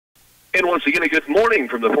And once again, a good morning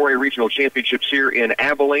from the 4A Regional Championships here in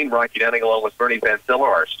Abilene. Rocky Downing along with Bernie Vancella,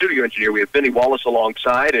 our studio engineer. We have Benny Wallace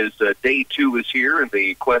alongside as day 2 is here, and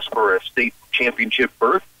the quest for a state championship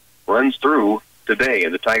berth runs through today.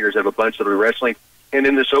 And the Tigers have a bunch that are wrestling. And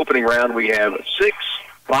in this opening round, we have 6,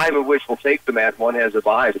 5 of which will take the mat. One has a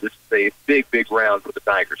bye. So this is a big, big round for the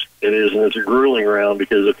Tigers. It is, and it's a grueling round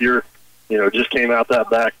because if you're, just came out that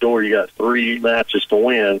back door, you got 3 matches to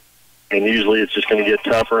win. And usually it's just going to get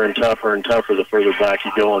tougher and tougher and tougher the further back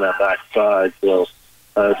you go on that back side. So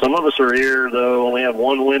some of us are here, though, only have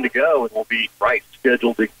 1 win to go, and we'll be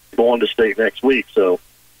scheduled to go on to state next week. So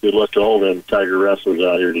good luck to all them Tiger wrestlers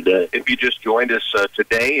out here today. If you just joined us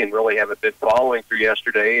today and really haven't been following through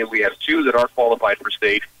yesterday, we have 2 that are qualified for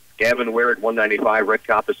state. Gavin Ware at 195, Red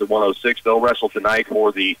Coppice at 106. They'll wrestle tonight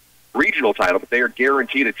for the regional title, but they are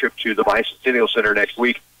guaranteed a trip to the Bicentennial Center next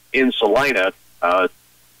week in Salina.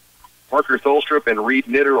 Parker Tholstrup and Reed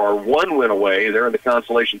Knitter are 1 win away. They're in the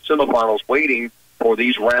consolation semifinals waiting for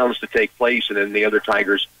these rounds to take place, and then the other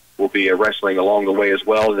Tigers will be wrestling along the way as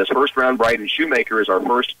well. In this first round, Bryden Shoemaker is our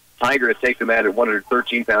first Tiger to take the mat at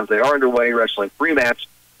 113 pounds. They are underway, wrestling 3 mats,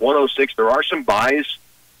 106. There are some buys,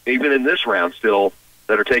 even in this round still,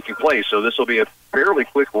 that are taking place. So this will be a fairly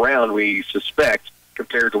quick round, we suspect,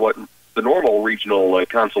 compared to what the normal regional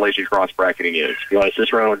consolation cross-bracketing is. Right,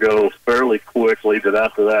 this round will go fairly quickly, but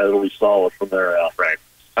after that, it'll be solid from there out. Right.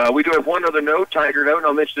 We do have one other note, Tiger note, and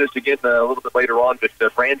I'll mention this again a little bit later on,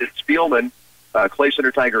 but Brandon Spielman, Clay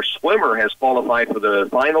Center Tiger swimmer, has qualified for the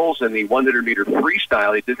finals in the 100-meter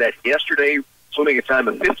freestyle. He did that yesterday, swimming a time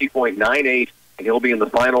of 50.98, and he'll be in the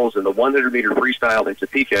finals in the 100-meter freestyle in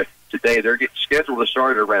Topeka today. They're scheduled to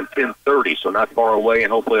start at around 10:30, so not far away,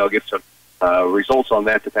 and hopefully I'll get some results on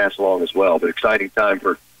that to pass along as well. But exciting time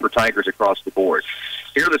for Tigers across the board.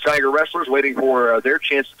 Here are the Tiger wrestlers waiting for their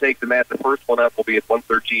chance to take the mat. The first one up will be at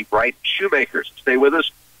 113, Bryden Shoemaker. Stay with us.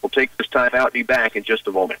 We'll take this time out and be back in just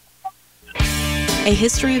a moment. A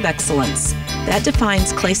history of excellence. That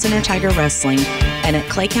defines Clay Center Tiger Wrestling, and at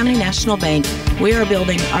Clay County National Bank, we are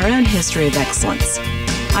building our own history of excellence.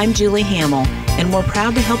 I'm Julie Hamill, and we're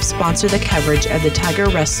proud to help sponsor the coverage of the Tiger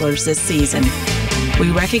wrestlers this season.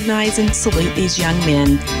 We recognize and salute these young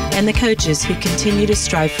men and the coaches who continue to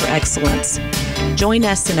strive for excellence. Join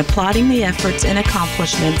us in applauding the efforts and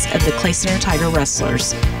accomplishments of the Clay Center Tiger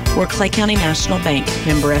wrestlers. We're Clay County National Bank,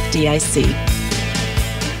 member FDIC.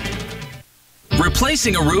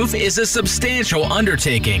 Replacing a roof is a substantial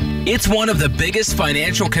undertaking. It's one of the biggest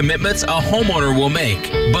financial commitments a homeowner will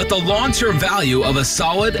make. But the long-term value of a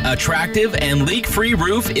solid, attractive, and leak-free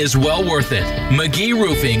roof is well worth it. McGee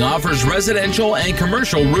Roofing offers residential and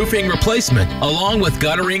commercial roofing replacement, along with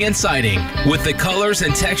guttering and siding. With the colors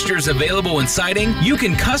and textures available in siding, you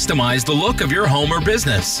can customize the look of your home or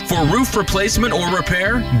business. For roof replacement or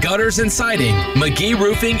repair, gutters and siding, McGee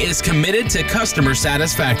Roofing is committed to customer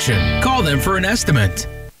satisfaction. Call them for an estimate.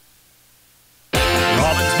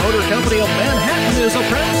 Robbins Motor Company of Manhattan is a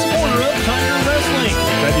proud supporter of Tiger Wrestling.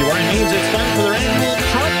 February means it's time for their annual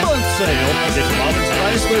Truck Month sale. It's Robbins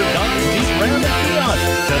Chrysler, Dodge, Jeep, Ram, and Fiat.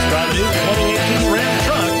 Test drive a new 2018 Ram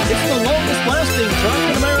truck. It's the longest lasting truck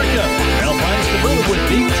in America. Now finds the move with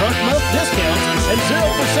big Truck Month discounts and 0%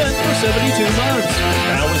 for 72 months.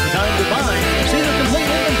 Now is the time to buy. See the complete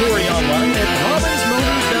inventory online at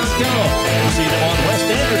robbinsmotors.com. See them on West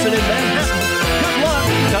Anderson in Manhattan. Good luck,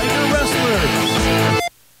 Tiger Wrestlers.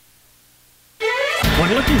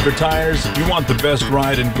 When looking for tires, you want the best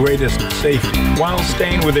ride and greatest safety while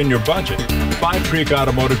staying within your budget. Five Creek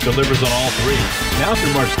Automotive delivers on all 3. Now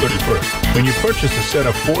through March 31st, when you purchase a set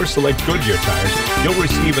of 4 select Goodyear tires, you'll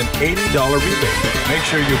receive an $80 rebate. Make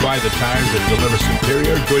sure you buy the tires that deliver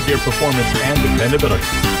superior Goodyear performance and dependability.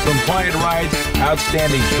 From quiet rides,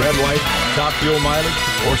 outstanding tread life, top fuel mileage,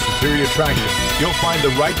 or superior traction, you'll find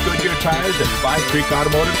the right Goodyear tires at Five Creek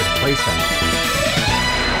Automotive in Clay Center.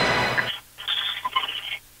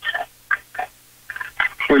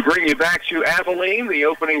 We bring you back to Abilene, the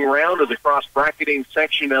opening round of the cross-bracketing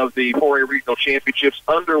section of the 4A Regional Championships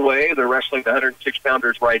underway. They're wrestling the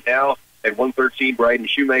 106-pounders right now. At 113, Bryden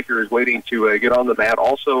Shoemaker is waiting to get on the mat.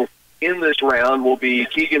 Also in this round will be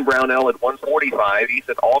Keegan Brownell at 145,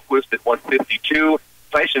 Ethan Alquist at 152.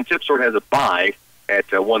 Tyson Tipsort has a bye at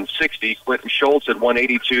 160. Quentin Schultz at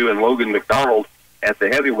 182, and Logan McDonald at the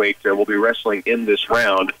heavyweight will be wrestling in this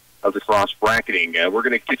round of the cross-bracketing. We're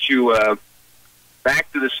going to get you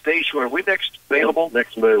back to the station. Are we next available?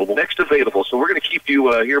 Next available. Next available. So we're going to keep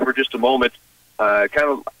you here for just a moment, kind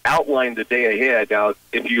of outline the day ahead. Now,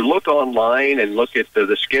 if you look online and look at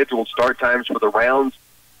the scheduled start times for the rounds,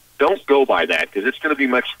 don't go by that because it's going to be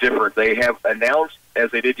much different. They have announced,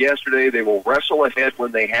 as they did yesterday, they will wrestle ahead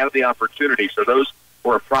when they have the opportunity. So those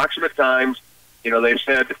were approximate times. They've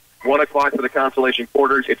said 1 o'clock for the consolation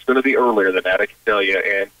quarters. It's going to be earlier than that, I can tell you.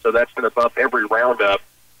 And so that's going to bump every round up.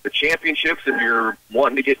 The championships, if you're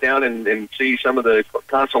wanting to get down and see some of the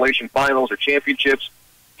consolation finals or championships,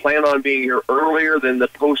 plan on being here earlier than the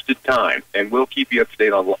posted time. And we'll keep you up to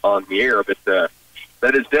date on the air. But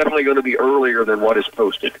that is definitely going to be earlier than what is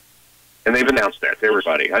posted. And they've announced that to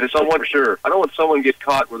everybody. I just don't want someone to get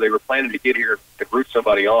caught where they were planning to get here to root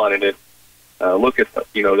somebody on and then look at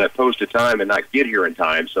that posted time and not get here in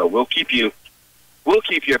time. So we'll keep you up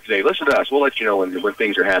to date. Listen to us. We'll let you know when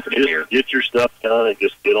things are happening here. Get your stuff done and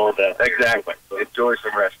just get on that. Exactly. Enjoy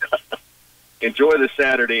some rest. Enjoy the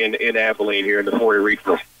Saturday in Abilene here in the 4A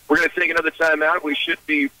Regionals. We're going to take another time out. We should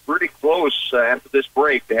be pretty close after this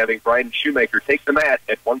break to having Bryden Shoemaker take the mat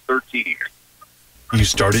at 1:13. You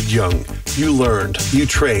started young, you learned, you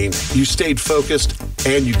trained, you stayed focused,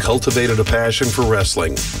 and you cultivated a passion for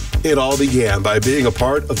wrestling. It all began by being a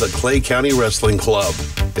part of the Clay County Wrestling Club.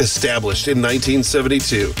 Established in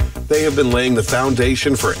 1972, they have been laying the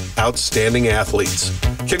foundation for outstanding athletes.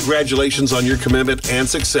 Congratulations on your commitment and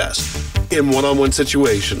success. In one-on-one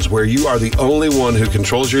situations where you are the only one who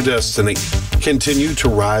controls your destiny, continue to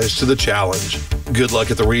rise to the challenge. Good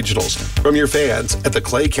luck at the regionals from your fans at the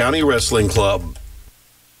Clay County Wrestling Club.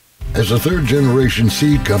 As a third-generation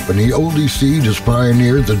seed company, Oldie Seed has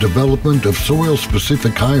pioneered the development of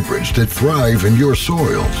soil-specific hybrids that thrive in your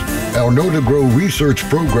soils. Our Know-to-Grow research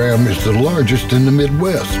program is the largest in the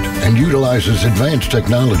Midwest and utilizes advanced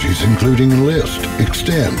technologies including Enlist,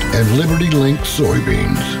 Extend, and Liberty Link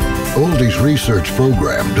soybeans. Oldie's research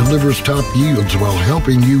program delivers top yields while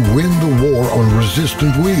helping you win the war on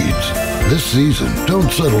resistant weeds. This season, don't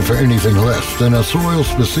settle for anything less than a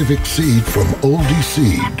soil-specific seed from Oldie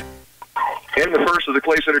Seed. And the first of the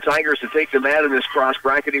Clay Center Tigers to take the mat in this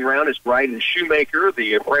cross-bracketing round is Bryden Shoemaker.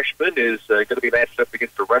 The freshman is going to be matched up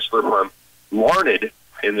against a wrestler from Larned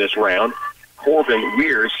in this round. Corbin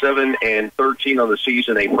Weir, 7-13 on the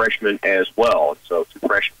season, a freshman as well. So two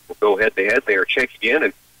freshmen will go head-to-head. They are checking in,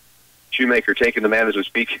 and Shoemaker taking the mat as we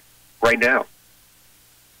speak right now.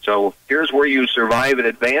 So here's where you survive in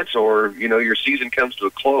advance or, your season comes to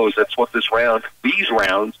a close. That's what these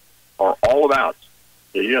rounds are all about.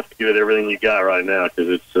 Yeah, you have to give it everything you got right now because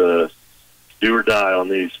it's do or die on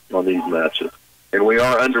these matches. And we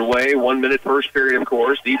are underway. 1 minute first period, of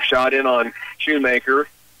course. Deep shot in on Shoemaker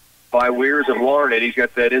by Weirs of Larned. He's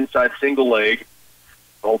got that inside single leg.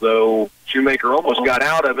 Although Shoemaker almost got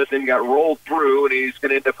out of it, then got rolled through, and he's going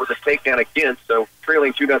to end up with a takedown again. So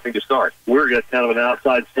trailing 2-0 to start. Weir got kind of an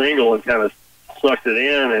outside single and kind of sucked it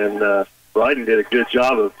in, and Bryden did a good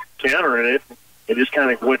job of countering it. It just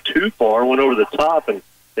kind of went too far, went over the top, and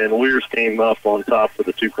Weirs came up on top for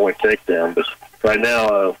the 2-point takedown. But right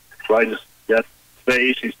now, Bryden's got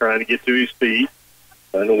space. He's trying to get to his feet,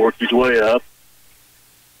 trying to work his way up.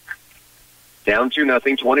 Down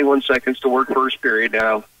 2-0, 21 seconds to work first period.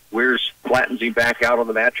 Now, Weirs flattens him back out on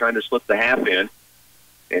the mat, trying to slip the half in,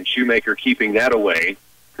 and Shoemaker keeping that away.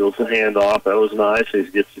 Builds a handoff. That was nice. He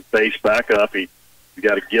gets his face back up. He's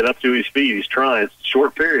got to get up to his feet. He's trying. It's a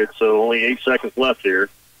short period, so only 8 seconds left here.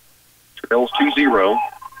 Trails 2-0.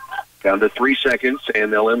 Down to 3 seconds,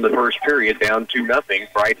 and they'll end the first period down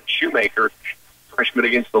 2-0. Bryden Shoemaker, freshman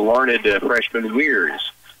against the Larned freshman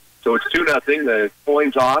Weirs. So it's 2-0. The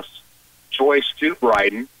coin toss, choice to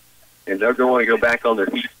Bryden, and they're going to go back on their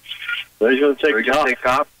feet. So he's going to take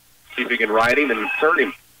top. See if he can ride him and turn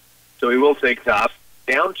him. So he will take top.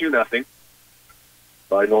 Down 2-0.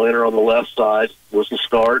 Bryden will enter on the left side. Whistle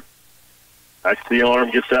start. Back to the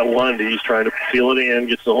arm, gets that 1-2. He's trying to peel it in,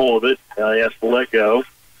 gets a hold of it. Now he has to let go.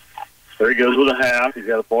 There he goes with a half. He's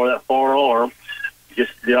got to bar that far arm. He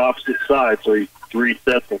gets to the opposite side, so he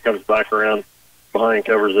resets and comes back around behind,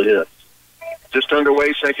 covers the hits. Just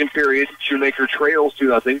underway, second period. Shoemaker trails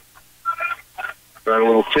 2-0. Trying a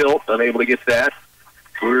little tilt, unable to get that.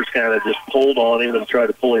 Weirs kind of just pulled on him and tried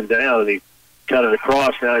to pull him down, and he cut it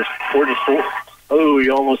across. Now he's 44. Oh, he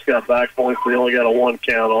almost got back points, but he only got a 1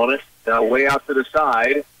 count on it. Now way out to the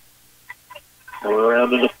side. Going around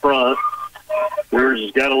to the front. Weirs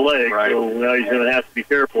has got a leg, right. So now he's going to have to be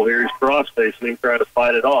careful here. He's cross-facing him, trying to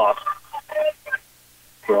fight it off.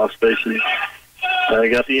 Cross-facing. Now he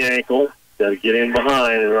got the ankle. Got to get in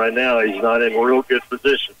behind, and right now he's not in real good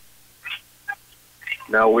position.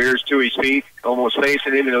 Now Weirs to his feet, almost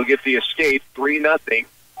facing him, and he'll get the escape. 3-0.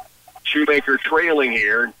 Shoemaker trailing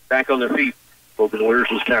here, back on their feet. Hoping Weirs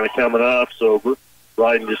was kind of coming up, so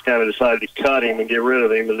Bryden just kind of decided to cut him and get rid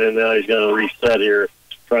of him, and then now he's going to reset here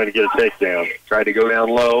trying to get a takedown. Tried to go down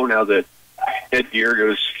low. Now the headgear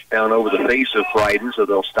goes down over the face of Bryden, so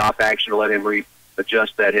they'll stop action to let him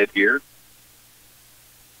readjust that headgear.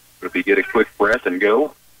 If he get a quick breath and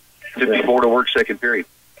go. 54 to work, second period.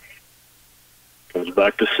 Comes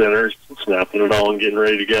back to center, snapping it on, getting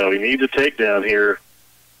ready to go. He needs a takedown here.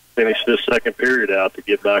 Finish this second period out to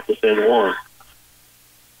get back within one.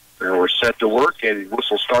 Now we're set to work, and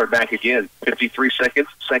whistle start back again. 53 seconds,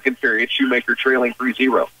 second period. Shoemaker trailing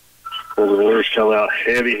 3-0. Well, the Warriors come out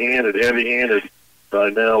heavy-handed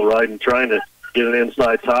right now. Bryden trying to get an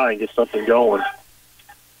inside tie and get something going.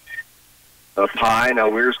 Up high, now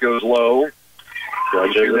Weirs goes low.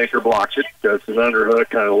 Shoemaker blocks it. That's an underhook,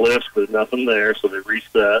 kind of lifts, but nothing there, so they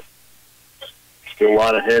reset. Still a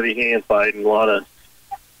lot of heavy hand fighting, a lot of,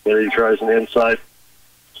 he tries an inside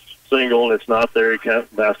single, and it's not there. He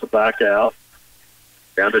has to back out.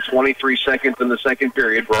 Down to 23 seconds in the second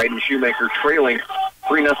period. Bryden Shoemaker trailing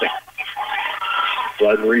 3-0.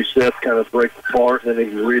 Bryden resets, kind of breaks apart, and then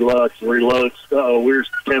he reloads. Weirs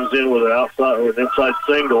comes in with an inside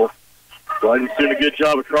single. Bryden's doing a good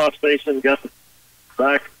job of cross-facing, got the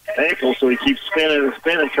back ankle, so he keeps spinning,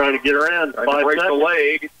 trying to get around. Trying to break the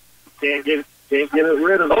leg. Can't get it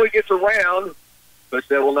rid of it. Oh, he gets around, but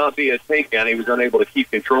that will not be a takedown. He was unable to keep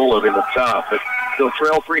control of him at the top. But still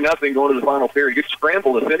trail 3-0 going to the final period. Good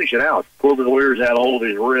scramble to finish it out. Corbin Weirs had a hold of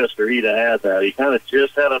his wrist, or he'd have had that. He kind of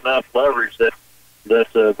just had enough leverage that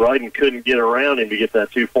Bryden couldn't get around him to get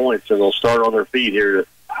that 2 points, and they'll start on their feet here to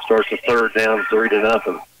start the third down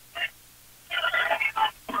 3-0.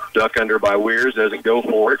 Duck under by Weirs, doesn't go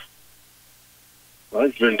for it. Well,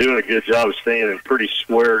 he's been doing a good job of staying in pretty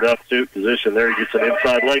squared up position there. He gets an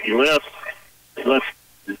inside leg. He lifts.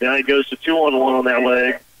 Now he goes to 2-on-1 on that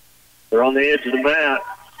leg. They're on the edge of the mat.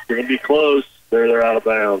 They're going to be close. They're out of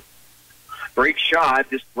bounds. Great shot.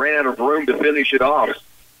 Just ran out of room to finish it off.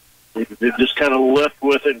 He just kind of lift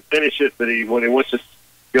with it and finish it, but when he went to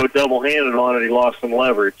go double-handed on it, he lost some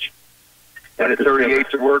leverage. And at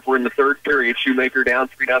 38 to work, we're in the third period. Shoemaker down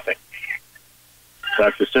 3-0.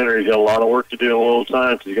 Back to center, he's got a lot of work to do in a little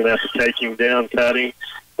time, so he's going to have to take him down, cutting,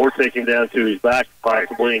 or take him down to his back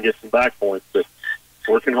possibly and get some back points. But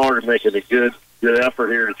working hard and making a good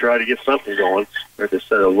effort here to try to get something going. Like I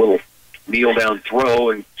said, a little kneel-down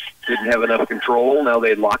throw and didn't have enough control. Now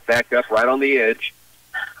they lock back up right on the edge.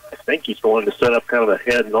 I think he's going to set up kind of a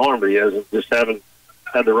head and arm, but he haven't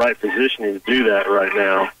had the right positioning to do that right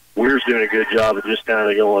now. Weir's doing a good job of just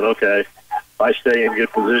kind of going, okay, if I stay in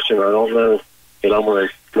good position, I don't know that I'm going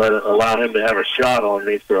to allow him to have a shot on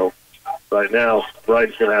me. So right now,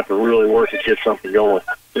 Bryden's going to have to really work to get something going.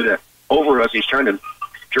 Over us, he's trying to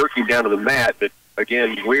jerk him down to the mat, but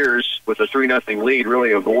again, Weirs with a 3-0 lead,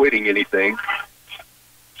 really avoiding anything.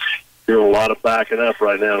 Doing a lot of backing up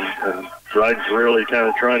right now, and Bryden's really kind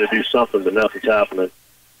of trying to do something, but nothing's happening.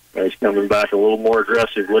 He's coming back a little more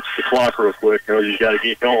aggressive. Looks at the clock real quick. He's got to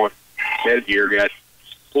get going. Headgear got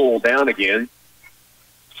pulled down again,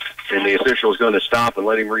 and the official is going to stop and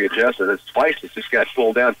let him readjust it. It's twice it's just got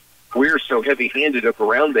pulled down. We're so heavy-handed up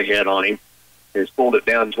around the head on him. He's pulled it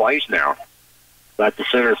down twice now. Back to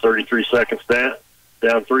center, 33 seconds down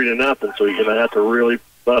 3-0, so he's going to have to really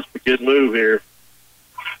bust a good move here.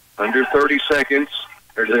 Under 30 seconds.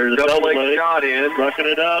 There's a double leg shot in. Sucking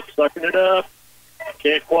it up.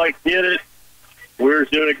 Can't quite get it. Weir's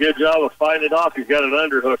doing a good job of fighting it off. He's got an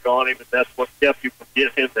underhook on him, and that's what kept you from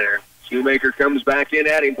getting in there. Shoemaker comes back in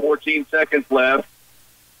at him, 14 seconds left.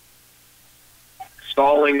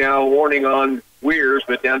 Stalling now, warning on Weirs,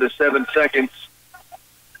 but down to 7 seconds.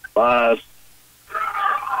 5.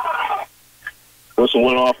 Whistle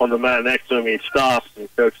went off on the mat next to him. He stops,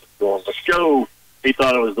 and coach is going, let's go. He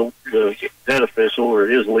thought it was the head official or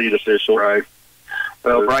his lead official. Right.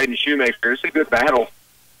 Well, Bryden Shoemaker, it's a good battle.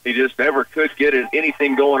 He just never could get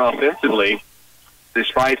anything going offensively,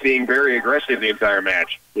 despite being very aggressive the entire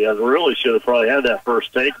match. Yeah, they really should have probably had that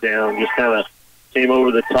first takedown. Just kind of came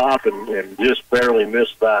over the top and just barely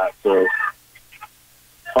missed that. So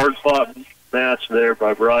hard-fought match there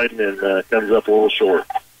by Bryden, and comes up a little short.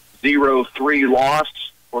 0-3 loss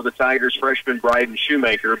for the Tigers freshman Bryden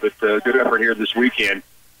Shoemaker, but good effort here this weekend.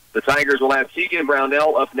 The Tigers will have Keegan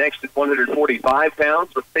Brownell up next at 145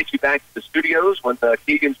 pounds. Let's take you back to the studios when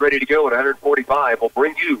Keegan's ready to go at 145. We'll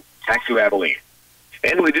bring you back to Abilene.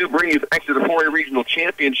 And we do bring you back to the 4A Regional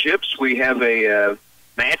Championships. We have a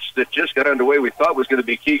match that just got underway. We thought was going to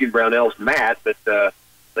be Keegan Brownell's mat, but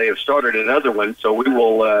they have started another one. So we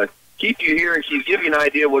will keep you here and give you an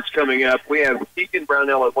idea of what's coming up. We have Keegan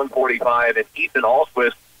Brownell at 145 and Ethan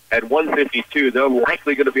Alquist at 152. They're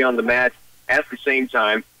likely going to be on the mat at the same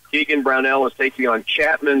time. Keegan Brownell is taking on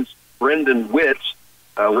Chapman's Brendan Witts.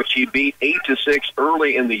 which he beat 8-6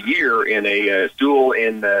 early in the year in a duel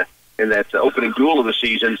in that opening duel of the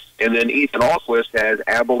season. And then Ethan Alquist has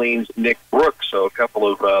Abilene's Nick Brooks, so a couple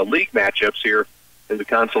of league matchups here in the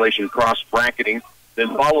consolation cross-bracketing.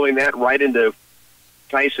 Then following that, right into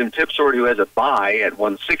Tyson Tipsword, who has a bye at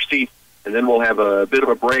 160. And then we'll have a bit of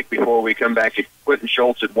a break before we come back to Quentin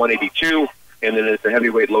Schultz at 182. And then at the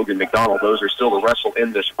heavyweight, Logan McDonald. Those are still to wrestle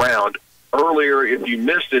in this round. Earlier, if you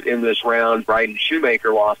missed it in this round, Bryden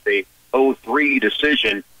Shoemaker lost a 0-3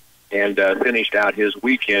 decision and finished out his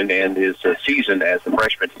weekend and his season as the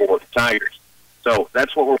freshman for the Tigers. So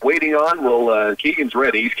that's what we're waiting on. Well, Keegan's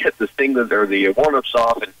ready. He's got the warm-ups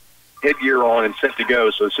off and headgear on and set to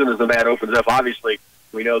go. So as soon as the mat opens up, obviously,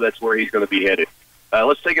 we know that's where he's going to be headed.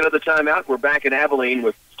 Let's take another time out. We're back in Abilene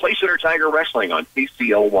with Clay Center Tiger Wrestling on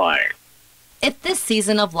KCLY. If this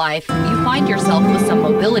season of life you find yourself with some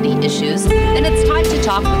mobility issues, then it's time to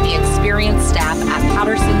talk with the experienced staff at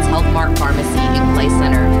Patterson's Health Mart Pharmacy in Clay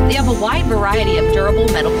Center. They have a wide variety of durable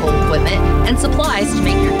medical equipment and supplies to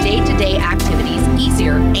make your day-to-day activities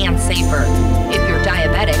easier and safer. If you're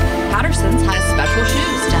diabetic, Patterson's has special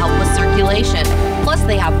shoes to help with circulation. Plus,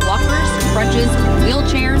 they have walkers, crutches,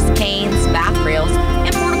 wheelchairs, canes, bath rails,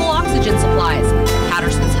 and portable oxygen supplies.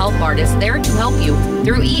 Patterson's Health Mart is there to help you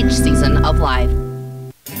through each season of life.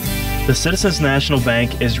 The Citizens National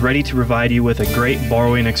Bank is ready to provide you with a great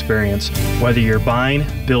borrowing experience, whether you're buying,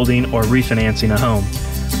 building, or refinancing a home.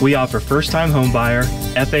 We offer first-time home buyer,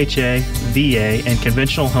 FHA, VA, and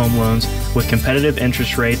conventional home loans with competitive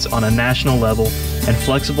interest rates on a national level and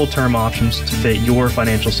flexible term options to fit your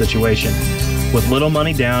financial situation. With little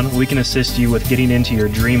money down, we can assist you with getting into your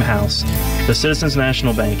dream house. The Citizens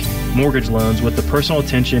National Bank, mortgage loans with the personal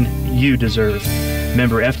attention you deserve.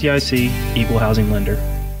 Member FDIC, Equal Housing Lender.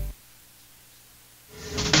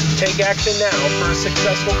 Take action now for a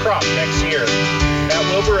successful crop next year. At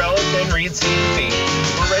Wilbur Ellis and Reed Seed and Feed,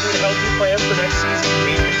 we're ready to help you plan for next season's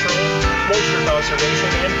weed control, moisture conservation,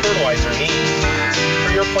 and fertilizer needs.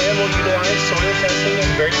 For your plan, we'll utilize soil testing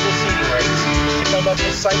and variable seeding rates to come up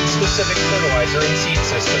with site-specific fertilizer and seed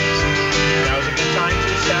systems. Now is a good time to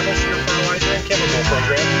establish your fertilizer and chemical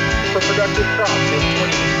program for productive crops in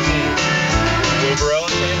 2018. Wilbur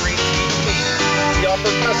Ellis and Reed Seed and Feed, we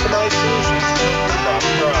offer customized solutions to help your crops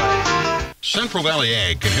thrive. Central Valley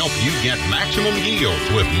Ag can help you get maximum yields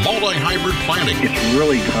with multi-hybrid planting. It's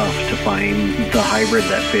really tough to find the hybrid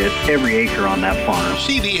that fits every acre on that farm.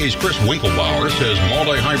 CVA's Chris Winkelbauer says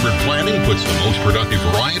multi-hybrid planting puts the most productive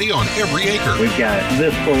variety on every acre. We've got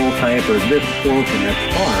this soil type or this slope in this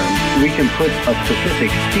farm. We can put a specific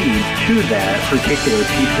seed to that particular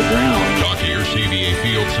piece of ground. Talk to your CVA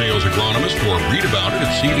field sales agronomist or read about it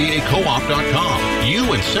at CVAcoop.com. You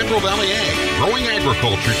and Central Valley Ag, growing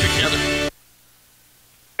agriculture together.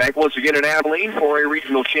 Back once again in Abilene for a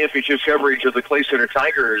regional championship coverage of the Clay Center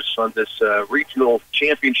Tigers on this regional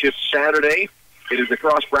championship Saturday. It is the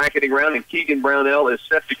cross-bracketing round, and Keegan Brownell is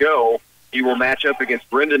set to go. He will match up against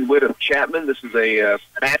Brendan Witt of Chapman. This is a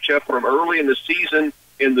matchup from early in the season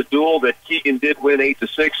in the duel that Keegan did win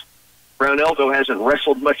 8-6. Brownell, though, hasn't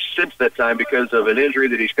wrestled much since that time because of an injury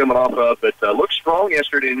that he's coming off of, but looked strong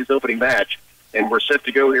yesterday in his opening match. And we're set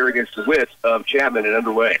to go here against the Witt of Chapman and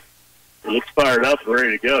underway. He looks fired up and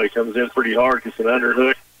ready to go. He comes in pretty hard, gets an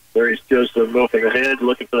underhook. There he goes to milking ahead,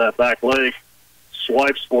 looking for that back leg.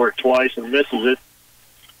 Swipes for it twice and misses it.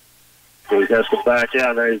 So he has to back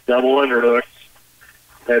out. Now he's double underhooks.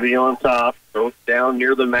 Heavy on top. Both down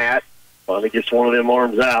near the mat. Finally gets one of them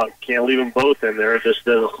arms out. Can't leave them both in there. It just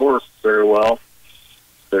doesn't work very well.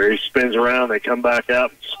 There he spins around. They come back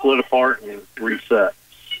out, split apart, and reset.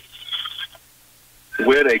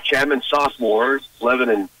 Witt, a Chapman sophomore,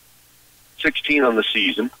 11-16 on the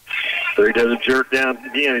season. So he does a jerk down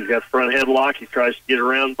again. He's got front headlock. He tries to get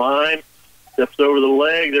around behind. Steps over the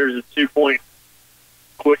leg. There's a 2-point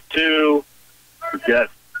quick two.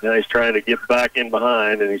 Now he's trying to get back in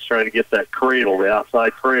behind, and he's trying to get that cradle, the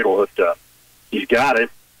outside cradle hooked up. He's got it.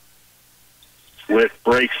 Witt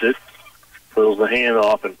breaks it, pulls the hand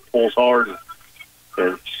off, and pulls hard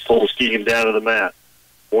and pulls Keegan down to the mat.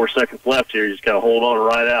 4 seconds left here. You just got to hold on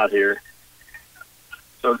right out here.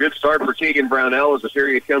 So a good start for Keegan Brownell as the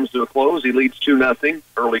period comes to a close. He leads 2-0.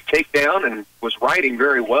 Early takedown and was riding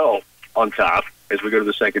very well on top as we go to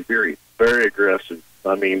the second period. Very aggressive.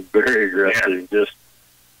 I mean, very aggressive. Yeah. Just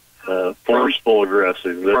forceful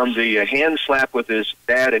aggressive. From the hand slap with his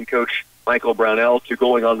dad and Coach Michael Brownell to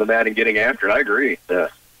going on the mat and getting after it. I agree. Yeah.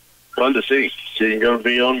 Fun to see. He's going to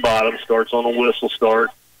be on bottom. Starts on a whistle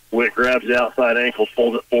start. Witt grabs the outside ankle,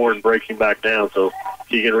 pulls it forward, and breaks him back down. So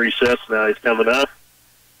Keegan resets. Now he's coming up.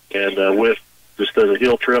 And Witt just does a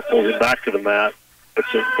heel trip, pulls him back to the mat,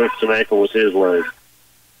 puts some ankle with his leg.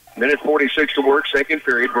 Minute 46 to work, second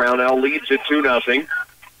period. Brownell leads at 2-0.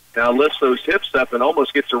 Now lifts those hips up and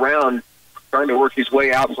almost gets around, trying to work his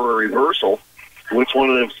way out for a reversal. Which one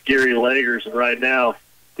of them scary leggers? And right now,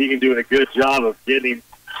 he can do a good job of getting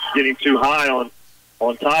too high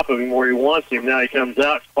on top of him where he wants him. Now he comes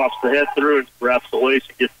out, pops the head through, and wraps the waist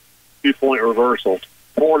and gets 2-point reversal.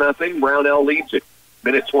 4-0. Brownell leads it.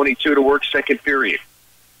 Minute 22 to work, second period.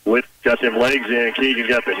 Witt got them legs in. Keegan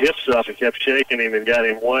got the hips up and kept shaking him and got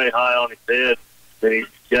him way high on his head. Then he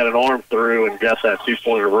got an arm through and got that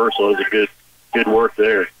 2-point reversal. It was a good work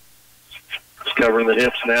there. He's covering the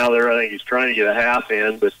hips now there. I think he's trying to get a half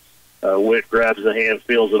in, but Witt grabs the hand,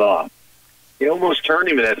 feels it off. He almost turned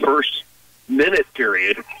him in that first minute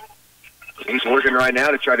period. He's working right now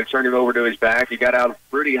to try to turn him over to his back. He got out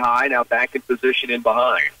pretty high, now back in position in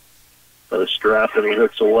behind. The strap, and he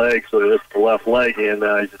hooks the leg, so he hooks the left leg in.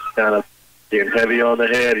 Now he's just kind of getting heavy on the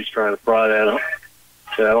head. He's trying to pry that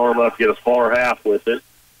arm up, get a far half with it.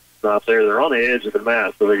 It's not there. They're on the edge of the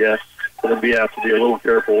mat, so they got going to have to be a little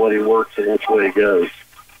careful what he works and which way he goes.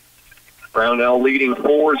 Brownell leading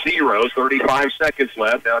 4-0, 35 seconds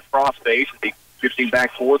left. Now it's cross face. He gets him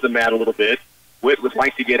back toward the mat a little bit. Witt would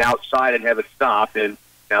like to get outside and have it stopped, and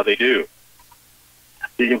now they do.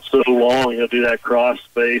 He can so long, he'll do that cross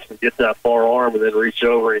space and get that far arm and then reach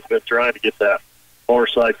over. He's been trying to get that far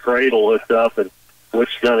side cradle hooked up, and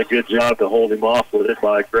Witt's done a good job to hold him off with it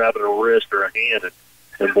by grabbing a wrist or a hand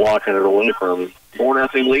and blocking it away from him.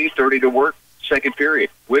 4-0 lead, 30 to work, second period.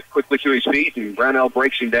 Witt quickly to his feet, and Brownell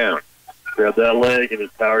breaks him down. Grabbed that leg and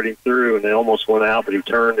it powered him through, and they almost went out, but he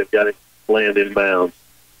turned and got it land inbounds.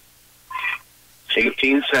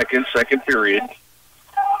 18 seconds, second period.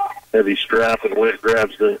 Heavy strap, and Witt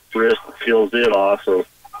grabs the wrist and peels it off. So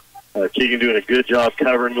Keegan doing a good job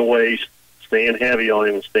covering the waist, staying heavy on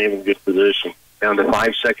him, and staying in good position. Down to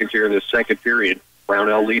 5 seconds here in the second period.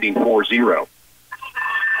 Brownell leading 4-0.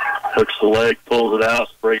 Hooks the leg, pulls it out,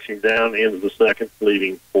 breaks him down, ends the second,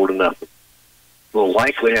 leading 4-0. We'll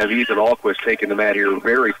likely have Ethan Alquist taking the mat here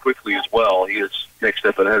very quickly as well. He is next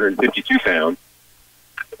up at 152 pounds.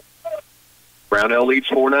 Brownell leads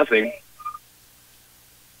 4-0.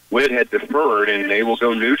 Witt had deferred, and they will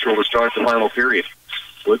go neutral to start the final period.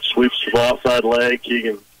 Witt sweeps the outside leg.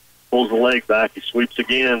 Keegan pulls the leg back. He sweeps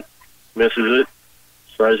again, misses it.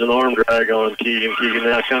 Tries an arm drag on Keegan. Keegan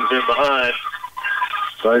now comes in behind.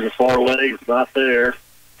 Tries a far leg. It's not there.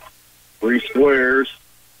 Re-squares.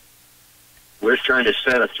 Witt's trying to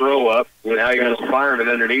set a throw up. Now he got his fireman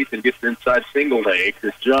underneath and gets inside single leg.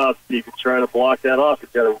 Good job. Keegan trying to block that off. He's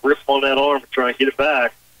got to rip on that arm and try and get it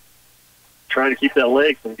back. Trying to keep that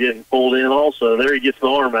leg from getting pulled in also. There he gets the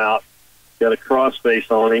arm out. Got a cross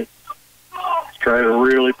face on him. He's trying to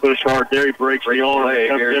really push hard there. He breaks the arm.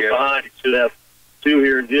 Comes in behind. He should have two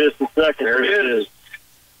here in just a second. There it is.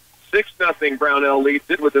 6-0 Brownell leads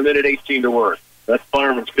it with a minute 18 to work. That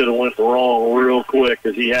fireman could have went the wrong real quick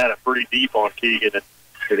because he had it pretty deep on Keegan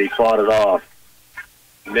and he fought it off.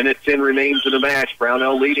 Minute 10 remains in the match.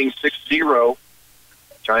 Brownell leading 6-0,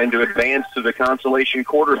 trying to advance to the consolation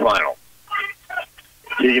quarterfinal.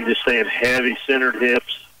 Keegan just staying heavy, centered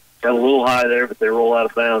hips. Got a little high there, but they roll out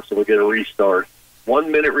of bounds, so we'll get a restart.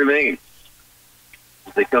 1 minute remains.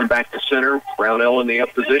 As they come back to center, Brownell in the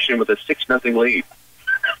up position with a 6-0 lead.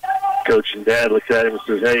 Coach and Dad looks at him and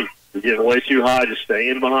says, hey, you're getting way too high. Just stay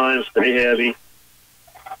in behind, stay heavy.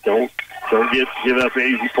 Don't give up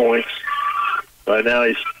easy points. Right now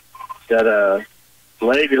he's got a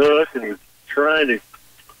leg hook and he's trying to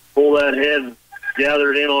pull that head and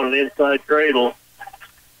gather it in on an inside cradle.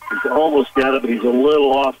 He's almost got it, but he's a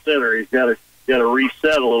little off center. He's got to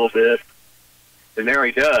reset a little bit. And there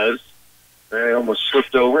he does. He almost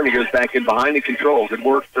slipped over, and he goes back in behind the control. Good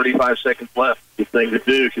work, 35 seconds left. Good thing to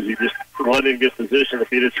do because he just wasn't in good position. If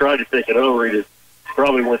he'd have tried to take it over, he'd have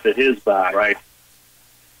probably went to his back. Right.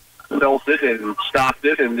 Felt it and stopped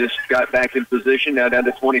it and just got back in position. Now down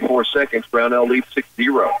to 24 seconds. Brownell leads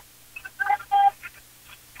 6-0.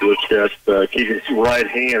 Looks at Keegan's right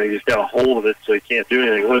hand. He just got a hold of it, so he can't do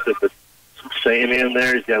anything with it. But staying in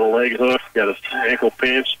there, he's got a leg hook, got an ankle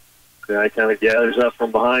pinch. Now he kind of gathers up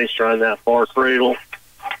from behind. He's trying that far cradle.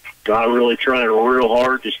 Not really trying real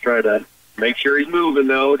hard, just trying to make sure he's moving,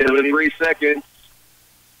 though. Down to 3 seconds.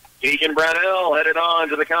 Keegan Brownell headed on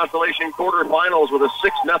to the consolation quarterfinals with a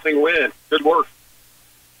 6-0 win. Good work.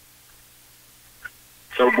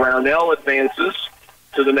 So Brownell advances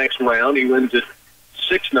to the next round. He wins it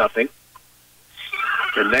 6-0.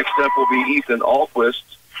 And next up will be Ethan Alquist.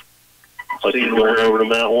 He's going over to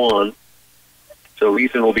Mat 1. So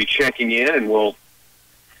Ethan will be checking in, and we'll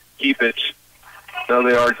keep it No,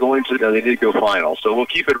 they are going to. No, they did go final. So we'll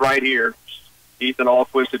keep it right here. Ethan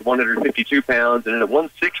Alquist at 152 pounds. And then at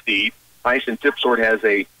 160, Tyson Tipsort has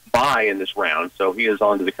a bye in this round. So he is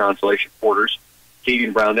on to the consolation quarters.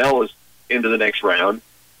 Keegan Brownell is into the next round.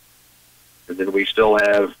 And then we still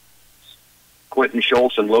have Quentin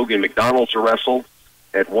Schultz and Logan McDonald to wrestle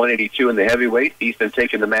at 182 in the heavyweight. Ethan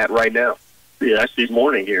taking the mat right now. Yeah, that's his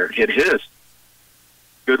morning here. It is.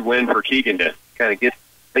 Good win for Keegan to kind of get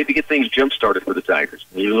things jump-started for the Tigers.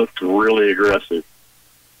 He looked really aggressive.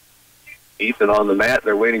 Ethan on the mat.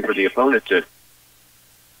 They're waiting for the opponent to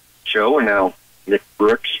show, and now Nick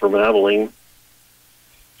Brooks from Abilene.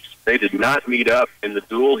 They did not meet up in the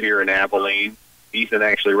duel here in Abilene. Ethan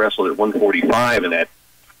actually wrestled at 145 in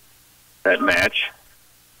that match.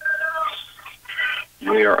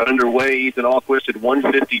 We are underway. Ethan Alquist at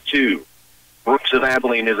 152. Brooks of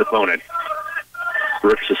Abilene, his opponent.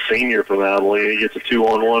 Brooks, a senior from Abilene. He gets a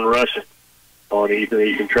 2-on-1 rush on Ethan.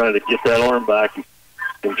 He can try to get that arm back. He's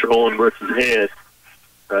controlling Brooks' head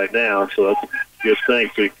right now, so that's a good thing.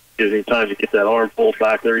 So he gives him time to get that arm pulled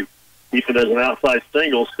back there. Ethan does an outside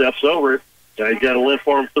single, steps over it. Now he's got to limp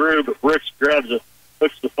arm through, but Brooks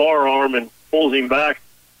hooks the far arm and pulls him back.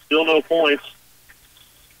 Still no points.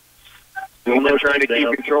 Still no trying to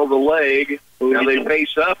keep control of the leg. Now they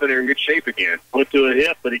face up, and they're in good shape again. Went to a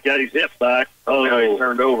hip, but he got his hip back. Oh, now he's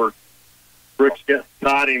turned over. Brooks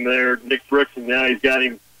caught him there, Nick Brooks, and now he's got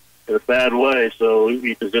him in a bad way. So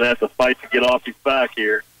Ethan's going to have to fight to get off his back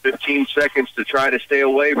here. 15 seconds to try to stay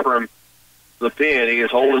away from the pin. He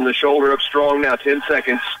is holding the shoulder up strong now. 10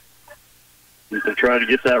 seconds. He's been trying to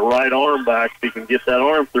get that right arm back. If he can get that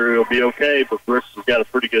arm through, it'll be okay, but Brooks has got a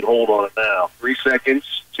pretty good hold on it now. 3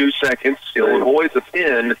 seconds, 2 seconds. He'll avoid the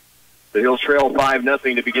pin, but he'll trail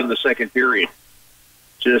 5-0 to begin the second period.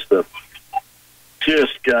 Just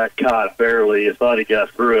got caught barely. I thought he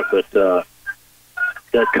got through it, but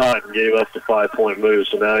got caught and gave up the 5-point move.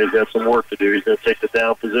 So now he's got some work to do. He's going to take the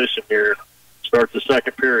down position here, start the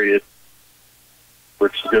second period.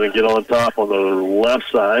 Brooks is going to get on top on the left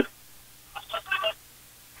side.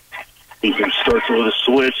 Ethan starts with a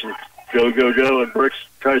switch and go, and Brooks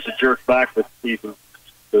tries to jerk back, but Ethan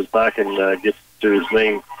goes back and gets to his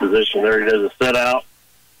main position. There he does a set out.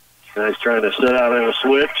 Now he's trying to set out in a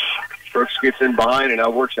switch. Brooks gets in behind and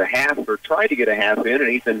now works a half, or tried to get a half in, and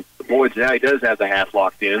Ethan avoids. Now he does have the half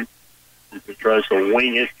locked in. Ethan tries to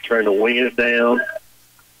wing it, trying to wing it down.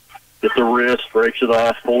 Get the wrist, breaks it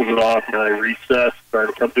off, pulls it off. Now he resets, trying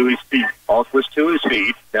to come to his feet. Alquist to his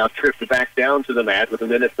feet. Now tripped back down to the mat with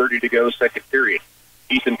 1:30 to go, second period.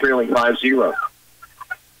 Ethan trailing 5-0.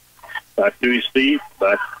 Back to his feet,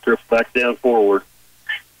 trips back down forward.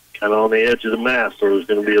 Kind of on the edge of the mat, so there's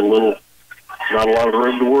going to be not a lot of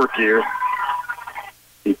room to work here.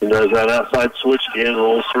 Ethan does that outside switch again,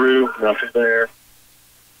 rolls through, nothing there.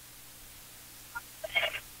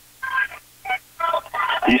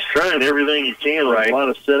 He's trying everything he can, right? A lot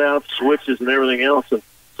of sit-outs, switches, and everything else. And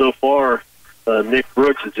so far, Nick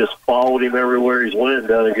Brooks has just followed him everywhere he's went and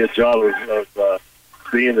done a good job of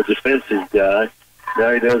being the defensive guy.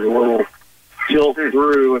 Now he does a little tilt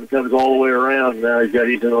through and comes all the way around. Now he's got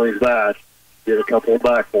Ethan on his back. Get a couple of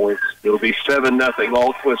back points. It'll be 7-0.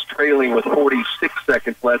 Alquist trailing with 46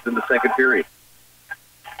 seconds left in the second period.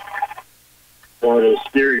 One of those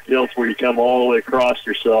scary tilts where you come all the way across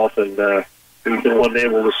yourself, and Ethan wasn't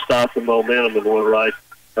able to stop the momentum and went right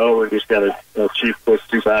over and just got a cheap push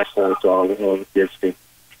 2 back points on against him.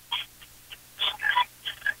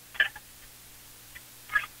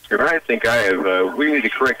 I think I have. We need to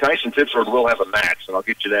correct. Tyson Tipsford will have a match, and I'll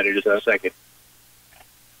get you that in just a second.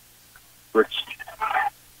 Brooks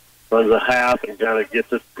runs a half and kind of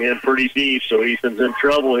gets it in pretty deep, so Ethan's in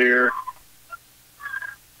trouble here.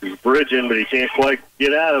 He's bridging, but he can't quite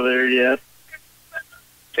get out of there yet.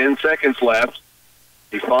 10 seconds left.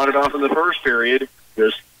 He fought it off in the first period.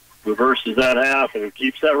 Just reverses that half and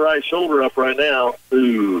keeps that right shoulder up right now.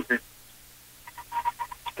 Ooh.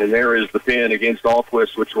 And there is the pin against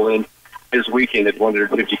Alquist, which will end his weekend at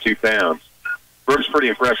 152 pounds. Brooks pretty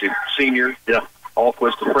impressive. Senior. Yeah.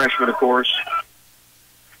 Alquist, a freshman, of course.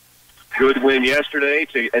 Good win yesterday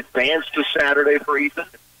to advance to Saturday for Ethan.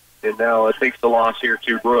 And now it takes the loss here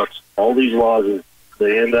to Brooks. All these losses,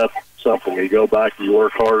 they end up something. You go back, you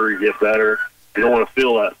work harder, you get better. You don't want to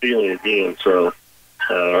feel that feeling again. So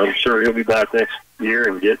I'm sure he'll be back next year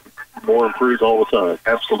and get more improved all the time.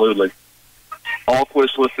 Absolutely.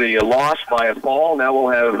 Alquist with the loss by a fall. Now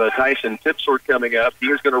we'll have Tyson Tipsford coming up. He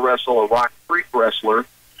is going to wrestle a Rock Creek wrestler,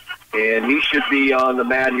 and he should be on the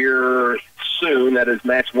mat here soon. That is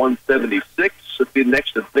match 176. It'd be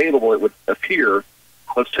next available, it would appear.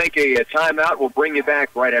 Let's take a timeout. We'll bring you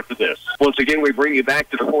back right after this. Once again, we bring you back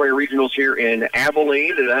to the 4A Regionals here in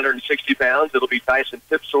Abilene at 160 pounds. It'll be Tyson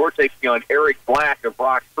Tipsor taking on Eric Black of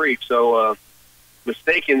Rock Creek. So,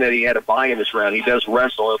 mistaken that he had a bye in this round. He does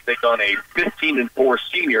wrestle. He'll take on a 15-4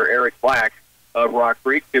 senior, Eric Black of Rock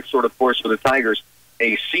Creek. Tipsor, of course, for the Tigers,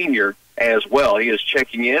 a senior as well. He is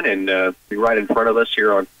checking in and be right in front of us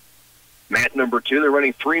here on mat number 2. They're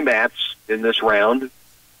running 3 mats in this round,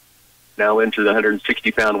 now into the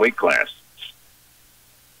 160-pound weight class.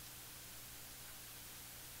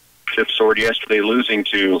 Tipsor yesterday losing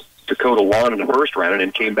to Dakota Lawn in the first round and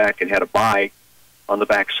then came back and had a bye on the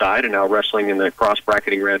backside, and now wrestling in the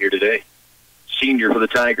cross-bracketing round here today. Senior for the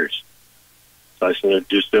Tigers. Tyson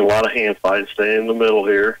just did a lot of hand fighting, staying in the middle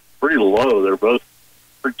here. Pretty low. They're both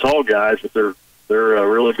pretty tall guys, but they're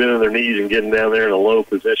really bending their knees and getting down there in a low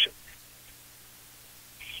position.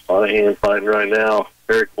 A lot of hand fighting right now.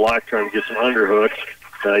 Eric Black trying to get some underhooks.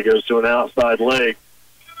 Now he goes to an outside leg,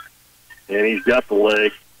 and he's got the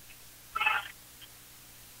leg.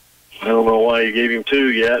 I don't know why he gave him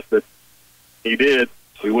 2 yet, but he did.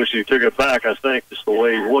 We wish he took it back, I think, just the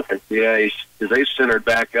way he's looking. Yeah, they centered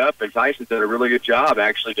back up, and Tyson did a really good job,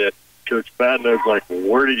 actually, to Coach Badno's like, well,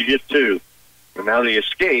 where did you get to? And now they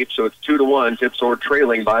escape, so it's 2-1. Tipsor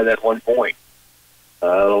trailing by that 1 point. I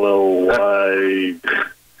don't know why.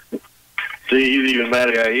 See, he's even mad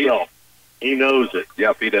at himself. He knows it.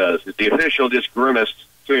 Yep, he does. The official just grimaced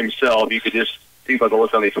to himself. You could just see by the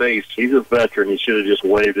look on his face. He's a veteran. He should have just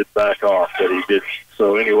waved it back off, but he did.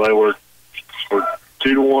 So anyway, we're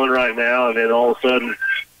 2-1 right now, and then all of a sudden,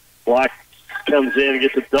 Black comes in and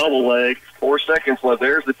gets a double leg. 4 seconds left.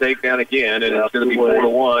 There's the takedown again, and it's going to be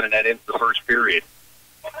 4-1, and that ends the first period.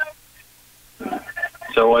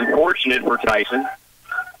 So unfortunate for Tyson.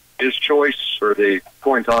 His choice, or the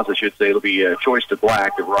coin toss, I should say, it'll be a choice to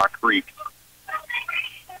Black of Rock Creek.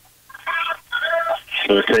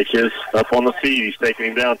 Going to take his up on the feet. He's taking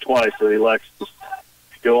him down twice, so he likes to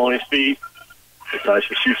go on his feet.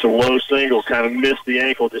 Tyson shoots a low single, kind of missed the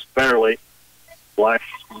ankle just barely. Black's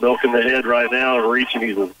milking the head right now and reaching.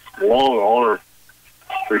 He's a long arm.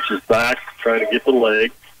 Reaches back, trying to get the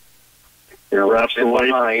leg. Wraps the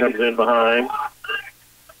weight, comes in behind.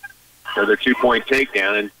 Another 2-point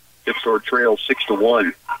takedown, and Tipsor trails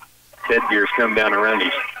 6-1. Headgear's come down around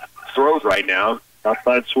his throat right now.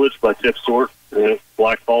 Outside switch by Tipsor.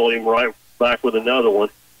 Black followed him right back with another one.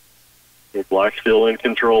 And Black still in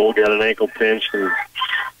control, got an ankle pinch and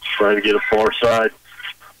trying to get a far side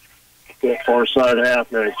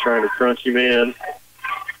half. Now he's trying to crunch him in.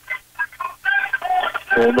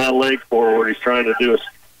 Pulling that leg forward. He's trying to do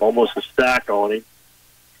almost a stack on him.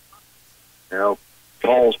 Now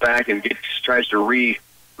falls back and tries to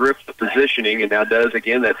re-grip the positioning, and now does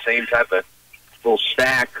again that same type of little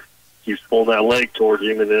stack. Keeps pulling that leg towards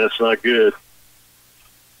him, and that's not good.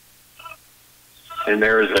 And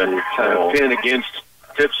there is a pin against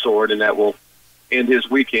Tipsor, and that will end his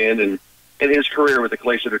weekend and his career with the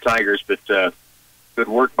Clay Center Tigers. But good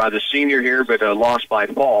work by the senior here, but lost by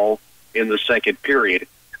fall in the second period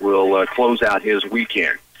will close out his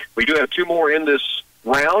weekend. We do have 2 more in this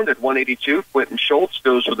round at 182. Quentin Schultz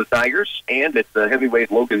goes for the Tigers, and at the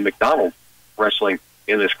heavyweight Logan McDonald wrestling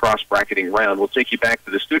in this cross-bracketing round. We'll take you back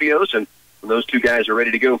to the studios, and when those 2 guys are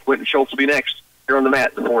ready to go, Quentin Schultz will be next here on the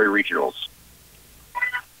mat in the 4A Regionals.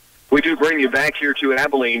 We do bring you back here to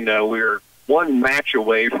Abilene. We're 1 match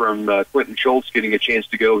away from Quentin Schultz getting a chance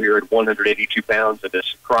to go here at 182 pounds in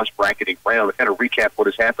this cross-bracketing round. To kind of recap what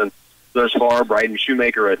has happened thus far, Bryden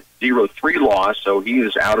Shoemaker a 0-3 loss, so he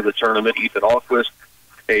is out of the tournament. Ethan Ahlquist,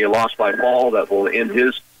 a loss by fall that will end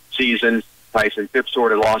his season. Tyson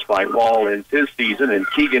Tipsor, a loss by fall, ends his season. And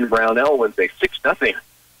Keegan Brownell wins a 6-0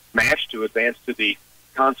 match to advance to the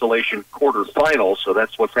consolation quarterfinals. So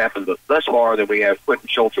that's what's happened thus far. Then we have Quentin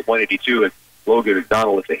Schultz at 182 and Logan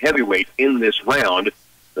McDonald at the heavyweight in this round.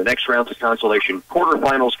 The next round's the consolation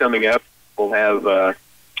quarterfinals coming up. We'll have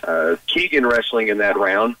Keegan wrestling in that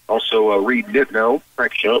round. Also, Reed Nipno.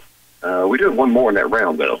 We do have 1 more in that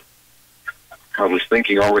round, though. I was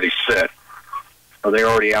thinking already set. Are they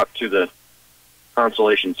already out to the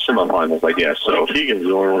consolation semifinals, I guess? So Keegan's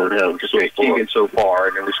the only one that has Keegan so far,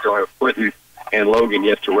 and then we still have Quentin and Logan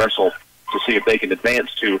yet to wrestle to see if they can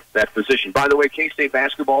advance to that position. By the way, K-State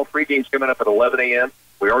basketball pregame's coming up at 11 a.m.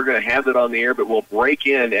 We are going to have it on the air, but we'll break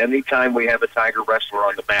in anytime we have a Tiger wrestler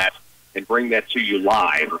on the mat and bring that to you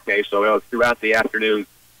live. Okay, so throughout the afternoon,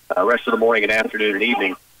 rest of the morning and afternoon and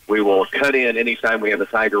evening, we will cut in anytime we have a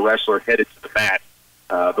Tiger wrestler headed to the mat.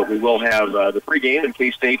 But we will have the pregame and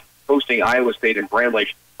K-State hosting Iowa State and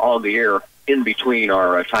Bramlage on the air in between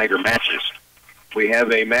our Tiger matches. We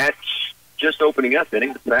have a match just opening up inning.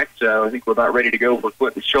 In fact, I think we're about ready to go for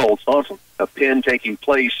Quentin Schultz. Awesome. A pin taking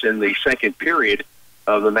place in the second period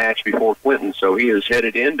of the match before Quentin, so he is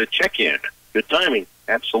headed in to check in. Good timing.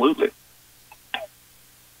 Absolutely.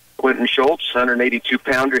 Quentin Schultz,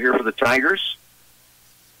 182-pounder here for the Tigers.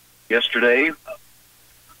 Yesterday,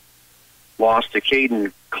 lost to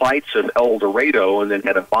Caden Kleitz of El Dorado and then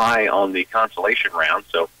had a bye on the consolation round,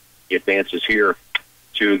 so he advances here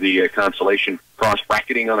to the consolation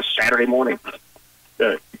cross-bracketing on a Saturday morning.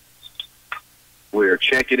 Okay. We're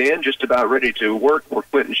checking in, just about ready to work for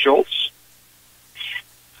Quentin Schultz.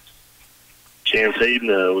 Chance Hayden,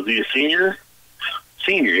 was he a senior?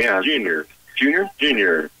 Senior, yeah. Junior.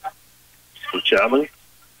 Junior. For Chapman.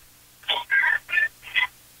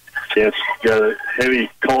 Chance got a heavy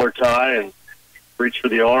collar tie and reach for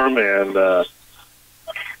the arm, and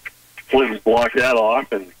Clinton's blocked that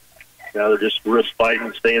off, and now they're just wrist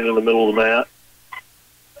fighting, staying in the middle of the mat.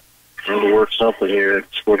 Trying to work something here,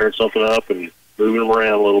 squaring something up and moving them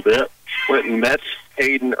around a little bit. Quentin met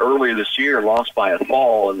Hayden earlier this year and lost by a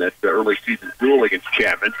fall in that early season duel against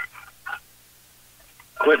Chapman.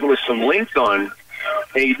 Quentin with some length on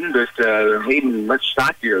Hayden, but Hayden much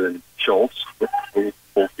stockier than Schultz.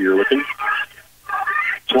 Bulkier looking.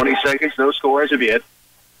 20 seconds, no score as of yet.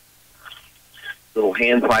 Little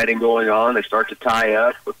hand fighting going on. They start to tie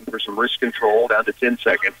up, looking for some wrist control, down to 10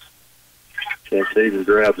 seconds. Chance Hayden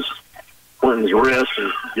grabs Quentin's wrist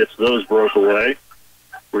and gets those broke away.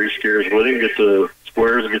 Reese gears with him, gets the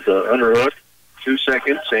squares, gets the underhook. 2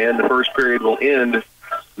 seconds, and the first period will end.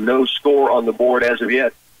 No score on the board as of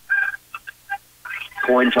yet.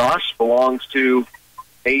 Coin toss belongs to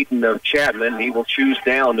Hayden of Chapman. He will choose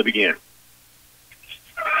down to begin.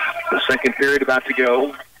 The second period about to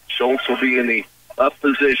go. Schultz will be in the up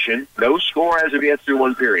position. No score as of yet through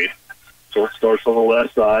one period. Schultz starts on the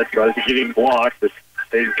left side, tries to get him blocked, but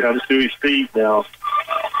Hayden comes to his feet now.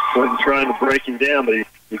 Quentin trying to break him down, but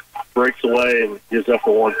he breaks away and gives up a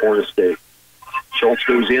 1-point escape. Schultz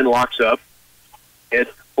goes in, locks up.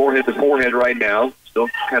 Forehead to forehead right now. Still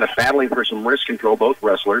kind of battling for some wrist control, both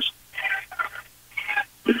wrestlers.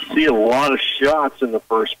 Didn't see a lot of shots in the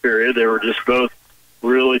first period. They were just both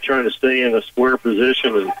really trying to stay in a square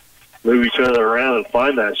position and move each other around and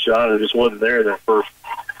find that shot. It just wasn't there in that first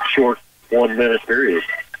short 1 minute period.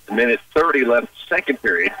 A minute 30 left second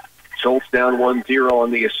period. Schultz down 1-0 on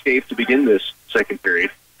the escape to begin this second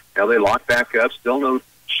period. Now they lock back up. Still no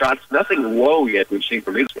shots, nothing low yet we've seen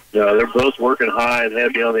from either. Yeah, they're both working high and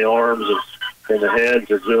heavy on the arms and the heads.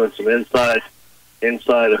 They're doing some inside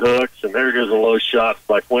hooks, and there goes a low shot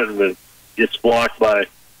by Quentin that gets blocked by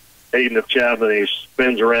Hayden of Chapman. He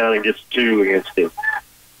spins around and gets 2 against him.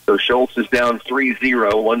 So Schultz is down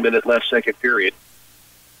 3-0, 1 minute left second period.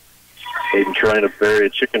 Hayden trying to bury a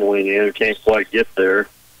chicken wing in, can't quite get there.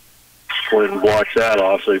 Quentin blocks that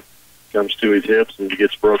off, so he comes to his hips and he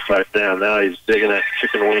gets broke back down. Now he's digging that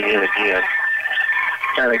chicken wing in again.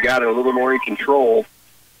 Kind of got it a little more in control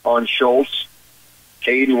on Schultz.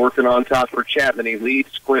 Hayden working on top for Chapman. He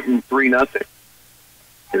leads Quentin 3-0.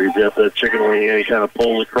 He's got the chicken wing in. He kind of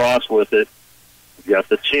pulls across with it. He's got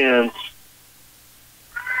the chins.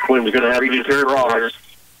 Quentin's going to have to be third cross.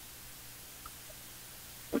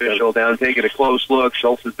 Official down taking a close look.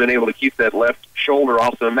 Schultz has been able to keep that left shoulder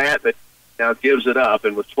off the mat, but now gives it up.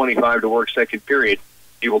 And with 25 to work second period,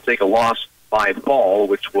 he will take a loss by fall,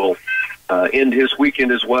 which will end his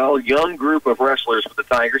weekend as well. Young group of wrestlers for the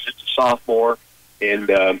Tigers. Just a sophomore. And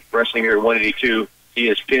wrestling here at 182, he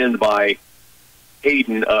is pinned by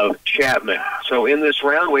Hayden of Chapman. So in this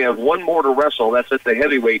round, we have one more to wrestle. That's at the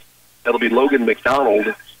heavyweight. That'll be Logan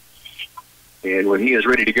McDonald. And when he is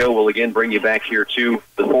ready to go, we'll again bring you back here to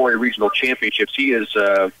the 4A Regional Championships. He is,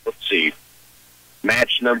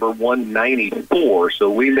 match number 194.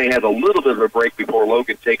 So we may have a little bit of a break before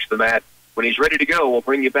Logan takes the mat. When he's ready to go, we'll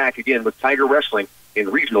bring you back again with Tiger Wrestling in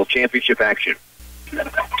regional championship action.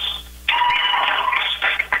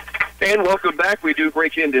 And welcome back. We do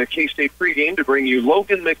break into K-State pregame to bring you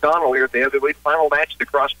Logan McDonald here at the heavyweight final match of the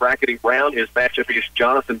cross-bracketing round. His matchup is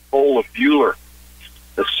Jonathan Pohl of Buhler,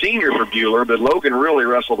 the senior for Buhler, but Logan really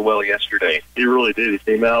wrestled well yesterday. He really did. He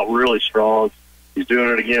came out really strong. He's doing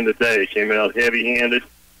it again today. He came out heavy-handed,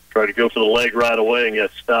 tried to go for the leg right away and got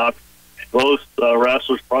stopped. Both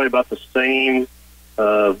wrestlers probably about the same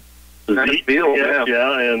physique.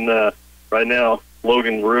 Yeah, and right now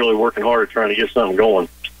Logan really working hard at trying to get something going.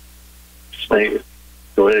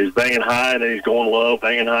 So he's banging high, and then he's going low,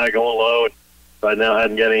 banging high, going low. And right now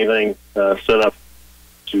hasn't got anything set up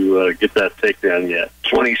to get that takedown yet.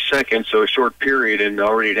 20 seconds, so a short period, and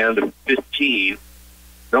already down to 15.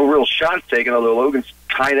 No real shots taken, although Logan's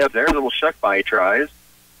tied up there. A little shuck by he tries.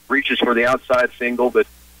 reaches for the outside single, but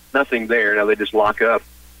nothing there. Now they just lock up.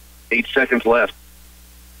 8 seconds left.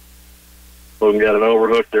 Logan got an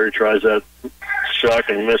overhook there. He tries that shuck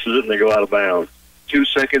and misses it, and they go out of bounds. 2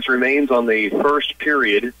 seconds remains on the first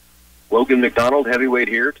period. Logan McDonald, heavyweight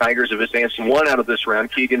here. Tigers have advanced 1 out of this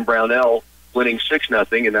round. Keegan Brownell winning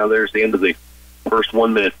 6-0, and now there's the end of the first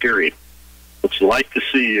 1 minute period. What you like to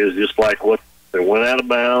see is just like what they went out of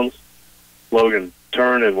bounds. Logan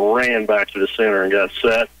turned and ran back to the center and got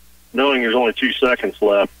set, knowing there's only 2 seconds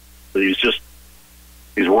left. But he's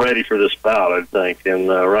ready for this bout, I think. And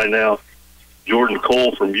right now, Jordan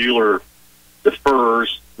Cole from Bueller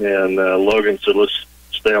defers, and Logan said, let's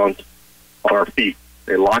stay on our feet.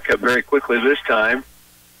 They lock up very quickly this time.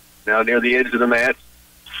 Now near the edge of the mat,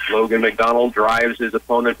 Logan McDonald drives his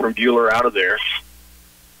opponent from Bueller out of there.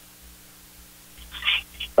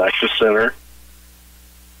 Back to center.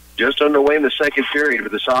 Just underway in the second period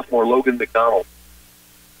with the sophomore Logan McDonald.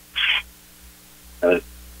 Does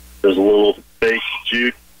a little fake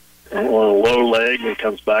juke on a low leg and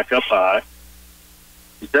comes back up high.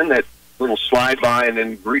 He's done that little slide by and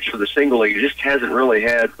then reach for the single leg. He just hasn't really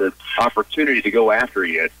had the opportunity to go after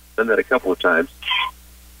it yet. Done that a couple of times.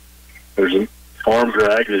 There's an arm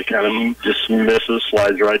drag that kind of just misses,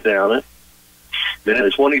 slides right down it.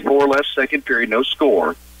 Minute 24 left, second period, no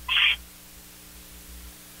score.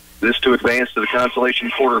 This to advance to the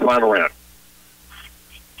consolation quarterfinal round.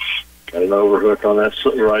 Got an overhook on that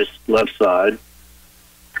left side.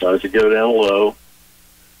 Tries to go down low.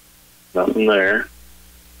 Nothing there.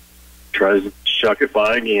 Tries to shuck it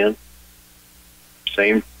by again.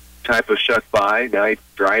 Same type of shuck by. Now he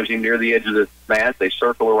drives him near the edge of the mat. They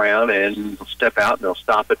circle around and step out, and they'll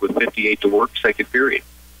stop it with 58 to work, second period.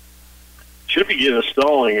 Should be getting a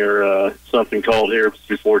stalling or something called here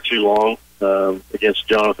before too long against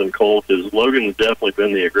Jonathan Cole, because Logan has definitely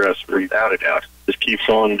been the aggressor, without a doubt. Just keeps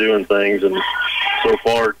on doing things, and so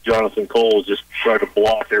far Jonathan Cole has just tried to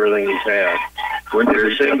block everything he's had. Went to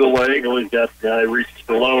a single leg, he's got the guy reaches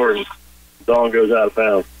the lower, and Don goes out of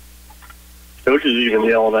bounds. Coach is even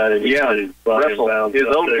yelling at him. Yeah, he's bounds his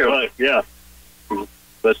own coach. Yeah,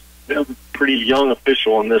 but pretty young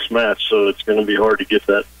official in this match, so it's going to be hard to get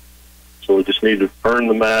that. So we just need to earn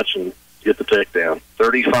the match and get the takedown.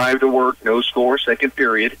 35 to work, no score, second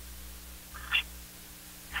period.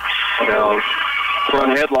 Now,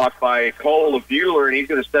 front headlock by Cole of Bueller, and he's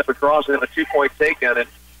going to step across and have a 2-point takedown. And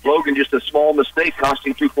Logan, just a small mistake,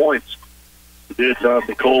 costing 2 points. It did.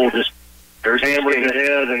 Cole just hammered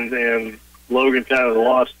ahead, and Logan kind of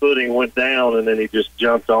lost footing, went down, and then he just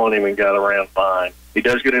jumped on him and got around fine. He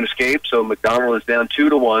does get an escape, so McDonald is down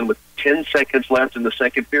 2-1 with 10 seconds left in the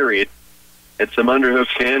second period. And some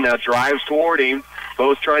underhooks in, now drives toward him.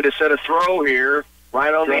 Both trying to set a throw here,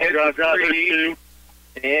 right on the edge of three.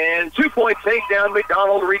 And 2-point takedown.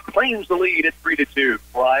 McDonald reclaims the lead at 3-2.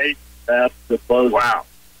 Right at the buzzer. Wow.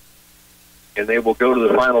 And they will go to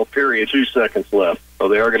the final period. 2 seconds left. So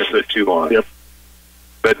they are going to put 2 on. Yep.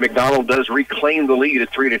 But McDonald does reclaim the lead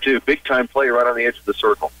at 3-2. Big time play right on the edge of the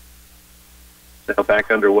circle. Now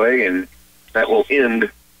back underway, and that will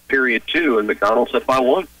end period 2, and McDonald's up by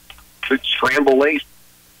 1. Good scramble late.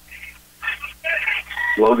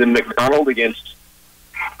 Logan McDonald against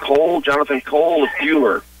Cole, Jonathan Cole of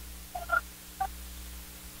Bueller.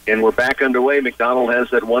 And we're back underway. McDonald has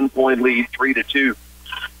that 1-point lead, 3-2.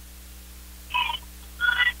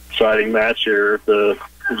 Exciting match here.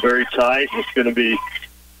 It's very tight. It's going to be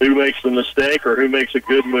who makes the mistake or who makes a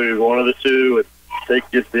good move. One of the two, and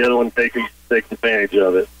gets the other one takes advantage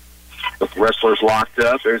of it. The wrestlers locked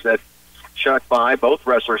up. There's that chuck by. Both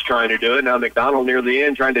wrestlers trying to do it. Now McDonald near the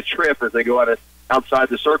end trying to trip as they go outside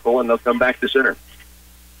the circle, and they'll come back to center.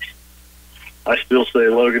 I still say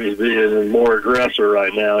Logan is being more aggressor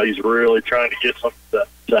right now. He's really trying to get something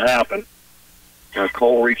to happen. Now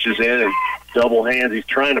Cole reaches in and double hands. He's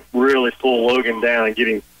trying to really pull Logan down and get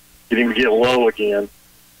him to get low again.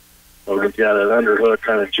 Logan's got an underhook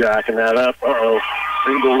kind of jacking that up. Uh-oh.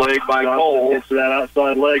 Single leg by Cole. Gets that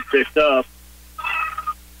outside leg picked up.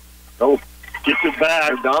 Oh, gets it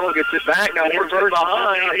back. McDonald gets it back. Now we're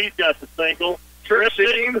behind. Now he's got the single. Trips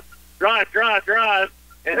him. Drive.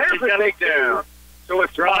 And there's the takedown. So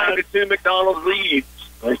it's 5-2. McDonald leads.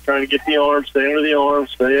 He's trying to get the arm. Stay under the arm.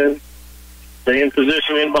 Stay in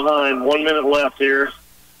position in behind. 1 minute left here.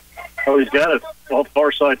 Oh, he's got it off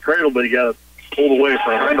far side cradle, but he got it pulled away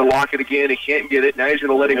from him. Trying to lock it again. He can't get it. Now he's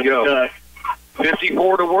going to let him go.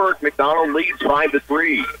 54 to work. McDonald leads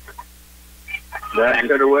 5-3. Back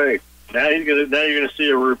underway. Now you're gonna see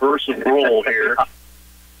a reverse of roll here.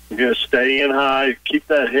 You're gonna stay in high, keep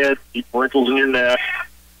that head, keep wrinkles in your neck,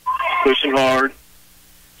 pushing hard.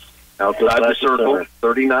 Outside the circle,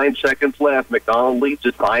 39 seconds left. McDonald leads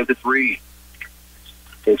it 5-3.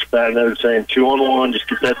 It's Pat Note saying 2-on-1. Just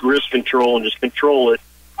get that wrist control and just control it.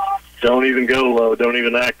 Don't even go low. Don't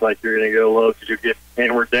even act like you're going to go low because you get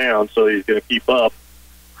hammered down. So he's going to keep up.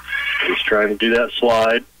 He's trying to do that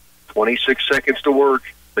slide. 26 seconds to work.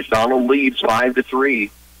 McDonald leads 5-3.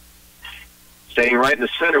 Staying right in the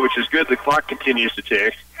center, which is good. The clock continues to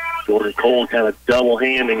tick. Jordan Cole kind of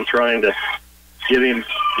double-handing, trying to get him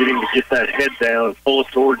to get that head down and pull it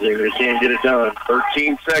towards him. He can't get it done.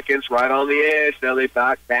 13 seconds, right on the edge. Now they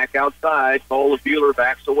back outside. Cole of Bueller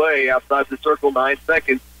backs away outside the circle. 9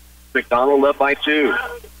 seconds. McDonald up by 2.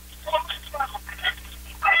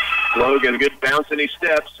 Logan, good bounce in his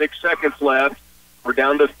steps. 6 seconds left. We're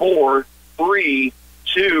down to 4, 3,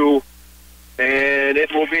 2, and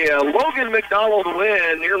it will be a Logan McDonald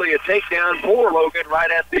win, nearly a takedown for Logan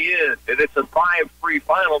right at the end. And it's a 5-3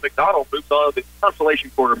 final. McDonald moves on to the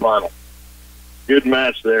consolation quarterfinal. Good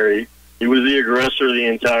match there. He was the aggressor the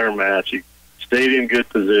entire match. He stayed in good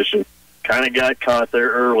position. Kind of got caught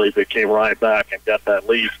there early, but came right back and got that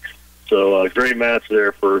lead. So great match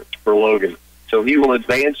there for Logan. So he will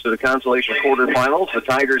advance to the consolation quarterfinals. The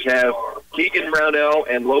Tigers have Keegan Brownell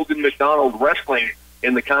and Logan McDonald wrestling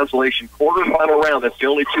in the consolation quarterfinal round. That's the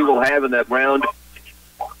only two we'll have in that round.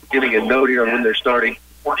 Getting a note here on when they're starting.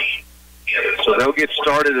 So they'll get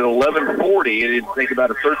started at 11:40. It'll take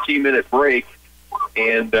about a 13-minute break,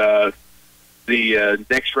 and the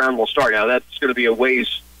next round will start. Now, that's going to be a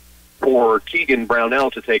ways for Keegan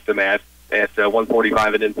Brownell to take the mat at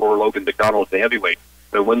 1:45, and then for Logan McDonald at the heavyweight.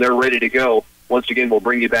 But when they're ready to go, once again, we'll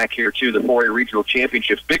bring you back here to the 4A Regional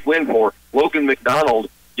Championships. Big win for Logan McDonald,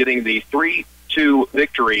 getting the 3-2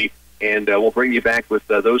 victory, and we'll bring you back with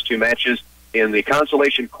those two matches in the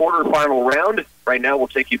consolation quarterfinal round. Right now, we'll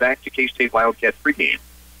take you back to K-State Wildcat pregame.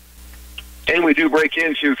 And we do break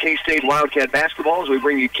into K-State Wildcat basketball as we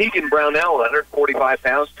bring you Keegan Brownell, 145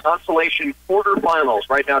 pounds, consolation quarterfinals.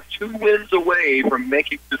 Right now, 2 wins away from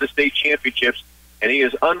making it to the state championships. And he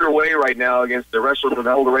is underway right now against the wrestler from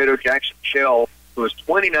El Dorado, Jackson Shell, who is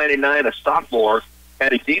 29-9, a sophomore.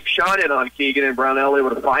 Had a deep shot in on Keegan, and Brownell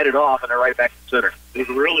able to fight it off, and they're right back to center. He was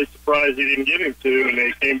really surprised he didn't get him to, and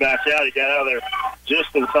they came back out. He got out of there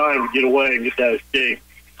just in time to get away and get that escape.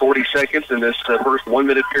 40 seconds in this first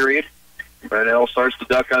 1-minute period. Brownell starts to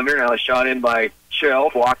duck under. Now a shot in by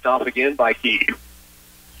Shell, blocked off again by Keegan.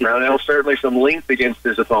 Brownell certainly some length against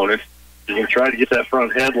his opponent. He tried to get that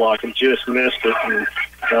front headlock and just missed it, and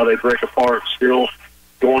now they break apart. Still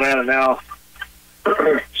going at it now.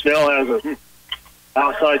 Snell has a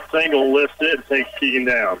outside single, lifts it, and takes Keegan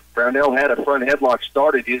down. Brownell had a front headlock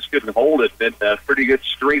started. He just couldn't hold it. Then a pretty good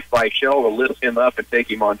streak by Shell to lift him up and take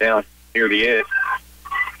him on down near the edge.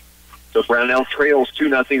 So Brownell trails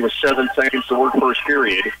 2-0 with 7 seconds to work first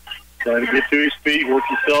period. Trying to get to his feet, work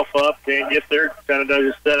himself up, can't get there. Kind of does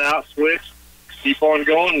his set out, switch, keep on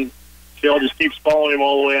going. Shell just keeps following him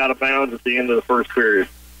all the way out of bounds at the end of the first period.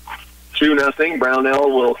 2-0.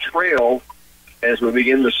 Brownell will trail as we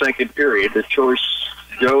begin the second period. The choice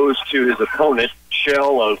goes to his opponent,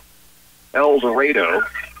 Shell of El Dorado.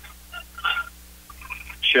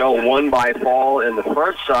 Shell won by fall in the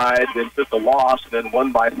front side, then took the loss, and then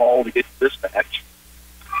won by fall to get to this match.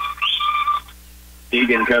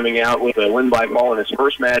 Keegan coming out with a win by fall in his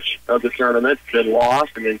first match of the tournament, then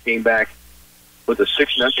lost, and then came back with a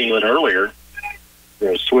 6-0 win earlier.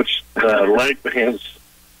 Switched leg bands.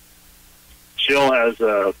 Shell has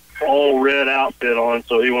a all red outfit on,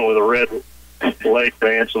 so he went with a red leg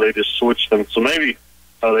band, so they just switched them. So maybe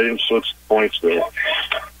they didn't switch the points there.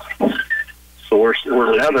 So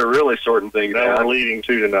we're now they're really sorting things out. We're leading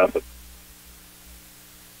 2-0.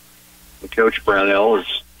 Coach Brownell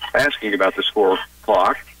is asking about the score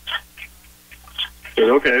clock. Said,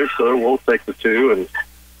 okay, so we'll take the 2,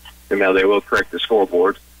 and now they will correct the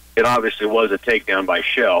scoreboard. It obviously was a takedown by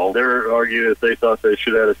Shell. They're arguing that they thought they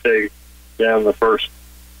should have take down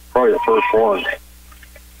probably the first one.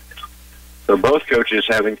 So both coaches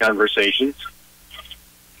having conversations.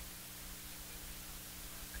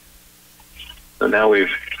 So now we've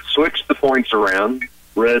switched the points around.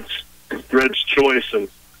 Red's choice, and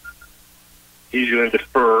he's going to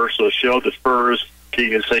defer. So Shell defers.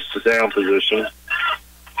 Keegan takes the down position.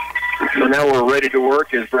 So now we're ready to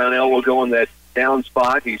work as Brownell will go in that down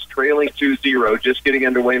spot. He's trailing 2-0, just getting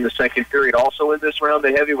underway in the second period. Also in this round,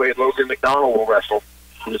 the heavyweight Logan McDonald will wrestle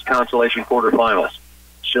in this consolation quarterfinals.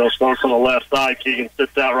 Shell starts on the left side. Keegan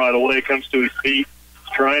sits out right away, comes to his feet,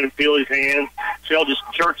 trying to feel his hands. Shell just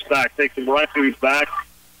jerks back, takes him right to his back,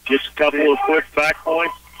 gets a couple of quick back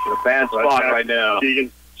points. In a bad spot right now.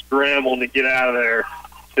 Keegan scrambling to get out of there.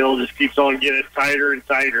 Shell just keeps on getting tighter and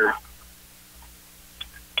tighter.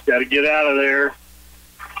 Got to get out of there.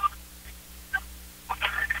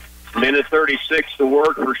 Minute 36 to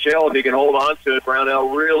work for Shell. If he can hold on to it, Brownell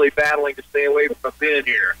really battling to stay away from a pin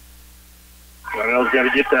here. Brownell's got to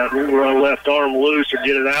get that left arm loose or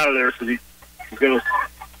get it out of there because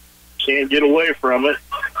he can't get away from it.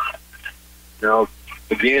 Now,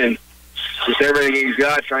 again, just everything he's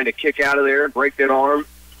got, trying to kick out of there, break that arm.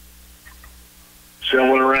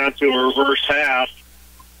 Shell went around to a reverse half.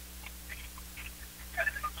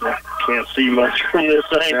 Can't see much from this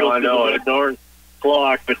angle. No, I know it. Darn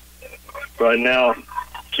clock, but right now,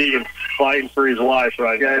 Keegan's fighting for his life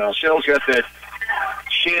right now. Shell's got that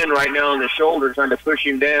shin right now on the shoulder, trying to push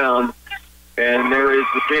him down. And there is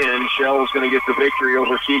the pin. Shell's going to get the victory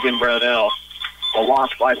over Keegan Brownell. A loss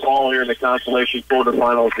by fall here in the consolation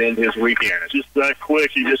quarterfinals to end his weekend. Just that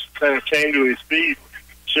quick, he just kind of came to his feet.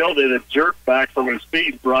 Shell did a jerk back from his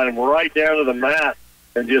feet, brought him right down to the mat,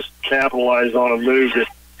 and just capitalized on a move that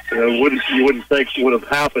you wouldn't think would have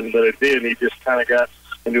happened, but it did. He just kind of got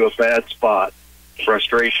into a bad spot.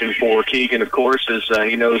 Frustration for Keegan, of course, as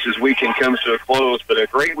he knows his weekend comes to a close, but a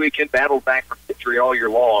great weekend, battled back for victory all year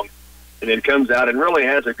long, and then comes out and really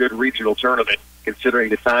has a good regional tournament, considering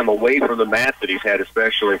the time away from the mat that he's had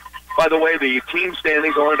especially. By the way, the team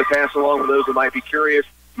standings, I wanted to pass along for those that might be curious.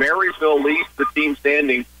 Marysville leads the team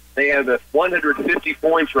standing. They have 150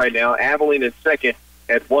 points right now. Abilene in second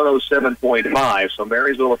at 107.5. So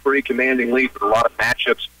Marysville a pretty commanding lead with a lot of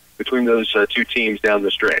matchups between those two teams down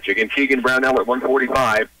the stretch. Again, Keegan Brownell at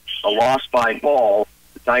 145, a loss by fall.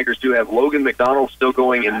 The Tigers do have Logan McDonald still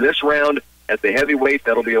going in this round at the heavyweight.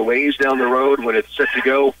 That'll be a ways down the road when it's set to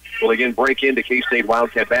go. We'll again break into K-State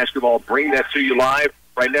Wildcat basketball, bring that to you live.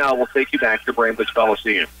 Right now, we'll take you back to Bramlage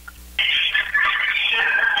Coliseum.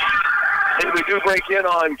 And we do break in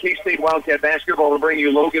on K-State Wildcat basketball to bring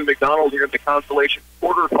you Logan McDonald here at the consolation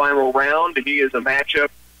quarterfinal round. He is a matchup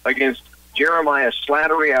against Jeremiah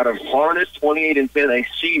Slattery out of Barnet, 28-10, a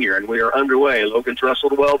senior, and we are underway. Logan's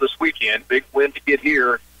wrestled well this weekend. Big win to get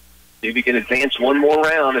here. See if he can advance one more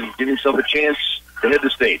round and give himself a chance to head the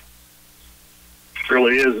state.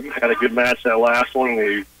 Really is. Had a good match that last one.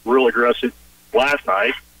 We real aggressive last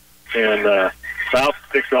night, and South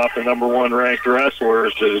picked off the number one ranked wrestler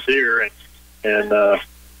that is here, and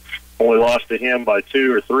only lost to him by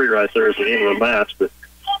 2 or 3 right there at the end of the match. But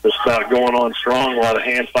it's about going on strong. A lot of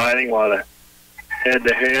hand fighting, a lot of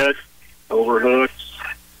head-to-head, overhooks.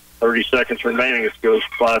 30 seconds remaining. It goes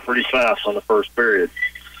by pretty fast on the first period.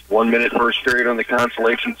 1 minute first period on the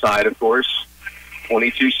consolation side, of course.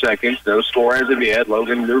 22 seconds. No score as of yet.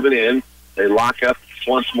 Logan moving in. They lock up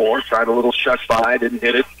once more. Tried a little shuck by. Didn't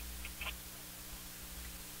hit it.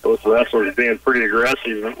 Both wrestlers being pretty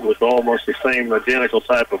aggressive with almost the same identical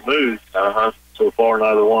type of moves. So far,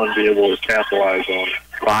 neither one be able to capitalize on it.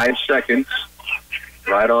 5 seconds.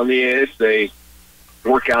 Right on the edge. They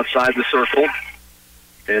work outside the circle.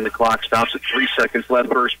 And the clock stops at 3 seconds left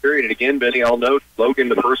first period. And again, Benny, I'll note Logan,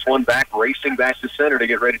 the first one back, racing back to center to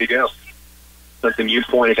get ready to go. Something you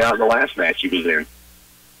pointed out in the last match he was in.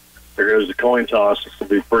 There goes the coin toss. This will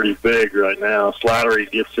be pretty big right now. Slattery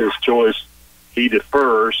gets his choice. He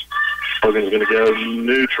defers. Logan's going to go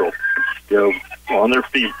neutral. Go on their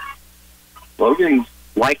feet. Logan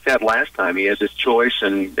liked that last time. He has his choice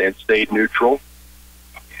and stayed neutral.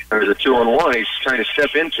 There's a 2-on-1. He's trying to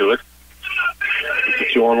step into it.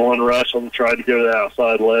 It's a 2-on-1 wrestle. Tried to go to the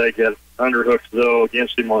outside leg. Got underhooks, though,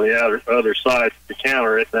 against him on the other side to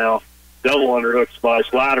counter it. Now, double underhooks by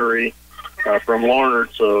Slattery from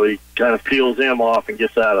Larnard, so he kind of peels him off and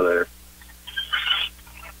gets out of there.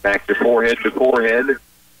 Back to forehead to forehead.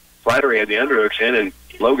 Slattery had the underhooks in, and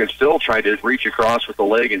Logan still tried to reach across with the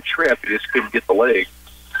leg and trip. He just couldn't get the leg.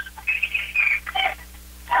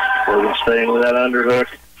 Logan staying with that underhook.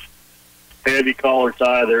 Heavy collar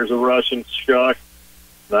tie. There's a Russian shuck.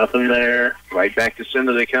 Nothing there. Right back to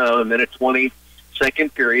center they come. A minute 20,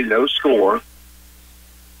 second period, no score.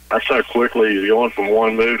 That's how quickly he's going from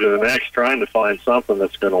one move to the next, trying to find something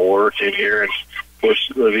that's going to work in here. And of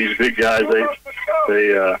course, these big guys,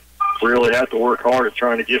 they really have to work hard at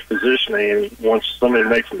trying to get positioning. And once somebody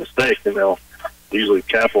makes a mistake, then they'll usually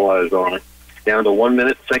capitalize on it. Down to 1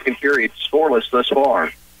 minute, second period, scoreless thus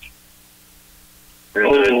far.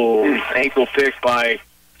 There's an ankle pick by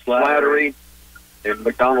Slattery, and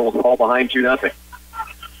McDonald will fall behind 2-0.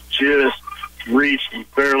 Just reached and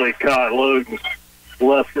barely caught Logan's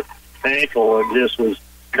left ankle and just was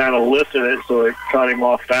kind of lifting it, so it caught him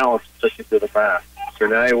off balance and took him to the mat. So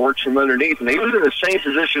now he works from underneath, and he was in the same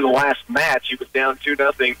position the last match. He was down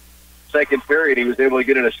 2-0 second period. He was able to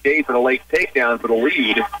get an escape and a late takedown for the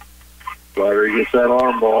lead. Slattery gets that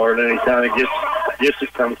arm bar, and then he kind of gets gets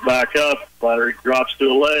it, comes back up. Slattery drops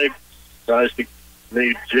to a leg, tries to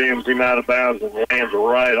jams him out of bounds and lands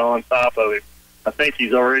right on top of him. I think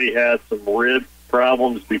he's already had some rib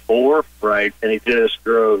problems before, right? And he just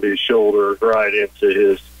drove his shoulder right into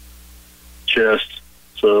his chest.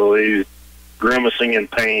 So he's grimacing in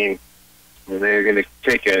pain. And they're going to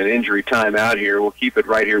take an injury time out here. We'll keep it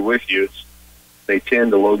right here with you. They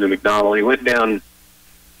 10 to Logan McDonald. He went down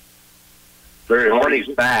very hard on his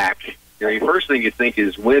back. You know, the first thing you think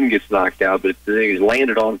is Wynn gets knocked out, but he's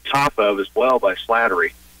landed on top of as well by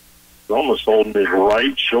Slattery. He's almost holding his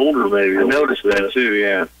right shoulder, maybe. I noticed that too,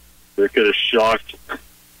 yeah. They could have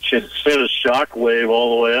sent a shock wave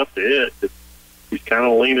all the way up to it. He's kind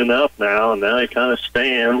of leaning up now, and now he kind of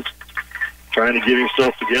stands, trying to get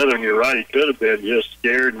himself together. And you're right, he could have been just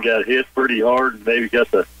scared and got hit pretty hard and maybe got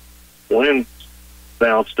the wind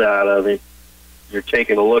bounced out of him. You're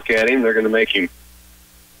taking a look at him. They're going to make him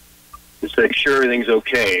just make sure everything's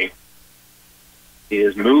okay. He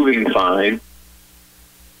is moving fine.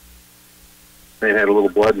 They had a little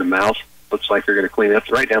blood in the mouth. Looks like they're going to clean up.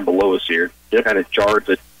 It's right down below us here. It kind of jarred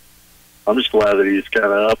it. I'm just glad that he's kind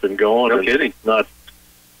of up and going. No kidding. Not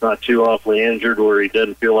too awfully injured where he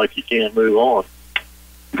doesn't feel like he can't move on.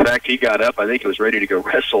 In fact, he got up. I think he was ready to go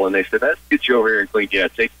wrestle, and they said, "Let's get you over here and clean you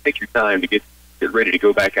up. Take your time to get ready to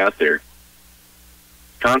go back out there."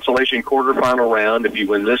 Consolation quarterfinal round. If you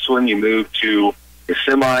win this one, you move to the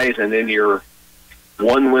semis, and then you're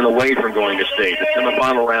one win away from going to state. The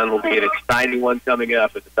semifinal round will be an exciting one coming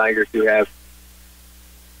up, and the Tigers do have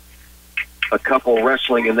a couple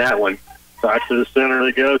wrestling in that one. Back to the center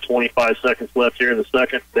they go. 25 seconds left here in the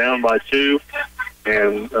second. Down by 2.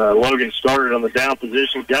 And Logan started on the down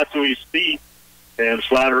position, got to his feet, and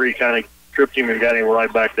Slattery kind of tripped him and got him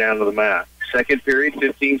right back down to the mat. Second period,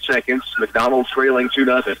 15 seconds. McDonald trailing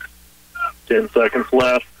 2-0. 10 seconds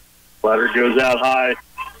left. Slattery goes out high.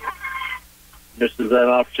 Misses that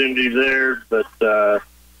opportunity there, but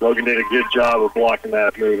Logan did a good job of blocking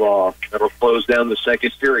that move off. That'll close down the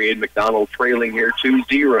second period. McDonald trailing here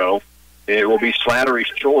 2-0. It will be Slattery's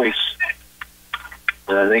choice.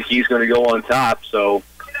 And I think he's going to go on top. So,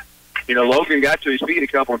 you know, Logan got to his feet a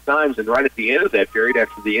couple of times, and right at the end of that period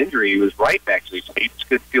after the injury, he was right back to his feet. Just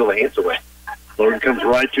couldn't feel the hands away. Logan comes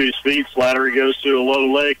right to his feet. Slattery goes to a low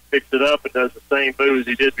leg, picks it up, and does the same move as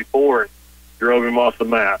he did before and drove him off the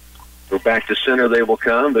mat. So back to center they will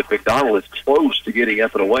come, but McDonald is close to getting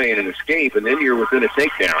up and away in an escape, and then you're within a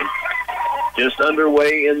takedown. Just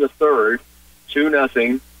underway in the third,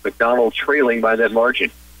 2-0. McDonald trailing by that margin.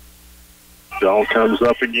 John comes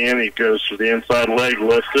up again. He goes to the inside leg,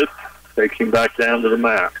 lifts it, takes him back down to the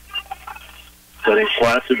mat. Setting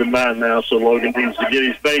flat to the mat now, so Logan needs to get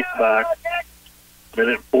his base back.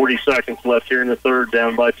 Minute 40 seconds left here in the third,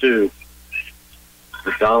 down by 2.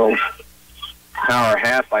 McDonald power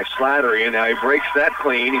half by Slattery, and now he breaks that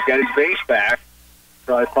clean. He's got his base back.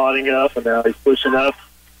 Try potting up, and now he's pushing up.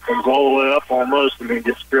 Comes all the way up almost, and then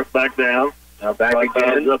gets stripped back down. Now back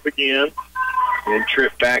again. Up again. And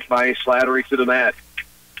tripped back by Slattery to the mat.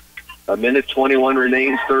 A minute 21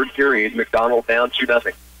 remains, third period. McDonald down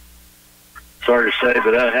 2-0. Sorry to say,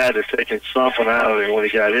 but that had to take something out of him when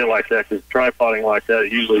he got hit like that, because tripoding like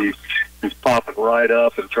that, usually he's popping right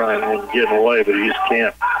up and trying and getting away, but he just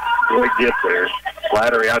can't really get there.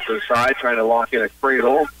 Slattery out to the side, trying to lock in a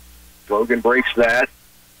cradle. Logan breaks that.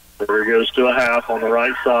 There he goes to a half on the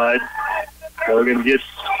right side. Logan gets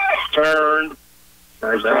turned.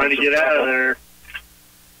 He's trying to get out of there.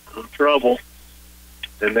 In trouble.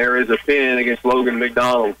 And there is a pin against Logan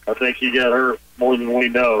McDonald. I think he got hurt more than we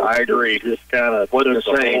know. I agree. Just kind of took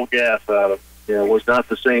the whole gas out of him. Yeah, it was not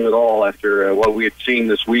the same at all after what we had seen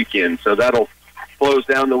this weekend. So that'll close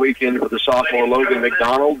down the weekend for the sophomore Logan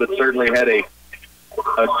McDonald, but certainly had a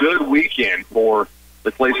good weekend for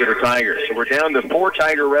the Clay Center Tigers. So we're down to 4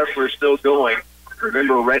 Tiger wrestlers still going.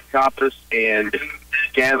 Remember, Rhett Coppice and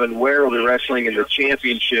Gavin Ware will be wrestling in the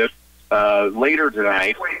championship later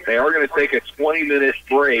tonight. They are going to take a 20-minute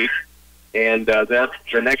break, and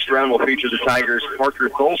the next round will feature the Tigers' Parker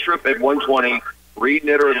Tholstrup at 120, Reed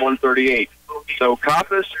Knitter at 138. So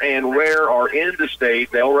Coppice and Ware are in the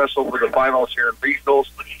state. They'll wrestle for the finals here in regionals.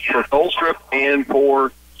 For Tholstrup and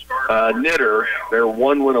for Knitter, they're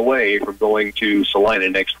 1 win away from going to Salina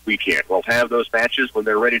next weekend. We'll have those matches when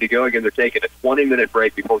they're ready to go. Again, they're taking a 20-minute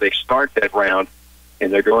break before they start that round,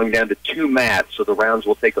 and they're going down to 2 mats, so the rounds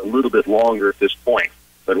will take a little bit longer at this point.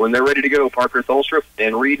 But when they're ready to go, Parker Tholstrup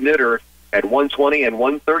and Reed Knitter at 120 and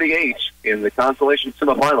 138 in the consolation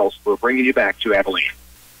semifinals. We're bringing you back to Abilene.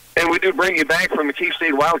 And we do bring you back from the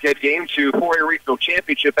K-State Wildcat game to 4A Regional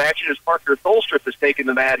Championship action as Parker Tholstrup has taken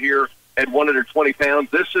the mat here at 120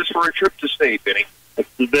 pounds. This is for a trip to state, Benny. That's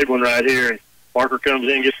the big one right here. And Parker comes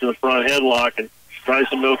in, gets in the front headlock, and tries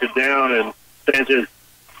to milk it down, and Sanchez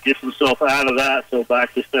gets himself out of that, so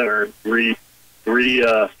back to center and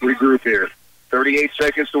regroup here. 38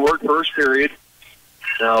 seconds to work, first period.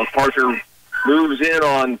 Now Parker moves in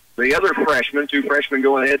on the other freshman. Two freshmen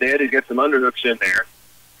going head-to-head. He's got some underhooks in there.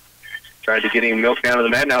 Tried to get him milked down to the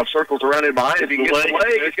mat. Now circles around in behind. If he can get the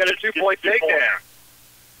leg, he's got a 2-point takedown.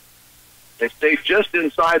 They stay just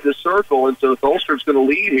inside the circle, and so Tholstrup's going to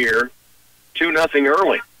lead here 2-0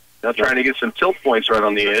 early. Now trying to get some tilt points right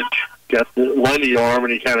on the edge. Got the Lundy arm,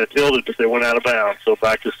 and he kind of tilted, but they went out of bounds, so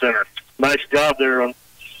back to center. Nice job there on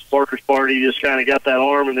Parker's part. He just kind of got that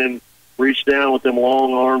arm and then reached down with them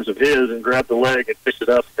long arms of his and grabbed the leg and picked it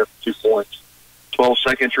up and got the 2 points. 12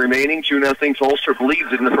 seconds remaining, 2-0. Tholstrup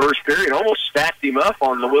leads it in the first period. Almost stacked him up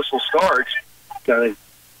on the whistle starts. Kind of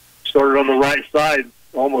started on the right side,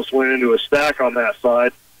 almost went into a stack on that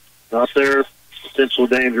side. Not there, potentially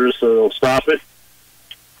dangerous, so they'll stop it.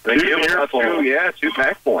 Two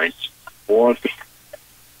back points. One.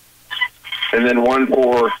 And then one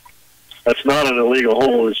for... That's not an illegal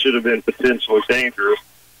hold. It should have been potentially dangerous.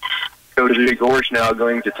 Coach Gorsh now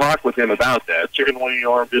going to talk with him about that. Chicken wing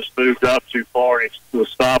arm just moved up too far, and he was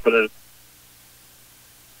stopping it.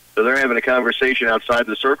 So they're having a conversation outside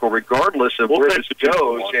the circle, regardless of where this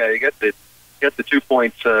goes. Yeah, you got the 2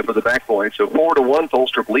 points for the back point. So 4-1,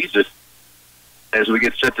 Tholstrup leads it as we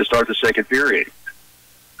get set to start the second period.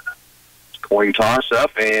 Coin toss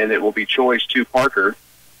up, and it will be choice to Parker.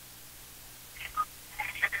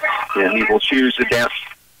 And he will choose the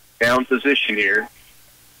down position here.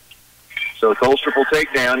 So Tholstrup will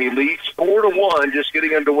take down. He leads 4-1, just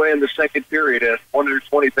getting underway in the second period at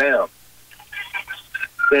 120 pounds.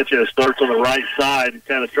 Sanchez starts on the right side and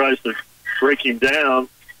kind of tries to break him down,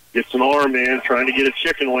 gets an arm in, trying to get a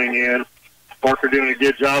chicken wing in. Parker doing a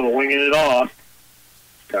good job of winging it off.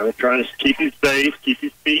 Kind of trying to keep his base, keep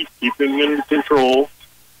his feet, keep him in control.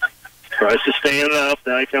 Tries to stand up.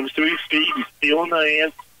 Now he comes to his feet. He's feeling the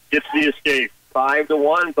hand. Gets the escape.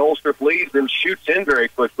 5-1. Tholstrup leads and shoots in very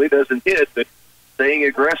quickly. Doesn't hit, but staying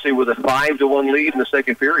aggressive with a 5-1 lead in the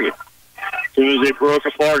second period. As soon as they broke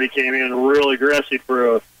apart, he came in really aggressive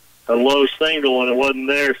for a low single, and it wasn't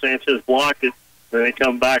there. Sanchez blocked it. Then they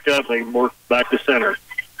come back up and they work back to center.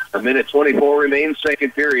 1:24 remains,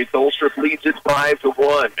 second period. Tholstrup leads it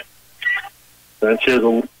 5-1. Sanchez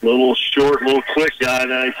a little short, little quick guy.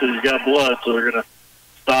 Now he says he's got blood, so they're going to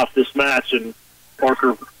stop this match. And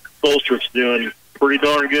Parker Tholstrup's doing a pretty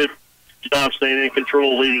darn good job staying in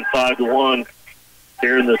control, leading 5-1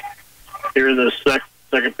 here in the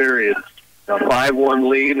second period. Now 5-1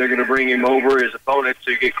 lead, and they're going to bring him over his opponent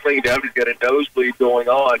to get cleaned up. He's got a nosebleed going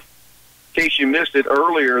on. In case you missed it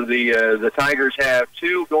earlier, the Tigers have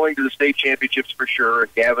two going to the state championships for sure.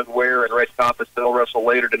 Gavin Ware and Red Coppice, they'll wrestle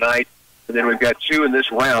later tonight. And then we've got two in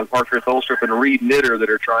this round, Parker Tholstrup and Reed Knitter, that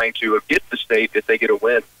are trying to get to state if they get a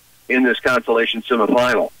win in this consolation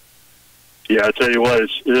semifinal. Yeah, I tell you what,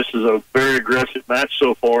 this is a very aggressive match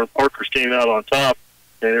so far. Parker's came out on top,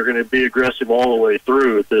 and they're going to be aggressive all the way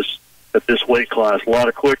through at this weight class. A lot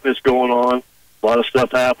of quickness going on, a lot of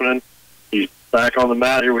stuff happening. He's back on the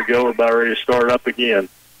mat. Here we go. We're about ready to start up again.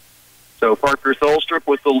 So Parker Tholstrup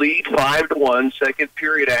with the lead, 5-1, second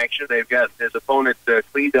period action. They've got his opponent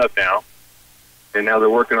cleaned up now, and now they're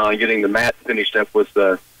working on getting the mat finished up with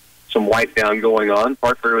some wipe down going on.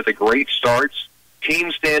 Parker with a great start.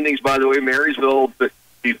 Team standings, by the way, Marysville, but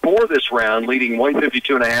before this round, leading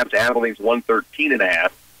 152.5 to Abilene's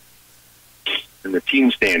 113.5 in the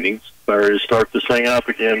team standings. Ready to start this thing up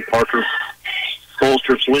again. Parker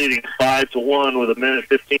Tholstrup's leading 5-1 with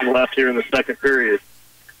 1:15 left here in the second period.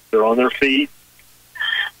 They're on their feet,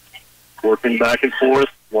 working back and forth.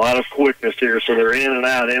 A lot of quickness here, so they're in and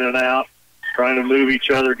out, trying to move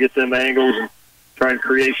each other, get them angles, and trying to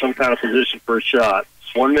create some kind of position for a shot.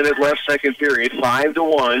 1 minute left, second period,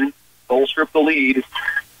 5-1. Tholstrup the lead.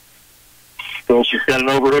 Tholstrup's got an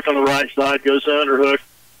overhook on the right side, goes to underhook.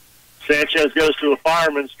 Sanchez goes to a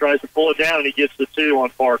fireman's, tries to pull it down, and he gets the 2 on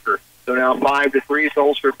Parker. So now 5-3.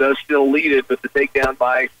 Tholstrup does still lead it, but the takedown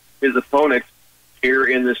by his opponent here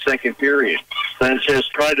in the second period. Sanchez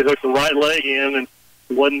tried to hook the right leg in, and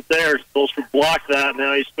it wasn't there. Tholstrup blocked that.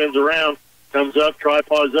 Now he spins around, comes up,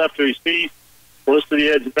 tripods up to his feet, close to the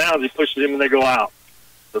edge of bounds. He pushes him, and they go out.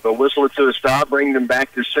 So they'll whistle it to a stop, bring them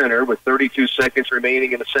back to center with 32 seconds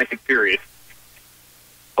remaining in the second period.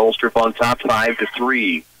 Tholstrup on top,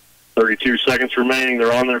 5-3. 32 seconds remaining.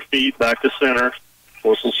 They're on their feet, back to center.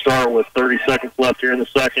 Whistle start with 30 seconds left here in the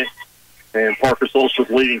second. And Parker Tholstrup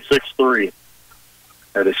leading 6-3.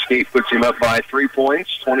 That escape puts him up by 3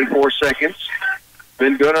 points, 24 seconds.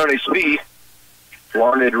 Been good on his feet.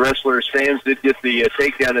 Larned wrestler Sands did get the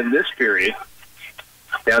takedown in this period.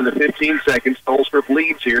 Down to 15 seconds. Tolstrup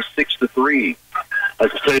leads here 6-3.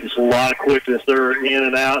 Like I say, there's a lot of quickness. They're in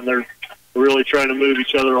and out, and they're really trying to move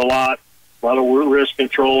each other a lot. A lot of wrist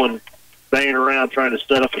control and banging around trying to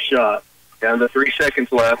set up a shot. Down to 3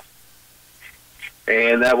 seconds left.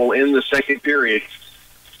 And that will end the second period.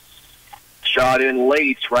 Shot in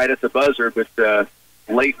late, right at the buzzer, but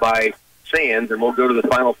late by Sands. And we'll go to the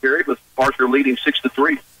final period with Parker leading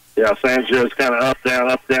 6-3. Yeah, Sands just kind of up, down,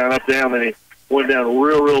 up, down, up, down. Then he went down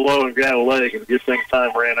real low and got a leg, and just think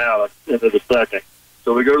time ran out into the second.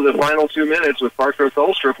 So we go to the final 2 minutes with Parker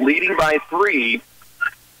Tholstrup leading by 3.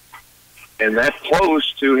 And that's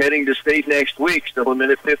close to heading to state next week. Still a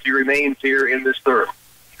minute 50 remains here in this third.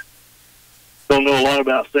 Don't know a lot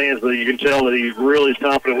about Sands, but you can tell that he's really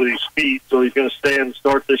confident with his feet, so he's going to stand and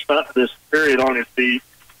start this period on his feet.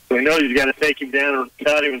 So he knows he's got to take him down or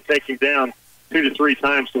cut him and take him down 2 to 3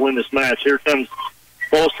 times to win this match. Here comes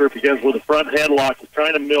Tholstrup again with a front headlock. He's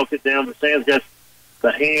trying to milk it down, but Sands got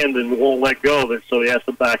the hand and won't let go of it, so he has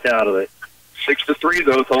to back out of it. 6-3,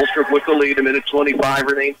 though. Tholstrup with the lead. A minute 25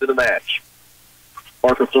 remains in the match.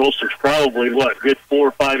 Parker Tholstrup's probably, good 4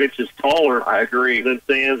 or 5 inches taller. I agree. Than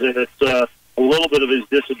Sands, and it's a little bit of his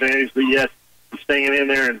disadvantage, but yet he's staying in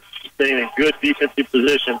there and staying in good defensive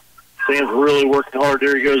position. Sands really working hard.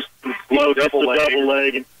 There he goes, low double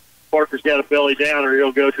leg, and Parker's got a belly down, or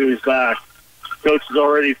he'll go to his back. Coach is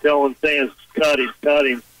already telling Sands, cut him.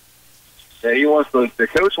 Yeah, the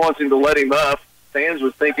coach wants him to let him up. Sands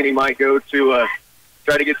was thinking he might go to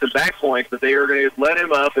try to get some back points, but they are going to let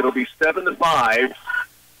him up. It'll be 7-5,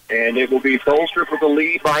 and it will be Tholstrup with the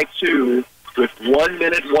lead by 2 with 1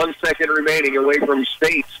 minute, 1 second remaining away from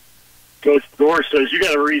state. Coach Gore says, you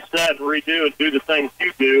got to reset and redo and do the things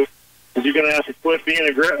you do, because you're going to have to quit being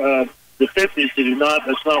defensive.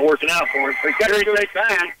 That's not working out for him. He's got to take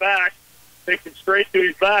back. Takes him straight to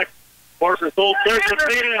his back. Parker Tholstrup,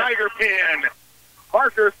 Tiger pin.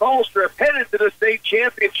 Parker Tholstrup headed to the state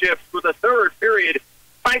championships for the third period.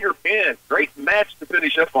 Tiger pin. Great match to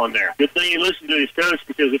finish up on there. Good thing you listen to his coach,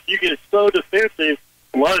 because if you get so defensive,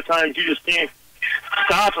 a lot of times you just can't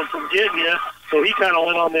stop him from getting you. So he kind of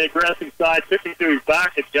went on the aggressive side, took him to his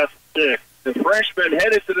back, and got the stick. The freshman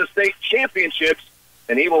headed to the state championships,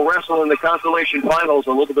 and he will wrestle in the consolation finals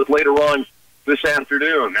a little bit later on this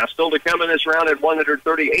afternoon. Now, still to come in this round at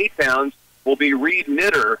 138 pounds will be Reed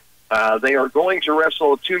Knitter. They are going to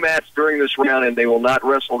wrestle 2 matches during this round, and they will not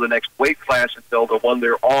wrestle the next weight class until the one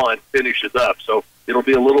they're on finishes up. So it'll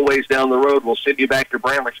be a little ways down the road. We'll send you back to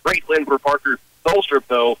Bramlage. Great win for Parker Tholstrup,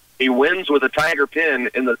 though. He wins with a Tiger pin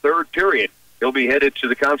in the third period. He'll be headed to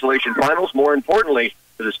the consolation finals, more importantly,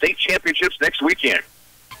 to the state championships next weekend.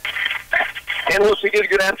 And we'll see you.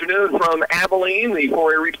 Good afternoon from Abilene, the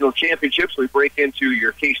 4A Regional Championships. We break into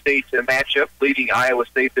your K-State matchup, leading Iowa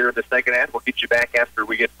State there in the second half. We'll get you back after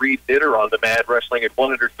we get Reed Knitter on the mat, wrestling at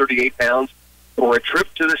 138 pounds for a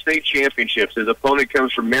trip to the state championships. His opponent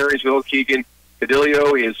comes from Marysville. Keegan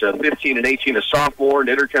Cadillo is 15-18, a sophomore.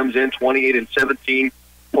 Knitter comes in 28-17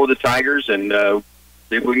 for the Tigers, and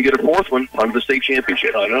see if we can get a fourth one on the state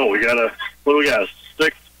championship. I know. We got a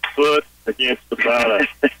 6 foot against about a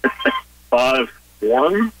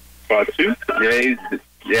 5'1", 5'2".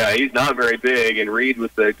 Yeah, he's not very big, and Reed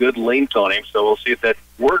with a good length on him, so we'll see if that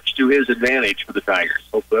works to his advantage for the Tigers.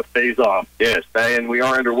 Hope that pays off. Yes, and we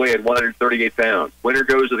are underway at 138 pounds. Winner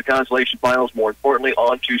goes to the consolation finals, more importantly,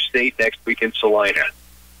 on to state next week in Salina.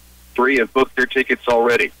 3 have booked their tickets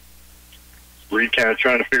already. Reed kind of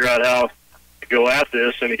trying to figure out how to go at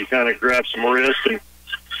this, and he kind of grabs some wrist and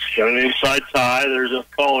got an inside tie. There's a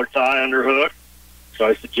collar tie underhook.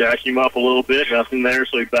 Tries to jack him up a little bit. Nothing there,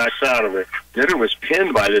 so he backs out of it. Knitter was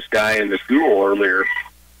pinned by this guy in the duel earlier,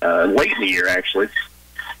 late in the year, actually.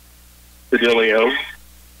 Padillo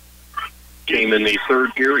came in the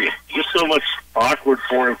third period. Just so much awkward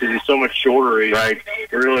for him because he's so much shorter. He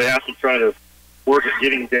really has to try to work at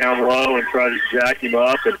getting down low and try to jack him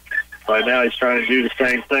up. And right now he's trying to do the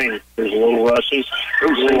same thing. There's a little rushes.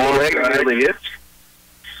 Really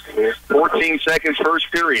hits. 14 seconds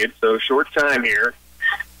first period, so short time here.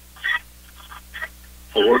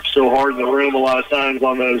 They work so hard in the room a lot of times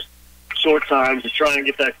on those short times to try and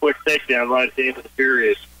get that quick takedown right at the end of the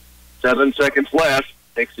period. 7 seconds left.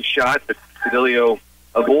 Takes a shot, but Cadillo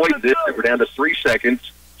avoids it. We're down to 3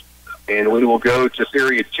 seconds, and we will go to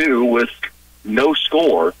period 2 with no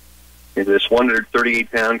score in this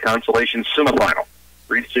 138-pound consolation semifinal.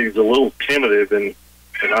 Reed seems a little tentative, and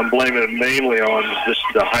I'm blaming it mainly on just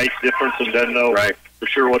the height difference and doesn't know for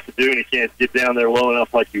sure what to do, and he can't get down there low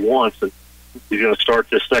enough like he wants. And he's going to start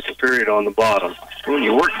this second period on the bottom. When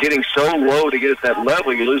you weren't getting so low to get at that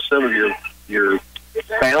level, you lose some of your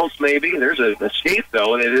bounce maybe. There's an escape,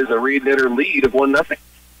 though, and it is a Reed Knitter lead of 1-0.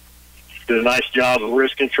 Did a nice job of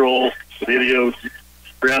wrist control. The video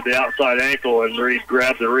grabbed the outside ankle, and Reed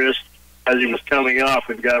grabbed the wrist as he was coming up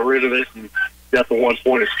and got rid of it and got the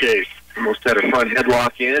 1-point escape. Almost had a front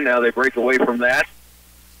headlock in. Now they break away from that.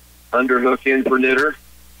 Underhook in for Knitter.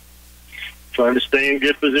 Trying to stay in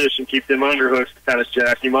good position, keep them underhooks to kind of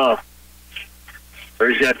jack him up. So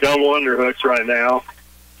he's got double underhooks right now.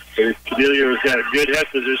 Cadillo's got a good head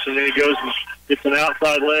position. Then he goes and gets an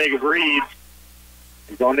outside leg of Reed.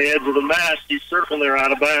 He's on the edge of the mat. He's circling there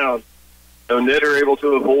out of bounds. So Knitter able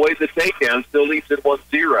to avoid the takedown, still leads at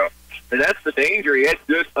 1-0. And that's the danger. He had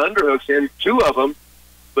good underhooks in, 2 of them,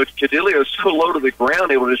 but Cadillo's so low to the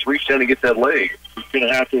ground, able to just reach down and get that leg. He's going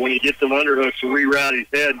to have to, when he gets them underhooks, reroute his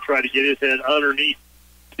head and try to get his head underneath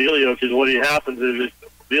Cadillo, because what happens is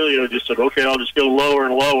Cadillo just said, okay, I'll just go lower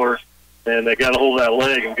and lower, and they got a hold of that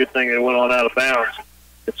leg, and good thing they went on out of bounds.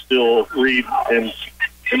 It's still Reed in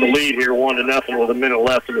the lead here, 1-0 with a minute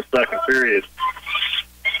left in the second period.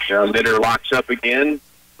 Now Knitter locks up again.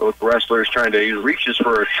 Both wrestlers trying to, he reaches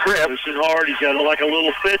for a trip. Pushing hard. He's got like a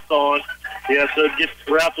little fist on. He has to get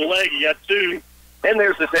wrap the leg. He got 2. And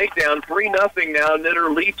there's the takedown. 3-0 now. Knitter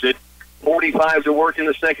leads it. 45 to work in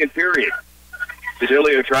the second period.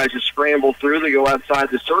 Cadillo tries to scramble through. They go outside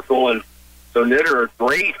the circle, and so Knitter, a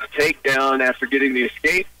great takedown after getting the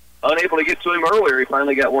escape. Unable to get to him earlier. He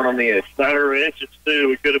finally got one on the edge. 9 inches, too.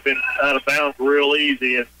 We could have been out of bounds real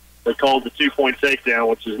easy, and they called the 2-point takedown,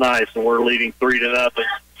 which is nice, and we're leading 3-0.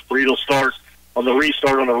 Reed will start on the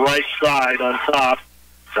restart on the right side on top.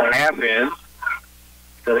 The half in.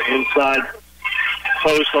 Got an inside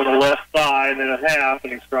post on the left side and then a half,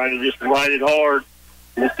 and he's trying to just ride it hard.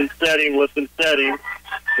 Lift and set him.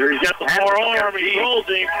 There he's got the forearm. He holds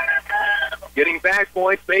him. Getting back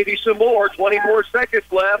points, maybe some more. 24 seconds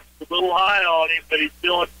left. A little high on him, but he's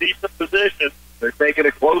still in decent position. They're taking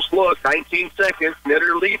a close look. 19 seconds.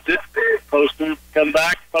 Knitter leads it. Post him, come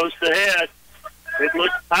back, post ahead. It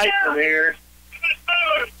looks tight from here.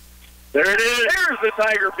 There it is. There's the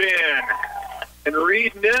Tiger pin. And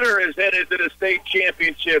Reed Knitter is headed to the state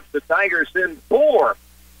championship. The Tigers send 4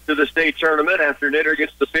 to the state tournament after Knitter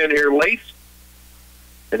gets the pin here late.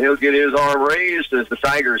 And he'll get his arm raised as the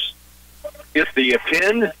Tigers get the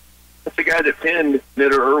pin. That's the guy that pinned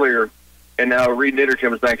Knitter earlier. And now Reed Knitter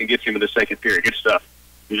comes back and gets him in the second period. Good stuff.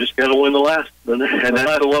 You just got to win the last. And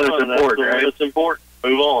that's the one that's important, right? That's important.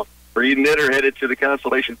 Move on. Reed Knitter headed to the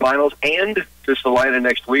consolation finals and to Salina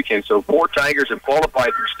next weekend. So 4 Tigers have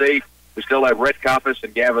qualified for state. We still have Rhett Coppice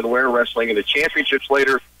and Gavin Ware wrestling in the championships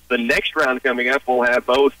later. The next round coming up, we'll have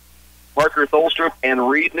both Parker Tholstrup and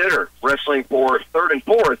Reed Knitter wrestling for 3rd and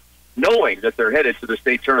 4th, knowing that they're headed to the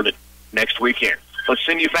state tournament next weekend. Let's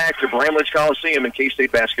send you back to Bramlage Coliseum and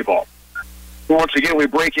K-State basketball. Once again, we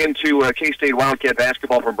break into K-State Wildcat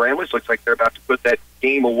basketball from Bramlage. Looks like they're about to put that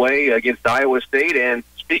game away against Iowa State. And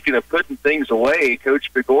speaking of putting things away,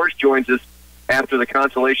 Coach Begors joins us after the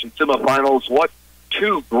consolation semifinals. What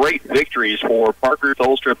 2 great victories for Parker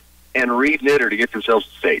Tholstrup and Reed Knitter to get themselves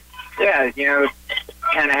to state. Yeah,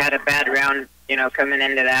 kind of had a bad round, coming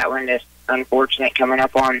into that one. Just unfortunate coming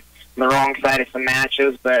up on the wrong side of some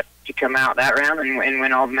matches, but to come out that round and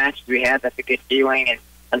win all the matches we had, that's a good feeling.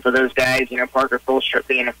 And for those guys, Parker Tholstrup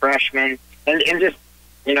being a freshman, and just,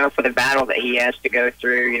 for the battle that he has to go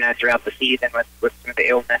through, throughout the season with some of the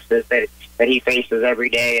illnesses that he faces every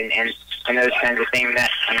day and those kinds of things.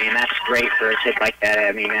 That's great for a kid like that.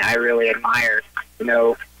 I really admire,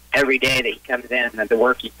 every day that he comes in and the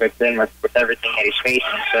work he puts in with everything that he's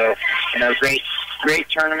facing. So, great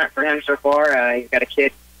tournament for him so far. He's got a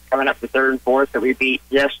kid coming up the 3rd and 4th that we beat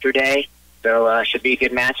yesterday. So, should be a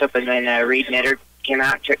good matchup. And then Reed Knitter came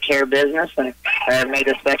out and took care of business and made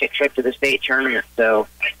his 2nd trip to the state tournament. So,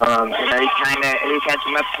 he's had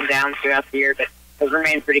some ups and downs throughout the year, but has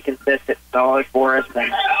remained pretty consistent, solid for us.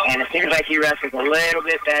 And it seems like he wrestles a little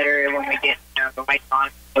bit better when we get the lights on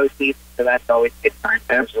postseason. So that's always a good sign.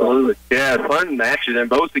 Absolutely. Yeah, fun matches, and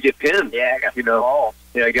both to get pinned. Yeah, I got the fall.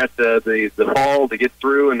 Yeah, I got the fall to get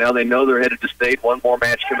through, and now they know they're headed to state. One more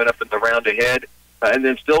match coming up in the round ahead. And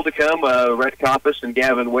then still to come, Rhett Coppice and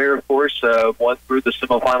Gavin Ware, of course, went through the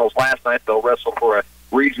semifinals last night. They'll wrestle for a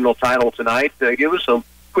regional title tonight. Give us a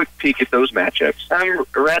quick peek at those matchups.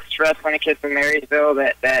 Rhett's wrestling a kid from Marysville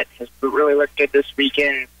that has really looked good this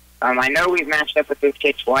weekend. I know we've matched up with this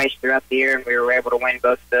kid twice throughout the year, and we were able to win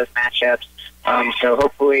both of those matchups. So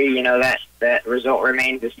hopefully, that result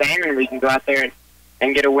remains the same, and we can go out there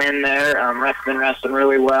and get a win there. Russ's been wrestling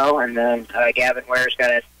really well, and then Gavin Ware's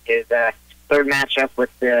got his third matchup with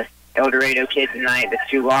the El Dorado kid tonight. The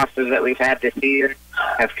 2 losses that we've had this season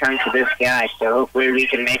have come to this guy, so hopefully we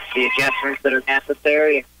can make the adjustments that are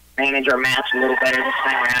necessary and manage our match a little better this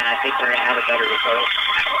time around. I think we're going to have a better result.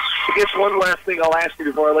 I guess one last thing I'll ask you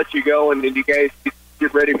before I let you go, and then you guys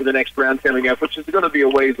get ready for the next round coming up, which is going to be a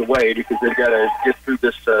ways away because they've got to get through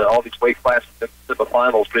this all these weight classes to the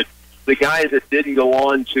finals. But the guys that didn't go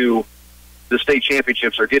on to the state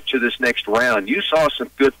championships or get to this next round, you saw some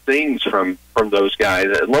good things from those guys.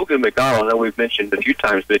 Logan McDonald, I know we've mentioned a few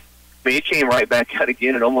times, but I mean, he came right back out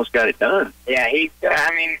again and almost got it done. Yeah,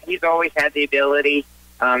 he's always had the ability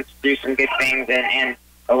to do some good things, and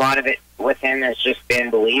a lot of it with him has just been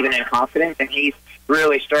believing and confidence, and he's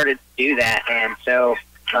really started to do that. And so,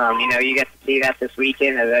 you get to see that this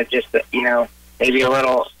weekend as just, maybe a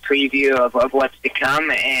little preview of what's to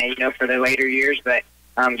come, and, for the later years. But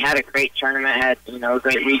had a great tournament, had, a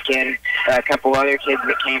great weekend. A couple other kids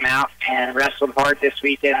that came out and wrestled hard this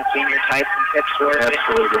weekend. Senior Tyson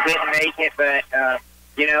Tipsworth didn't make it, but,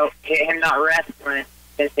 him not wrestling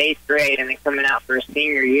since 8th grade and then coming out for his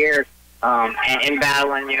senior year, and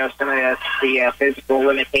battling, some of the physical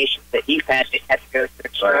limitations that he's had to go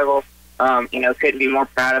through struggle. Couldn't be more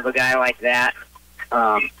proud of a guy like that.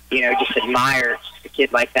 Just admire a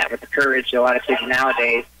kid like that with the courage. A lot of kids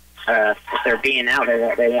nowadays, if they're being out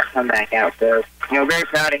there, they won't come back out. So, very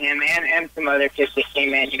proud of him and some other kids that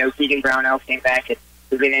came in. Keegan Brownell came back.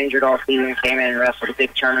 He's been injured all season, came in and wrestled a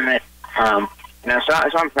big tournament. So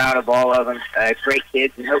I'm proud of all of them. Great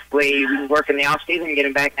kids, and hopefully we can work in the off season and get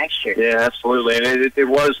them back next year. Yeah, absolutely. And it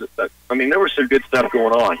was, there was some good stuff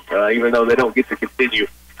going on, even though they don't get to continue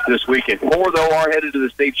this weekend. 4, though, are headed to the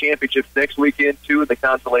state championships next weekend, 2 in the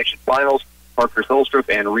consolation finals, Parker Tholstrup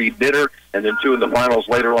and Reed Knitter, and then 2 in the finals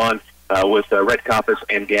later on with Rhett Coppice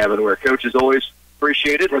and Gavin Ware. Coach, as always,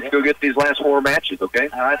 appreciate it. Let's go get these last 4 matches, okay?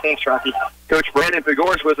 All right, thanks, Rocky. Coach Brandon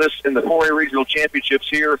Pagor's with us in the 4A Regional Championships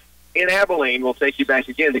here in Abilene. We'll take you back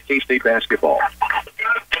again to K-State basketball.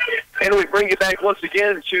 And we bring you back once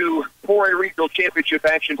again to 4A Regional Championship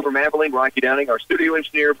action from Abilene. Rocky Downing, our studio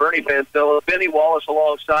engineer, Bernie Pansella, Benny Wallace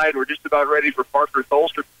alongside. We're just about ready for Parker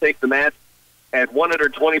Tholstrup to take the mat at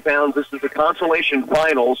 120 pounds. This is the consolation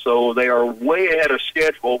final, so they are way ahead of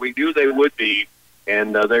schedule. We knew they would be.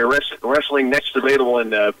 And they're wrestling next available,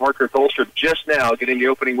 and Parker Tholstrup just now getting the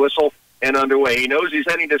opening whistle and underway. He knows he's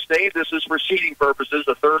heading to state. This is for seeding purposes,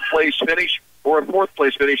 a 3rd-place finish or a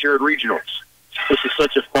 4th-place finish here at regionals. This is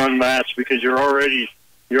such a fun match because you're already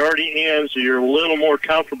in, so you're a little more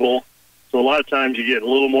comfortable. So a lot of times you get a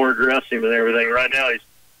little more aggressive and everything. Right now he's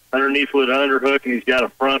underneath with an underhook, and he's got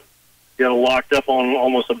a locked up on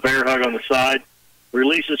almost a bear hug on the side.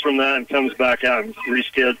 Releases from that and comes back out and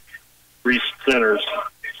re-centers.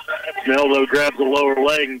 Meldo grabs the lower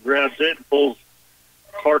leg and grabs it and pulls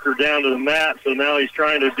Parker down to the mat. So now he's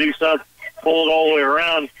trying to do something, pull it all the way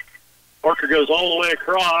around. Parker goes all the way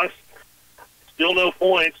across. Still no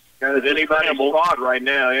points. Kind of anybody's spot right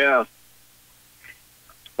now, yeah.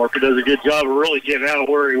 Parker does a good job of really getting out of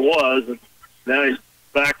where he was, and now he's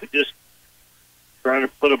back to just trying to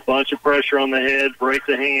put a bunch of pressure on the head, break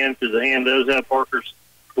the hand, because the hand does have Parker's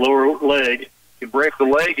lower leg. You break the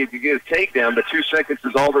leg if you get a takedown, but 2 seconds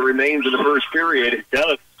is all that remains in the first period. He's got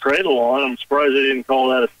a cradle on. I'm surprised they didn't call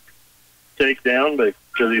that a takedown, but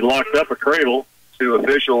because he locked up a cradle. 2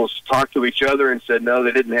 officials talked to each other and said, no,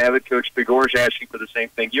 they didn't have it. Coach Pagor's asking for the same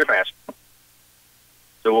thing you're asking.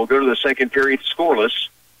 So we'll go to the second period scoreless.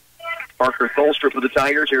 Parker Tholstrup for the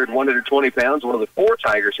Tigers here at 120 pounds, one of the 4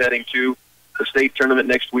 Tigers heading to the state tournament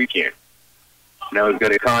next weekend. Now we've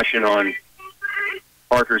got a caution on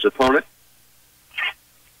Parker's opponent.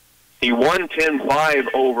 He won 10-5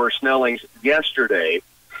 over Snellings yesterday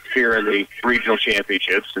here in the regional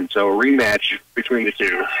championships, and so a rematch between the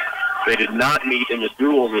 2. They did not meet in the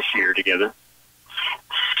duel this year together.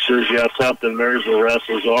 Shows you how tough the Marysville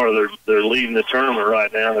wrestlers are. They're leading the tournament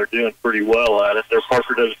right now. They're doing pretty well at it. Their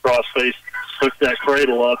Parker does a crossface, hooks that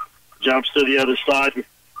cradle up, jumps to the other side,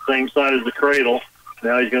 same side as the cradle.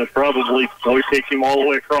 Now he's going to probably, he takes him all the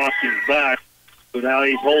way across his back. So now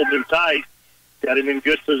he's holding him tight. Got him in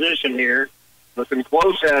good position here. Looking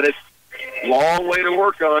close at it. Long way to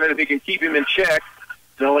work on it if he can keep him in check.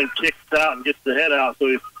 Snelling kicks out and gets the head out, so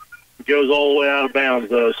he goes all the way out of bounds,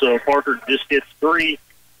 though. So Parker just gets 3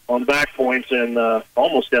 on back points and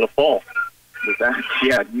almost got a fall.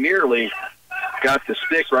 Nearly got the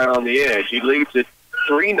stick right on the edge. He leads it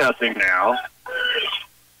 3-0 now.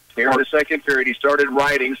 Here in the second period, he started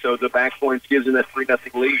riding, so the back points gives him that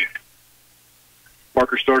 3-0 lead.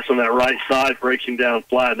 Parker starts on that right side, breaks him down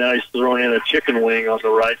flat. Now he's throwing in a chicken wing on the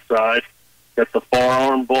right side. Got the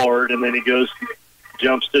forearm board, and then he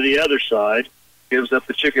jumps to the other side. Gives up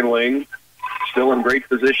the chicken wing. Still in great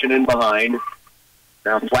position in behind.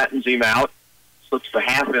 Now flattens him out. Slips the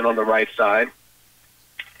half in on the right side.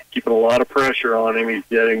 Keeping a lot of pressure on him. He's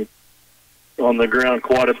getting on the ground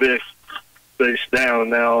quite a bit face down.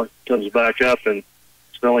 Now comes back up, and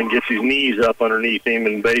Snelling gets his knees up underneath him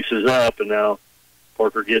and bases up, and now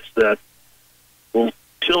Parker gets that little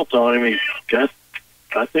tilt on him.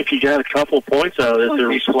 I think he got a couple points out of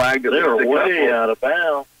this. He's flagged. They were way out of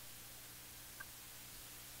bounds.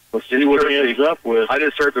 Let's see what he ends up with. I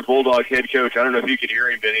just heard the Bulldog head coach. I don't know if you could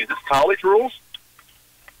hear him, Benny. Is this college rules?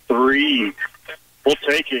 3. We'll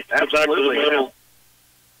take it. Absolutely. Back to the middle.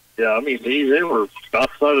 Yeah, I mean, they were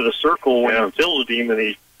outside of the circle when he tilted him, and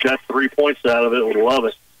he got 3 points out of it. We love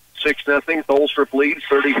it. 6-0. Tholstrup leads,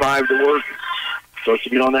 35 to work. Starts to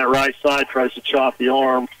get on that right side, tries to chop the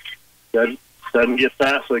arm. Doesn't get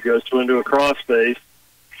that, so it goes into a cross face.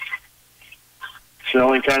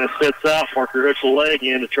 Snelling kind of sits out. Parker hooks a leg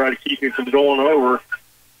in to try to keep him from going over.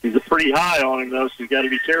 He's pretty high on him, though, so he's got to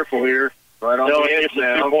be careful here. Right on the edge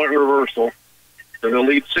now. 2-point reversal. So they'll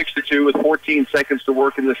lead 6-2 with 14 seconds to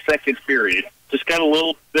work in the second period. Just got a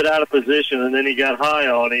little bit out of position, and then he got high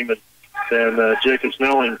on him, and then Jacob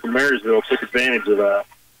Snelling from Marysville took advantage of that.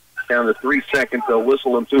 Down to 3 seconds, they'll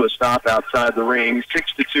whistle him to a stop outside the ring.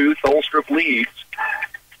 6-2, Tholstrup leads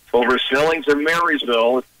over Snelling's and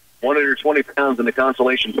Marysville, 120 pounds in the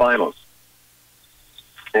consolation finals.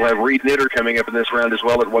 We'll have Reed Knitter coming up in this round as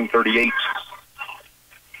well at 138.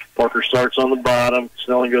 Parker starts on the bottom.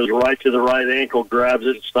 Snelling goes right to the right ankle, grabs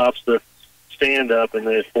it, stops the stand-up, and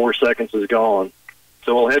then 4 seconds is gone.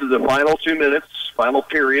 So we'll head to the final 2 minutes, final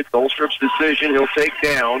period. Tholstrup's decision, he'll take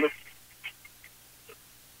down.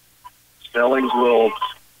 Snellings will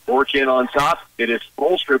work in on top. It is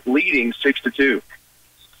Tholstrup leading 6-2.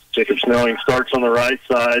 Jacob Snelling starts on the right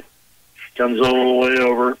side, comes all the way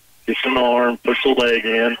over, gets an arm, puts the leg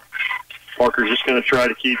in. Parker's just going to try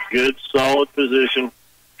to keep good, solid position,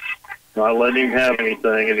 not letting him have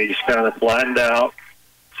anything, and he's kind of flattened out.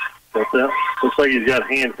 But that looks like he's got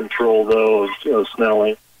hand control, though, of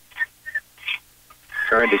Snelling.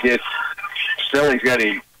 Trying to get Snelling's got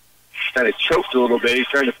him kind of choked a little bit. He's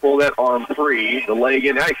trying to pull that arm free. The leg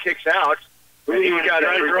in. Now he kicks out. He got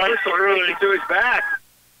right to his back.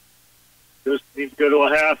 Just needs to go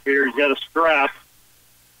to a half here. He's got a scrap.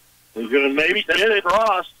 He's going to maybe get it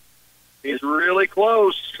across. He's really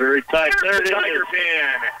close. Very tight. There's the Tiger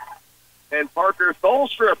pin. And Parker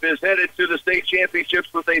Tholstrup is headed to the state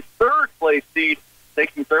championships with a third-place seed,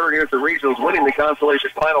 taking third here at the regionals, winning the consolation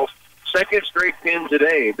finals. Second straight pin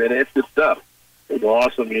today. Ben, it's good stuff. It was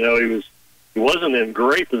awesome. You know, he wasn't in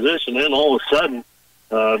great position. Then all of a sudden,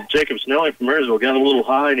 Jacob Snelling from Marysville got a little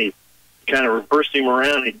high, and he kind of reversed him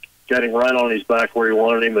around. He got him right on his back where he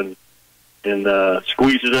wanted him, and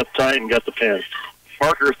squeezed it up tight and got the pin.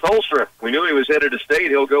 Parker Tholstrup, we knew he was headed to state.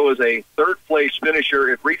 He'll go as a third-place finisher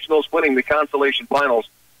at regionals, winning the consolation finals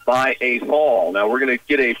by a fall. Now we're going to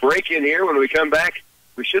get a break in here. When we come back,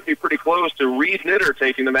 we should be pretty close to Reed Knitter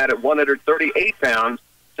taking the mat at 138 pounds.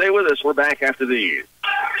 Stay with us. We're back after these.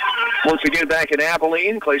 Once again, back in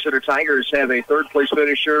Abilene, Clay Center Tigers have a third-place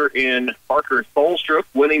finisher in Parker Tholstrup,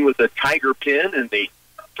 winning with a Tiger pin in the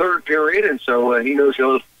third period. And so he knows he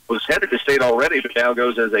was headed to state already, but now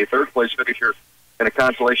goes as a third-place finisher in a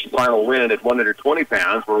consolation final win at 120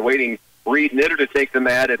 pounds. We're waiting Reed Knitter to take the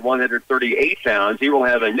mat at 138 pounds. He will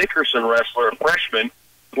have a Nickerson wrestler, a freshman,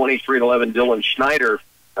 23-11 Dylan Schneider,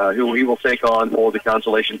 who he will take on for the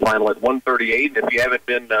consolation final at 138. And if you haven't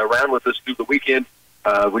been around with us through the weekend,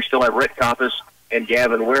 we still have Rhett Coppice and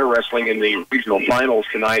Gavin Ware wrestling in the regional finals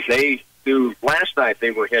tonight. Last night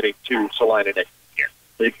they were heading to Salina next year.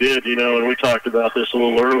 They did, you know, and we talked about this a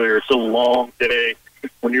little earlier. It's a long day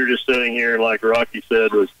when you're just sitting here, like Rocky said,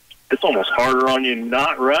 it's almost harder on you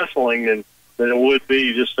not wrestling than it would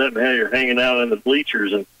be just sitting there, you're hanging out in the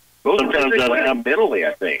bleachers. And sometimes that happens mentally,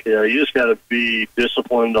 I think. Yeah, you just got to be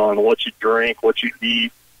disciplined on what you drink, what you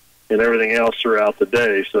eat, and everything else throughout the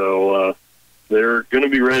day. So they're going to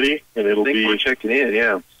be ready, and it'll be. We're checking in,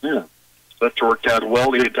 yeah. Yeah. So that's worked out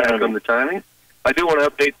well. Get back on the timing. I do want to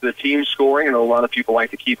update the team scoring. I know a lot of people like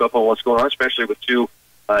to keep up on what's going on, especially with two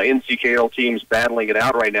NCKL teams battling it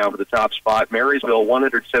out right now for the top spot. Marysville,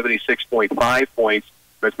 176.5 points.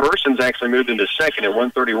 McPherson's actually moved into second at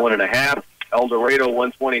 131.5. El Dorado,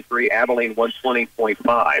 123. Abilene,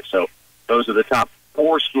 120.5. So those are the top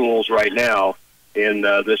four schools right now in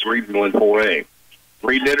this regional in 4A.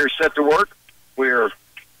 Reed Knitter set to work. We're a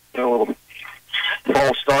little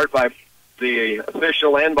false start by the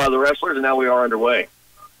official and by the wrestlers, and now we are underway.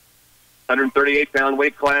 138-pound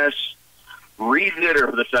weight class, Reed Knitter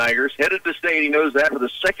for the Tigers. Headed to state, he knows that for the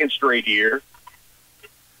second straight year.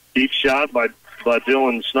 Deep shot by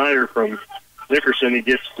Dylan Snyder from Nickerson. He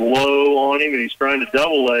gets low on him, and he's trying to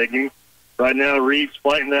double leg him. Right now, Reed's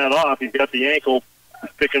fighting that off. He's got the ankle.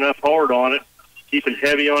 He's picking up hard on it, keeping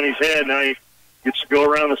heavy on his head. Now he gets to go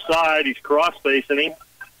around the side. He's cross-facing him.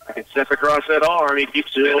 I can step across that arm. He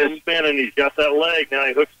keeps spinning. He's got that leg. Now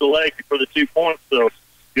he hooks the leg for the 2 points. So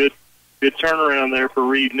good turnaround there for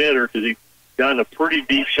Reed Knitter because he got a pretty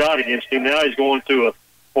deep shot against him. Now he's going to a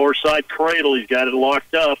far side cradle. He's got it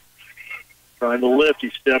locked up. Trying to lift. He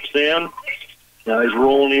steps in. Now he's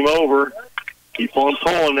rolling him over. Keep on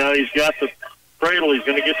pulling. Now he's got the cradle. He's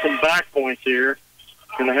going to get some back points here.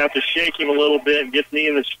 Going to have to shake him a little bit and get the knee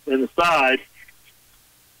in the side.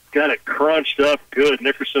 Got it crunched up good.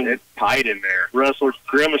 Nickerson, it's tight in there. Wrestler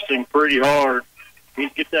grimacing pretty hard. He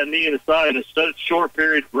can get that knee in the side, and a short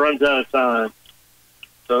period runs out of time.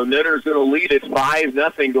 So Knitter's going to lead at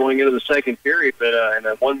 5-0 going into the second period, but in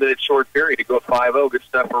a 1 minute short period to go at 5-0. Good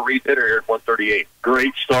stuff for Reed Knitter here at 138.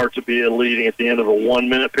 Great start to be leading at the end of a 1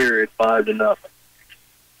 minute period, 5-0.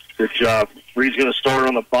 Good job. Reed's going to start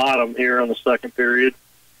on the bottom here on the second period.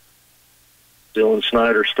 Dylan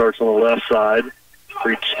Snyder starts on the left side.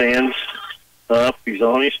 Reed stands up. He's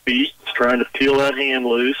on his feet. He's trying to peel that hand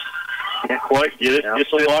loose. Can't quite get it.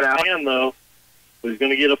 Gets a locked hand, though. He's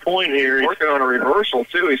going to get a point here. He's working on a reversal,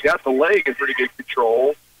 too. He's got the leg in pretty good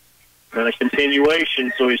control. And a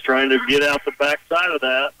continuation, so he's trying to get out the back side of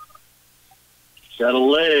that. Got a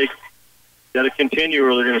leg. Got to continue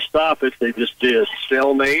or they're going to stop it. They just did.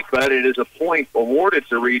 Stalemate, but it is a point awarded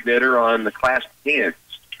to Reed Knitter on the class 10.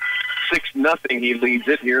 6-0 he leads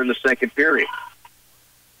it here in the second period.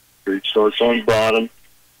 Reed starts on the bottom.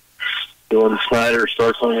 Dylan Snyder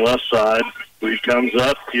starts on the left side. Reed comes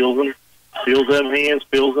up, peels him. Feels them hands,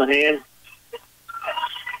 feels the hand.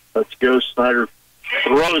 Let's go. Snyder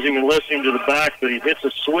throws him and lifts him to the back, but he hits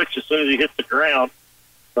a switch as soon as he hits the ground.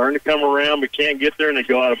 Starting to come around, but can't get there, and they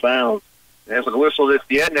go out of bounds. They haven't whistled at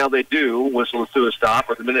the end. Now they do whistle to a stop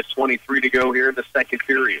with 1:23 to go here in the second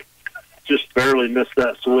period. Just barely missed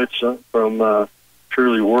that switch from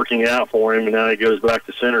truly working out for him, and now he goes back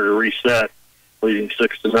to center to reset, leading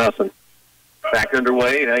 6-0. Back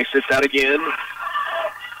underway, and he sits out again.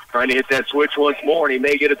 Trying to hit that switch once more, and he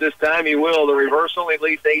may get it this time. He will. The reversal, he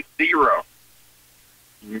leads 8-0.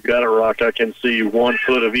 You got it, Rock. I can see 1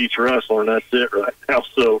 foot of each wrestler, and that's it right now.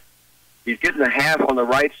 So he's getting the half on the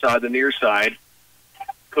right side, the near side,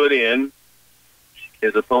 put in.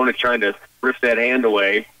 His opponent trying to rip that hand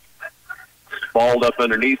away. Balled up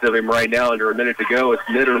underneath of him right now under a minute to go. It's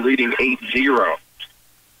Knitter leading 8-0.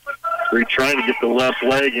 We're trying to get the left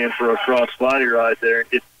leg in for a cross-body ride there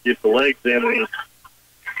and get the legs in, and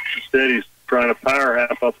instead, he's trying to power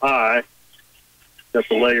half up high. Got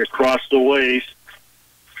the leg across the waist.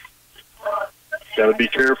 Got to be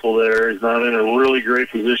careful there. He's not in a really great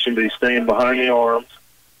position, but he's staying behind the arms.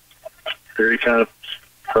 There he kind of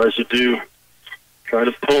tries to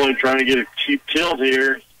pull him, trying to get a cheap tilt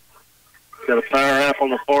here. Got a power half on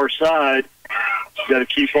the far side. He's got to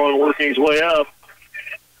keep on working his way up.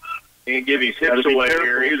 Can't give his hips away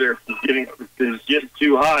here either. He's getting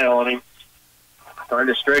too high on him. Trying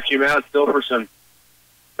to stretch him out still for some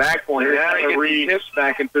back point. Now he gets his hips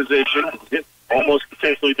back in position. It's almost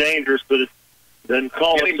potentially dangerous, but it doesn't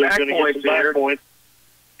call it, so he's going to get some back points.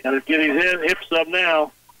 Got to get his hips up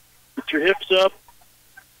now. Get your hips up.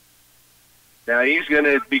 Now he's going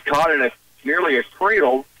to be caught in nearly a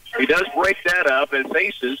cradle. He does break that up and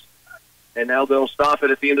faces, and now they'll stop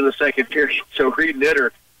it at the end of the second period. So Reed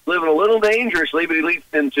Knitter living a little dangerously, but he leads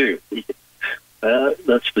 10-2.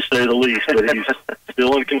 That's to say the least, but he's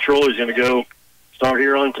still in control. He's going to go start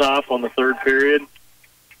here on top on the third period.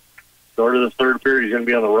 Start of the third period, he's going to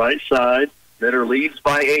be on the right side. Knitter leads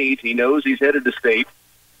by 8. He knows he's headed to state.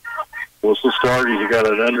 Whistle start. He's got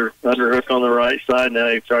an underhook on the right side. Now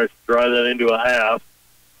he tries to drive that into a half.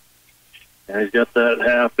 And he's got that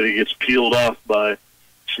half, but he gets peeled off by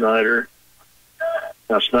Snyder.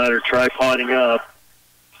 Now Snyder tripoding up.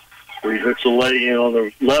 He hooks a leg in on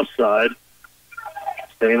the left side.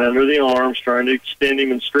 Staying under the arms, trying to extend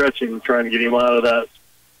him and stretch him, trying to get him out of that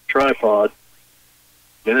tripod.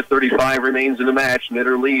 1:35 remains in the match.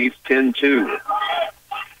 Knitter leads 10-2.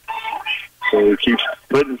 So he keeps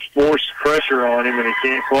putting force pressure on him, and he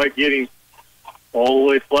can't quite get him all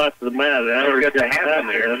the way flat to the mat. Now he's got the half in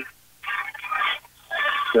there.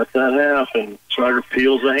 Got that half, and Snyder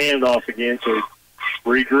peels the hand off again, so he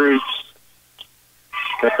regroups.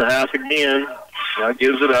 Got the half again. Now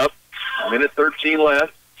gives it up. 1:13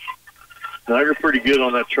 left. Snyder pretty good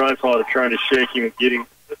on that tripod of trying to shake him and get him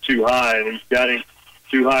too high, and he's got him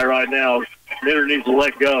too high right now. Knitter needs to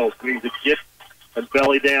let go. He needs to get and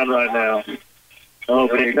belly down right now. Oh,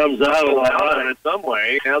 but he comes out of that in some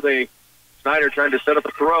way. Now Snyder trying to set up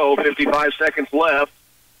a throw. 55 seconds left.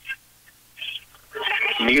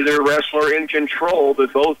 Neither wrestler in control,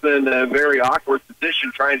 but both in a very awkward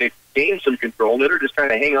position trying to gain some control. Knitter just trying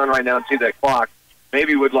to hang on right now and see that clock.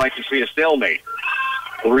 Maybe would like to see a stalemate.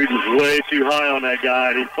 Reed was way too high on that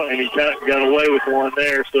guy, and he got away with one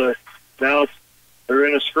there. So now they're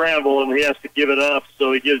in a scramble, and he has to give it up.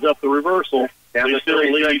 So he gives up the reversal. Down to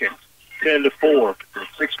 30 seconds. 10-4.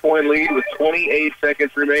 6-point lead with 28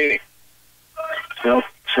 seconds remaining. Well,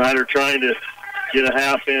 Snyder trying to get a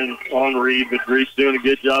half in on Reed, but Reed's doing a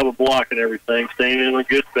good job of blocking everything, staying in a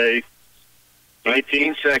good pace.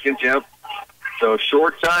 19 seconds, yep. So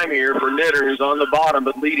short time here for Knitter, who's on the bottom,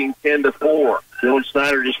 but leading 10-4. Dylan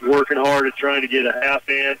Snyder just working hard at trying to get a half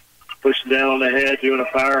in, pushing down on the head, doing a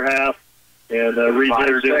power half. And Reed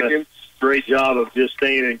Knitter doing a great job of just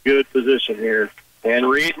staying in good position here. And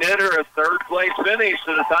Reed Knitter, a third-place finish.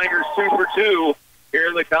 So the Tigers 2 for 2 here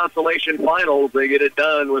in the consolation finals. They get it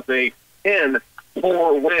done with a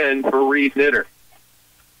 10-4 win for Reed Knitter.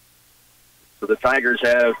 So the Tigers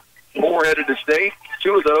have 4 headed to state.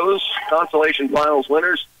 2 of those consolation finals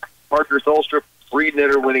winners. Parker Tholstrup, Reed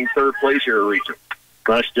Knitter winning third place here at region.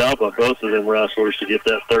 Nice job by both of them wrestlers to get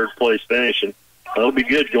that third-place finish. And that'll be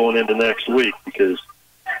good going into next week because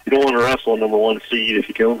you don't want to wrestle a number 1 seed if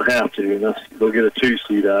you don't have to, and they'll get a 2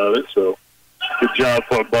 seed out of it. So good job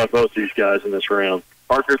by both these guys in this round.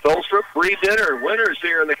 Parker Tholstrup, Reed Knitter, winners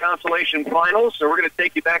here in the consolation finals. So we're going to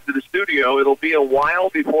take you back to the studio. It'll be a while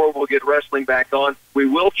before we'll get wrestling back on. We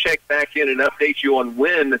will check back in and update you on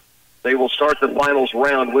when they will start the finals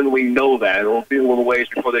round, when we know that. It'll be a little ways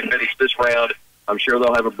before they finish this round. I'm sure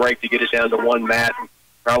they'll have a break to get it down to 1 mat,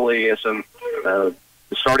 probably some the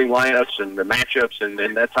starting lineups and the matchups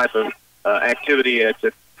and that type of activity at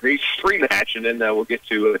each pre-match, and then we'll get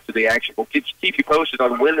to the action. We'll keep you posted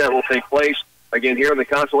on when that will take place. Again, here in the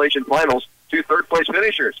consolation finals, 2 third-place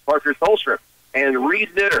finishers, Parker Tholstrup and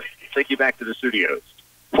Reed Knitter. Take you back to the studios.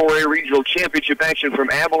 For a regional championship action from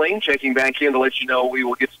Abilene, checking back in to let you know we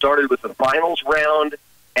will get started with the finals round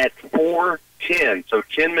at 4:10. So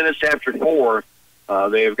 10 minutes after 4,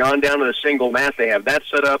 they have gone down to the single mat. They have that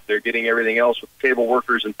set up. They're getting everything else with table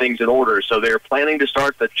workers and things in order. So they're planning to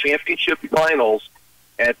start the championship finals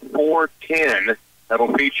at 4:10.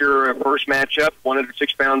 That'll feature a first matchup,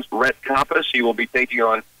 106 pounds, Rhett Coppice. He will be taking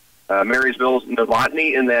on Marysville's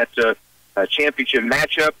Novotny in that championship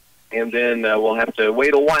matchup. And then we'll have to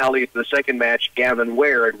wait a while to get to the second match, Gavin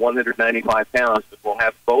Ware at 195 pounds. But we'll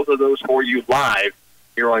have both of those for you live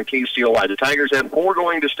here on KCLY. The Tigers have 4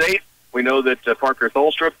 going to state. We know that Parker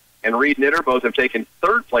Tholstrup and Reed Knitter both have taken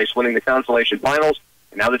third place, winning the consolation finals.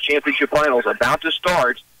 And now the championship finals about to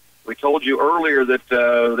start. We told you earlier that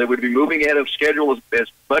they would be moving ahead of schedule as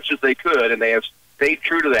much as they could, and they have stayed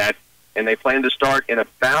true to that. And they plan to start in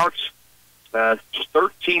about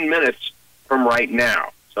 13 minutes from right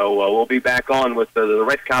now. So we'll be back on with the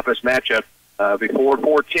Rhett Coppice matchup before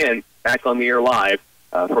 4:10, back on the air live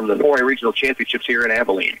from the 4A Regional Championships here in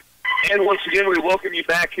Abilene. And once again, we welcome you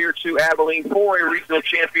back here to Abilene for a regional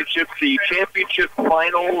championship. The championship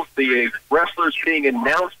finals, the wrestlers being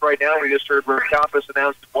announced right now. We just heard Rhett Coppice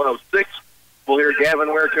announced at 106. We'll hear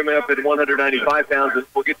Gavin Ware coming up at 195 pounds, and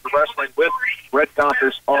we'll get to wrestling with Rhett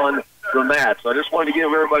Coppice on the mat. So I just wanted to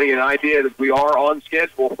give everybody an idea that we are on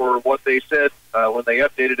schedule for what they said when they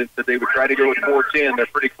updated and said they would try to go at 4:10. They're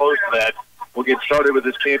pretty close to that. We'll get started with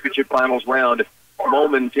this championship finals round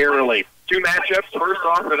momentarily. 2 matchups. First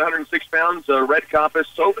off, at 106 pounds, Rhett Coppice,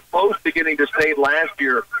 so close to getting to state last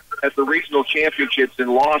year at the regional championships and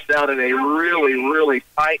lost out in a really, really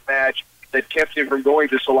tight match that kept him from going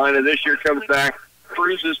to Salina. This year comes back,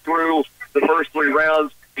 cruises through the first 3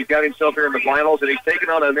 rounds. He's got himself here in the finals, and he's taken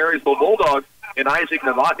on a Marysville Bulldog in Isaac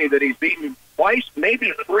Novotny that he's beaten twice,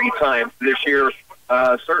 maybe 3 times this year,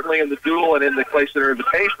 certainly in the duel and in the Clay Center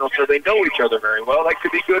Invitational, so they know each other very well. That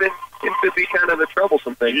could be good, and it could be kind of a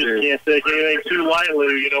troublesome thing, too. You can't take anything too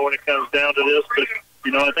lightly, when it comes down to this, but,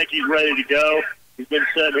 I think he's ready to go. He's been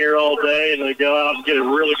sitting here all day, and they go out and get a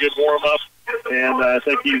really good warm-up, and I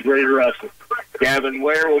think he's ready to wrestle. Gavin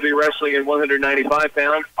Ware will be wrestling at 195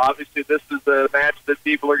 pounds. Obviously, this is a match that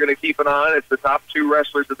people are going to keep an eye on. It's the top 2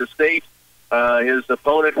 wrestlers of the state. His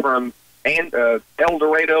opponent from El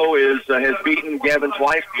Dorado has beaten Gavin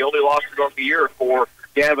twice. The only losses of the year for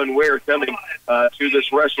Gavin Ware coming to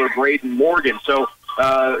this wrestler, Braden Morgan. So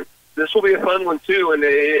this will be a fun one, too, and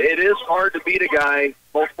it is hard to beat a guy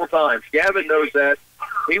multiple times. Gavin knows that.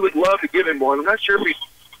 he would love to give him one. I'm not sure if he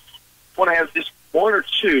want to have just one or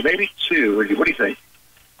two, maybe two. What do you think?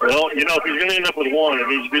 Well, you know, if he's going to end up with one, it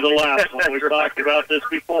needs to be the last one. We've talked about this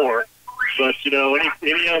before. But, you know, any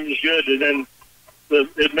of them is good, and then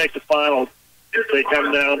it'd make the final if they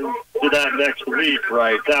come down to that next week.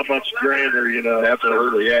 Right. That much grander, you know.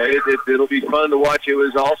 Absolutely, yeah. It'll be fun to watch. It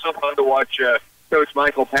was also fun to watch Coach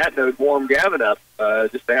Michael Patnode warm Gavin up,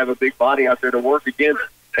 just to have a big body out there to work against,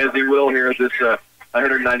 as he will here at this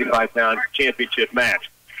 195-pound championship match.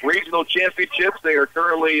 Regional championships, they are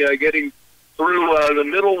currently getting through the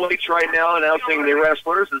middle weights right now, announcing the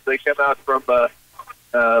wrestlers as they come out from the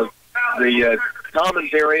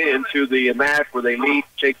commons area into the match where they meet,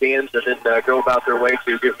 shake hands, and then go about their way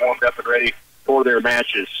to get warmed up and ready for their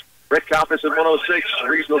matches. Red Coppice at 106,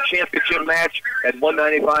 regional championship match at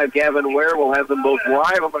 195. Gavin Ware will have them both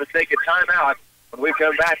live. I'm going to take a timeout. When we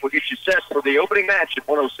come back, we'll get you set for the opening match at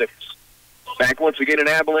 106. Back once again in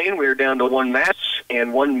Abilene, we are down to one match,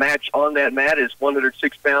 and one match on that mat is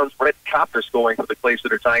 106 pounds. Red Coppice going for the Clay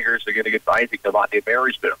Center Tigers. They're going to get Isaac Novotny of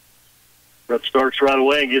Marysville. Rep starts right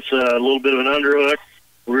away and gets a little bit of an underhook.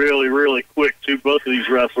 Really, really quick, too. Both of these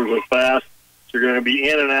wrestlers are fast. So you're going to be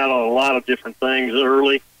in and out on a lot of different things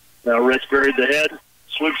early. Now, Rhett's buried the head,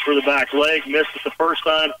 swoops for the back leg, missed it the first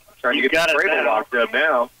time. Trying to get the cradle locked up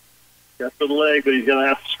now. Got for the leg, but he's going to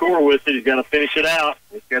have to score with it. He's got to finish it out.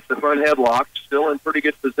 He's got the front headlock, still in pretty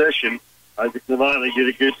good position. Isaac Novotny did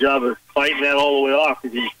a good job of fighting that all the way off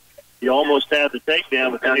because he almost had the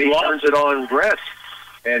takedown, but then he turns it on Brett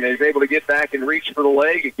and is able to get back and reach for the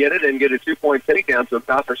leg and get it and get a 2-point takedown, so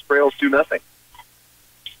Coppice trails 2-0.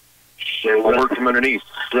 So we'll work from underneath.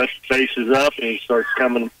 Brett faces up and he starts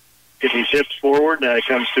getting his hips forward. Now he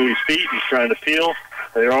comes to his feet. He's trying to peel.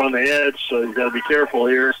 They're on the edge, so he's got to be careful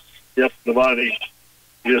here. Yep, Novotny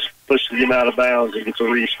just pushes him out of bounds and gets a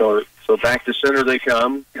restart. So back to center they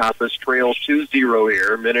come. Coppice trails 2-0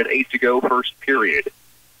 here. Minute 8 to go, first period.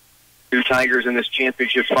 Two Tigers in this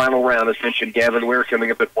championship final round. As mentioned, Gavin Ware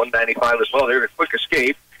coming up at 195 as well. There's a quick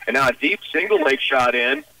escape. And now a deep single leg shot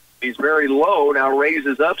in. He's very low. Now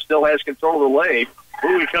raises up, still has control of the leg.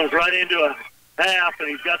 Ooh, he comes right into a half, and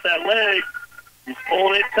he's got that leg. He's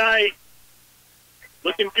pulling it tight.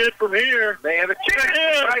 Looking good from here. They have a chance.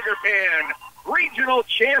 Tiger pin. Regional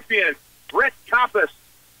champion, Red Coppice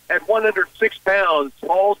at 106 pounds.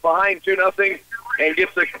 Falls behind 2-0 and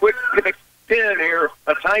gets a quick pin here.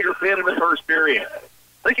 A Tiger pin in the first period. I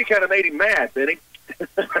think you kind of made him mad, didn't he?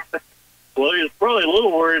 Well, he was probably a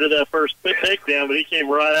little worried of that first takedown, but he came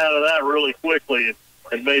right out of that really quickly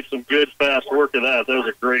and made some good, fast work of that. That was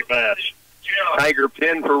a great match. Tiger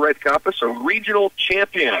pin for Red Coppice, a regional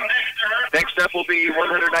champion. Next up will be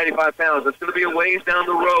 195 pounds. It's going to be a ways down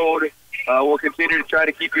the road. We'll continue to try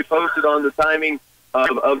to keep you posted on the timing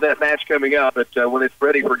of that match coming up. But when it's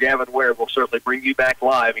ready for Gavin Ware, we'll certainly bring you back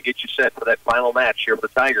live and get you set for that final match here for the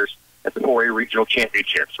Tigers at the 4A Regional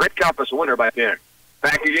Championships. Red Coppice, a winner by 10.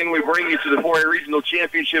 Back again, we bring you to the 4A Regional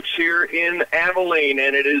Championships here in Abilene,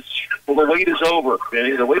 and it is, well, the wait is over.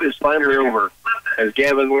 The wait is finally over as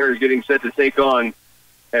Gavin Ware is getting set to take on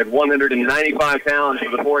at 195 pounds for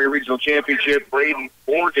the 4A Regional Championship, Braden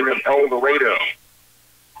Morgan of El Dorado.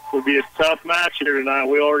 It'll be a tough match here tonight.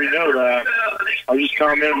 We already know that. I was just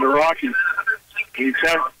commenting to Rocky. He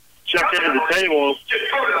checked into the table.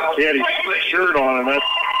 He had his shirt on, and that's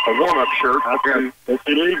a warm-up shirt. That's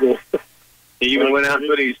illegal. He even went out and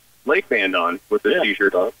put his lake band on with his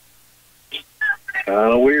T-shirt on.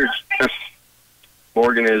 Weird.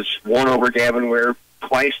 Morgan has won over Gavin Ware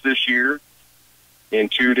twice this year in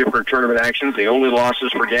 2 different tournament actions. The only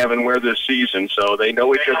losses for Gavin Ware this season, so they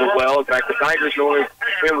know each other well. In fact, the Tigers know him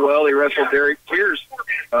well. He wrestled Derek Pierce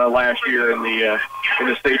last year in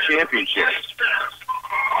the state championships.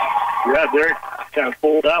 Yeah, Derek kind of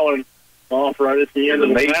pulled that one off right at the end of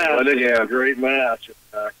the match. Yeah, great match.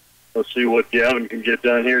 Let's see what Gavin can get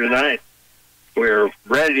done here tonight. We're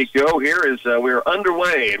ready to go here as we're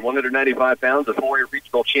underway at 195 pounds, the 4A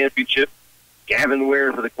Regional Championship. Gavin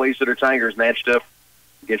Ware for the Clay Center Tigers matched up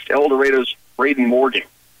against El Dorado's Braden Morgan.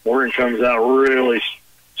 Morgan comes out really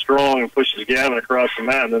strong and pushes Gavin across the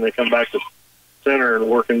mat, and then they come back to center and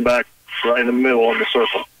working back right in the middle on the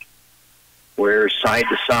circle. Ware side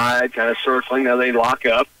to side, kind of circling. Now they lock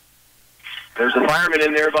up. There's a fireman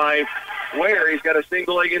in there by Ware. He's got a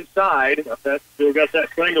single leg inside. Still got that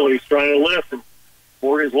single he's trying to lift. And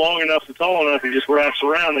Morgan's long enough and tall enough. He just wraps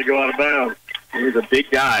around. They go out of bounds. He's a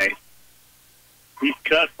big guy. He's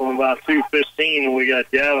cut from about 215, and we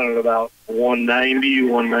got Gavin at about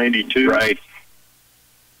 190, 192. Right.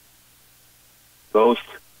 Both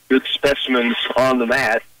good specimens on the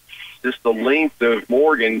mat. just the length of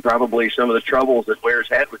Morgan, probably some of the troubles that Ware's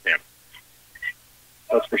had with him.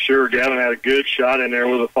 That's for sure. Gavin had a good shot in there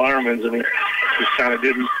with the firemen's, and he just kind of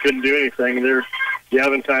couldn't do anything there.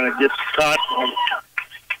 Gavin kind of gets caught on,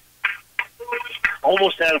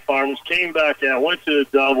 almost had a fireman's, came back out, went to the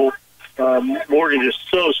double. Morgan just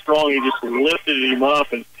so strong, he just lifted him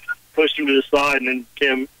up and pushed him to the side, and then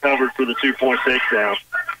Kim covered for the 2-point takedown.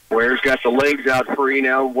 Ware's got the legs out free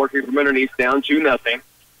now, working from underneath, down 2-0.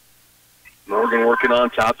 Morgan working on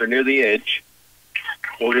top. They're near the edge.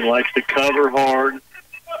 Morgan likes to cover hard, and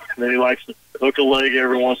then he likes to hook a leg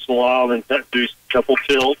every once in a while and then do a couple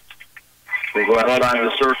tilts. They go outside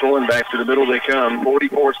the circle and back to the middle they come.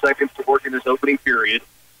 44 seconds to work in this opening period.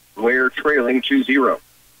 Ware trailing 2-0.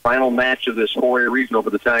 Final match of this 4A regional for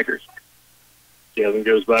the Tigers. Gavin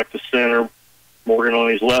goes back to center. Morgan on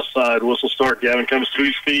his left side. Whistle start. Gavin comes to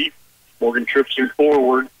his feet. Morgan trips him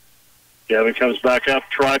forward. Gavin comes back up,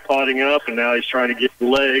 tripoding up, and now he's trying to get the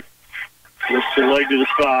leg. Lifts the leg to the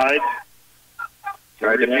side.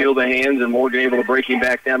 Tried to feel the hands, and Morgan able to break him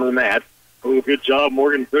back down to the mat. Oh, good job.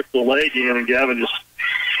 Morgan took the leg in, and Gavin just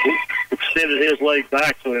extended his leg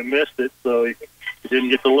back so he missed it, so he didn't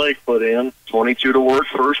get the leg put in. 22 to work,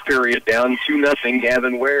 first period, down 2-0.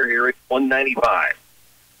 Gavin Ware here at 195.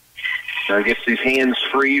 Now gets his hands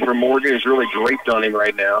free from Morgan. He's really draped on him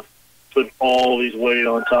right now. Putting all his weight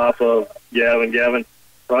on top of Gavin. Gavin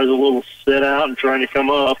tries a little sit out and trying to come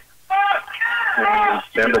up.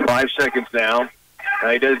 Down to 5 seconds now. Now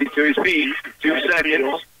he does it to his feet. 2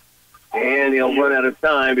 seconds. And he'll run out of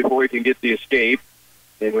time before he can get the escape.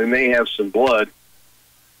 And we may have some blood.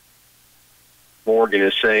 Morgan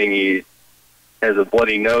is saying he has a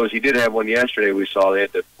bloody nose. He did have one yesterday, we saw. They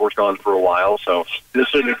had to work on for a while. So this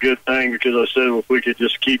isn't a good thing, because I said if we could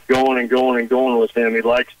just keep going and going and going with him, he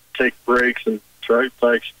likes to take breaks and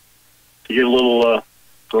likes to get a little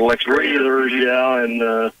extra breathers, yeah,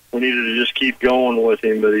 and we needed to just keep going with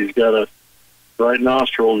him, but he's got a right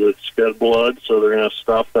nostril that's got blood, so they're going to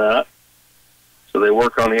stop that. So they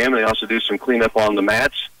work on him, and they also do some cleanup on the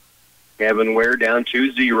mats. Gavin Ware down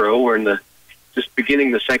 2-0. We're in the just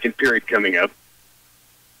beginning the second period coming up.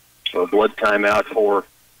 So a blood timeout for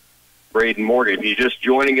Braden Morgan. If you're just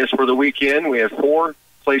joining us for the weekend, we have 4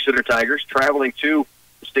 Place-Sitter Tigers traveling to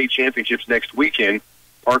the state championships next weekend.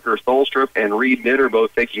 Parker Tholstrup and Reed Knitter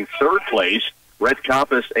both taking 3rd place. Red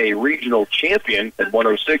Coppice, a regional champion at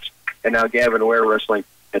 106, and now Gavin Ware wrestling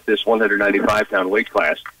at this 195-pound weight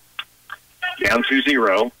class. Down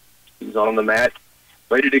 2-0. He's on the mat,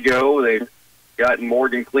 ready to go. They've gotten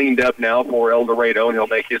Morgan cleaned up now for El Dorado, and he'll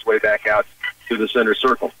make his way back out to the center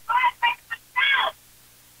circle.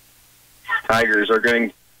 Tigers are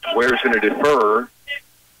going, Ware's going to defer.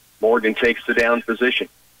 Morgan takes the down position.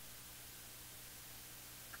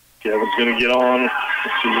 Kevin's going to get on.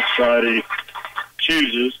 Let's see which side he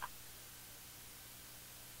chooses.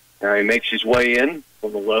 Now he makes his way in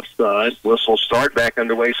on the left side. Whistle start, back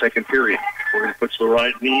underway, second period. Morgan puts the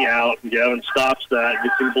right knee out, and Gavin stops that,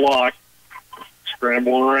 gets him blocked.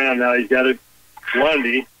 Scrambling around. Now he's got a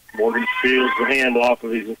Lundy. Morgan feels the hand off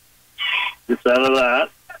of his, gets out of that.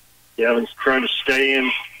 Gavin's trying to stay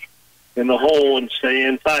in the hole and stay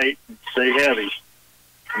in tight and stay heavy.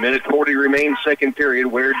 Minute 40 remains, second period.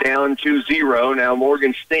 Ware down 2-0. Now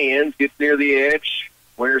Morgan stands, gets near the edge.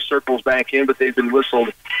 Ware circles back in, but they've been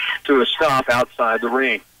whistled to a stop outside the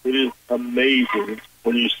ring. It is amazing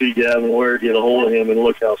when you see Gavin Ware get a hold of him and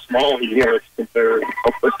look how small he is compared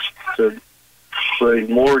to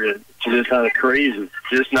Braden Morgan. It's just kind of crazy.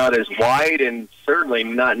 Just not as wide and certainly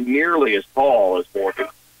not nearly as tall as Morgan.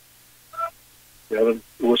 Gavin,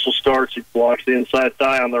 the whistle starts, he blocks the inside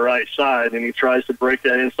thigh on the right side, and he tries to break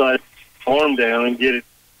that inside arm down and get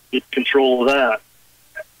control of that.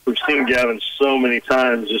 We've seen Gavin so many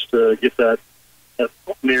times just to get that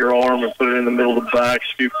near arm and put it in the middle of the back,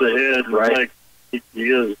 scoop the head, and right. He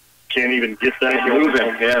can't even get that moving.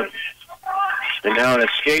 Yeah. And now an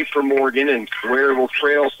escape for Morgan, and Ware will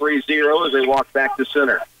trail 3-0 as they walk back to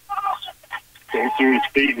center. Came through his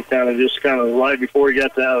feet and kind of right before he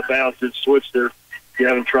got to out of bounds, it switched there.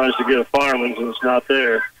 Gavin tries to get a fireman's, and it's not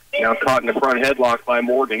there. Now caught in the front headlock by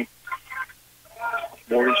Morgan.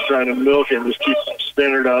 Morgan's trying to milk him, just keep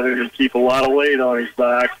centered out there and keep a lot of weight on his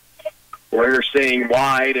back. Ware staying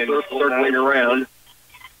wide and circling around.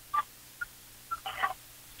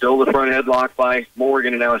 Still the front headlock by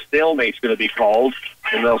Morgan, and now a stalemate's going to be called,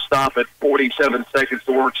 and they'll stop at 47 seconds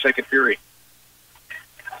to work, second period.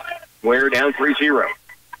 Ware down 3-0.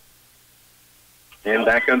 And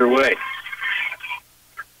back underway.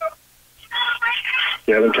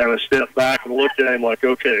 Gavin kind of stepped back and looked at him like,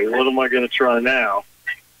 okay, what am I going to try now?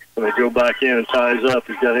 And they go back in and ties up.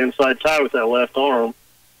 He's got an inside tie with that left arm.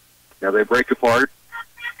 Now they break apart.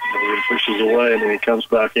 And he pushes away, and then he comes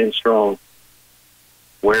back in strong.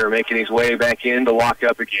 Ware making his way back in to lock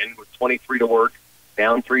up again with 23 to work,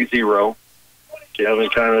 down 3-0. Gavin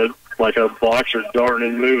kind of like a boxer darting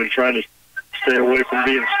and moving, trying to stay away from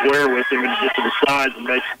being square with him and get to the sides and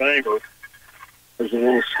make some angle. There's a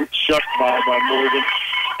little shuck by Morgan,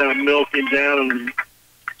 kind of milking down and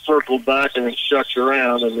circled back and then shucks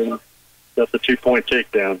around and then got the 2-point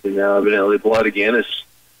takedown. And now evidently blood again is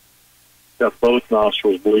got both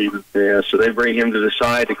nostrils bleeding. Yeah, so they bring him to the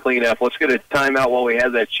side to clean up. Let's get a timeout while we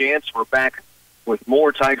have that chance. We're back with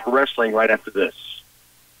more Tiger Wrestling right after this.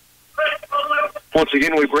 Once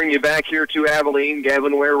again, we bring you back here to Abilene.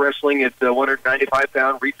 Gavin Ware wrestling at the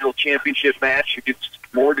 195-pound regional championship match against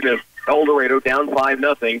Morgan of El Dorado, down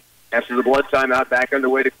 5-0 after the blood timeout, back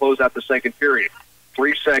underway to close out the second period.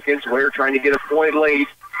 3 seconds. Ware trying to get a point late,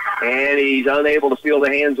 and he's unable to feel the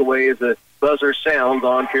hands away as the buzzer sounds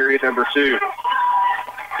on period number 2.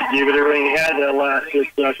 He gave it everything he had that last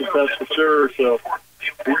 6 seconds, that's for sure. So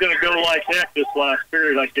we're going to go like heck this last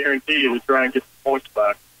period, I guarantee you, to try and get the points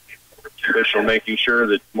back. Official making sure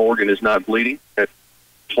that Morgan is not bleeding. That's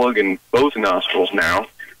plugging both nostrils now.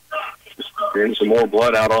 Just getting some more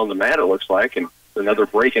blood out on the mat, it looks like, and another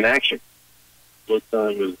break in action. Blood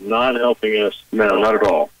time is not helping us. No, not at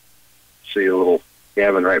all. See a little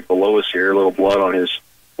Gavin right below us here, a little blood on his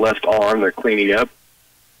left arm. They're cleaning up.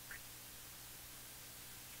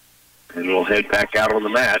 And we'll head back out on the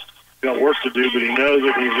mat. He's got work to do, but he knows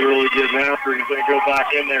it. He's really getting after it. He's going to go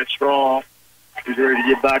back in there strong. He's ready to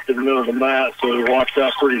get back to the middle of the mat, so he walks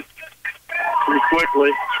out pretty quickly.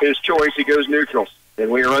 His choice, he goes neutral. And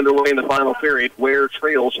we are underway in the final period. Ware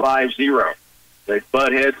trails 5-0. They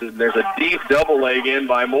butt heads, and there's a deep double leg in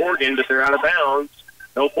by Morgan, but they're out of bounds.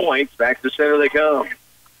 No points. Back to center they come.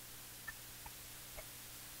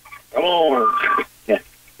 Come on.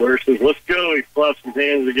 Ware says, let's go. He claps his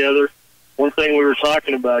hands together. One thing we were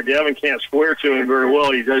talking about, Gavin can't square to him very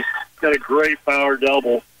well. He's got a great power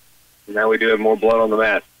double. Now we do have more blood on the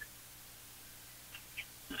mat.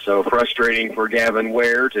 So frustrating for Gavin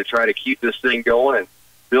Ware to try to keep this thing going and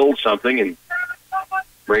build something. And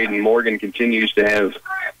Braden Morgan continues to have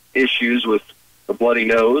issues with a bloody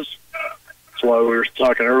nose. That's why we were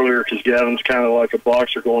talking earlier, because Gavin's kind of like a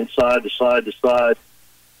boxer going side to side to side.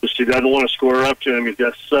 Just he doesn't want to square up to him. He's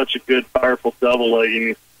got such a good, powerful double leg.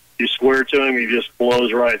 And you square to him, he just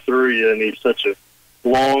blows right through you. And he's such a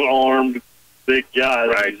long-armed, big guy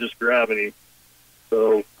that he's just grabbing him.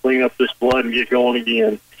 So clean up this blood and get going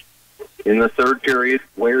again. In the third period,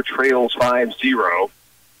 Ware trails 5-0.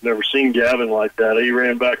 Never seen Gavin like that. He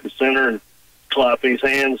ran back to center and clapping his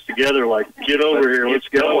hands together like, get over here, let's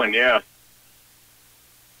go. Yeah.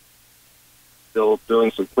 Still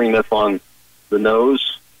doing some cleanup on the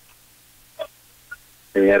nose.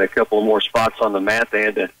 They had a couple more spots on the mat they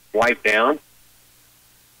had to wipe down.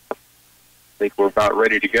 I think we're about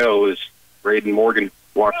ready to go as Braden Morgan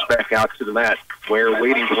walks back out to the mat. Ware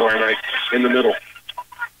waiting for him right in the middle.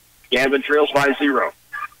 Gavin trails 5-0.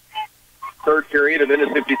 Third period, a minute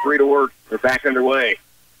 53 to work. They're back underway.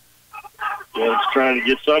 Gavin's trying to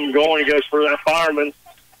get something going. He goes for that fireman.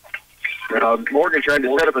 Morgan trying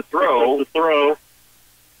to set up a throw.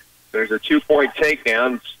 There's a 2-point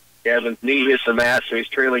takedown. Gavin's knee hits the mat, so he's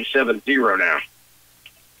trailing 7-0 now.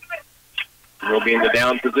 He'll be in the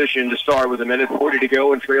down position to start with a minute 40 to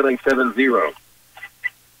go and trailing 7-0.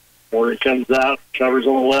 Morgan comes out, covers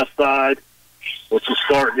on the left side. What's the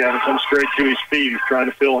start? Gavin comes straight to his feet. He's trying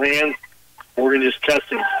to fill hands. Morgan just cuts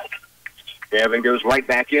him. Gavin goes right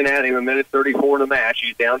back in at him, a minute 34 in the match.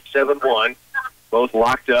 He's down 7-1. Both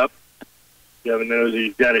locked up. Gavin knows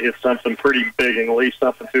he's got to hit something pretty big and leave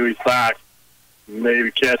something to his back.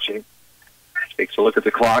 Maybe catch him. Takes a look at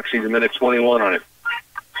the clock. He's a minute 21 on it.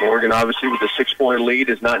 Morgan, obviously, with a 6-point lead,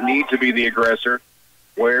 does not need to be the aggressor.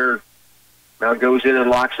 Ware now goes in and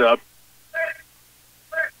locks up.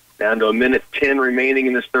 Down to a minute 10 remaining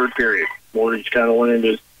in this third period. Morgan's kind of went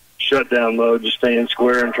into shutdown mode, just staying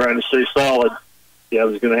square and trying to stay solid.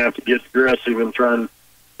 Gavin's going to have to get aggressive and try and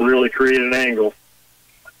really create an angle.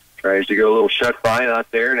 Tries to go a little shut by,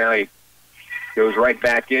 not there. Now he goes right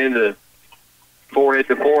back into forehead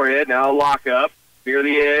to forehead. Now a lock up near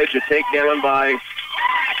the edge. A takedown by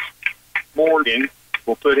Morgan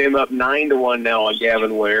will put him up 9-1 now on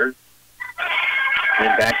Gavin Ware.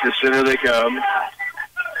 And back to center they come.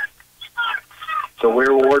 So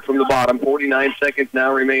Ware will work from the bottom. 49 seconds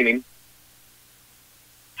now remaining.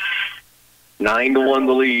 9-1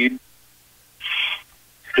 the lead.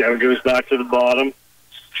 Gavin goes back to the bottom.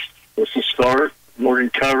 What's the start? Morgan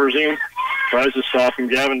covers him. tries to stop him.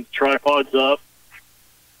 Gavin tripod's up,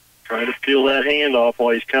 trying to peel that hand off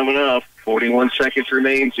while he's coming up. 41 seconds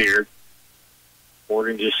remains here.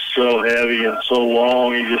 Morgan just so heavy and so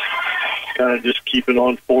long. He just kind of just keeping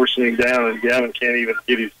on forcing him down, and Gavin can't even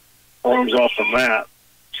get his arms off the mat.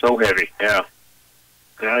 So heavy, yeah.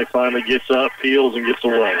 Now he finally gets up, peels, and gets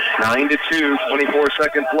away. 9-2, 24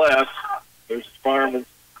 seconds left. There's the fireman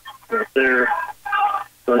right there.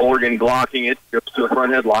 Morgan blocking it, goes to a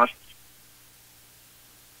front headlock.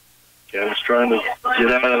 Gavin's trying to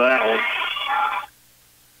get out of that one.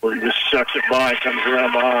 Where he just shucks it by, comes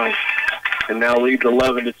around behind. And now leads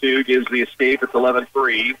 11-2, gives the escape. It's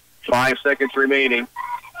 11-3. 5 seconds remaining.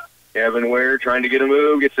 Gavin Ware trying to get a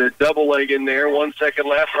move, gets a double leg in there. 1 second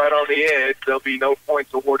left, right on the edge. There'll be no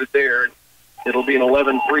points awarded there. It'll be an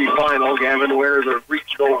 11-3 final. Gavin Ware is a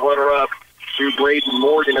regional runner-up to Braden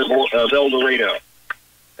Morgan of El Dorado.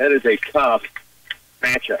 That is a tough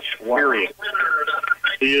matchup, period.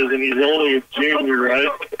 He is, and he's only a junior, right?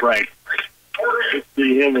 Right. Let's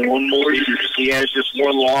see him in one more year. He has just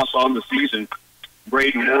one loss on the season.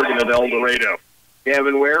 Braden Morgan of El Dorado.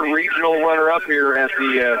 Gavin Ware, regional runner-up here at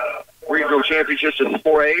the regional championships in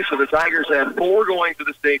 4A. So the Tigers have 4 going to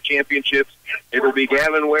the state championships. It will be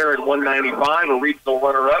Gavin Ware at 195, a regional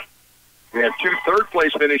runner-up. We have 2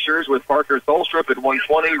 third-place finishers with Parker Tholstrup at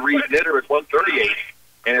 120, Reed Knitter at 138,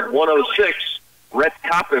 and at 106, Rhett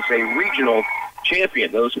Coppice, a regional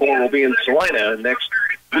champion. Those 4 will be in Salina next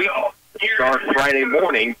week. Start Friday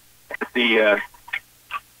morning at the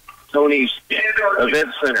Tony's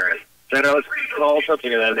Event Center. Let's call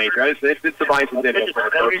something of that nature. It's the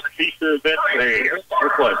bicentennial. Tony's Pizza Event Center. There you go. We're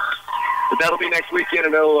close. But that'll be next weekend. I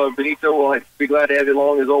know Benito will be glad to have you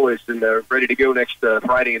along as always, and ready to go next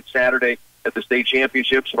Friday and Saturday at the state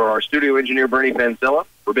championships. For our studio engineer, Bernie Fanzella,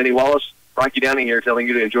 for Benny Wallace, Rocky Downing here telling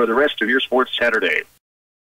you to enjoy the rest of your sports Saturday.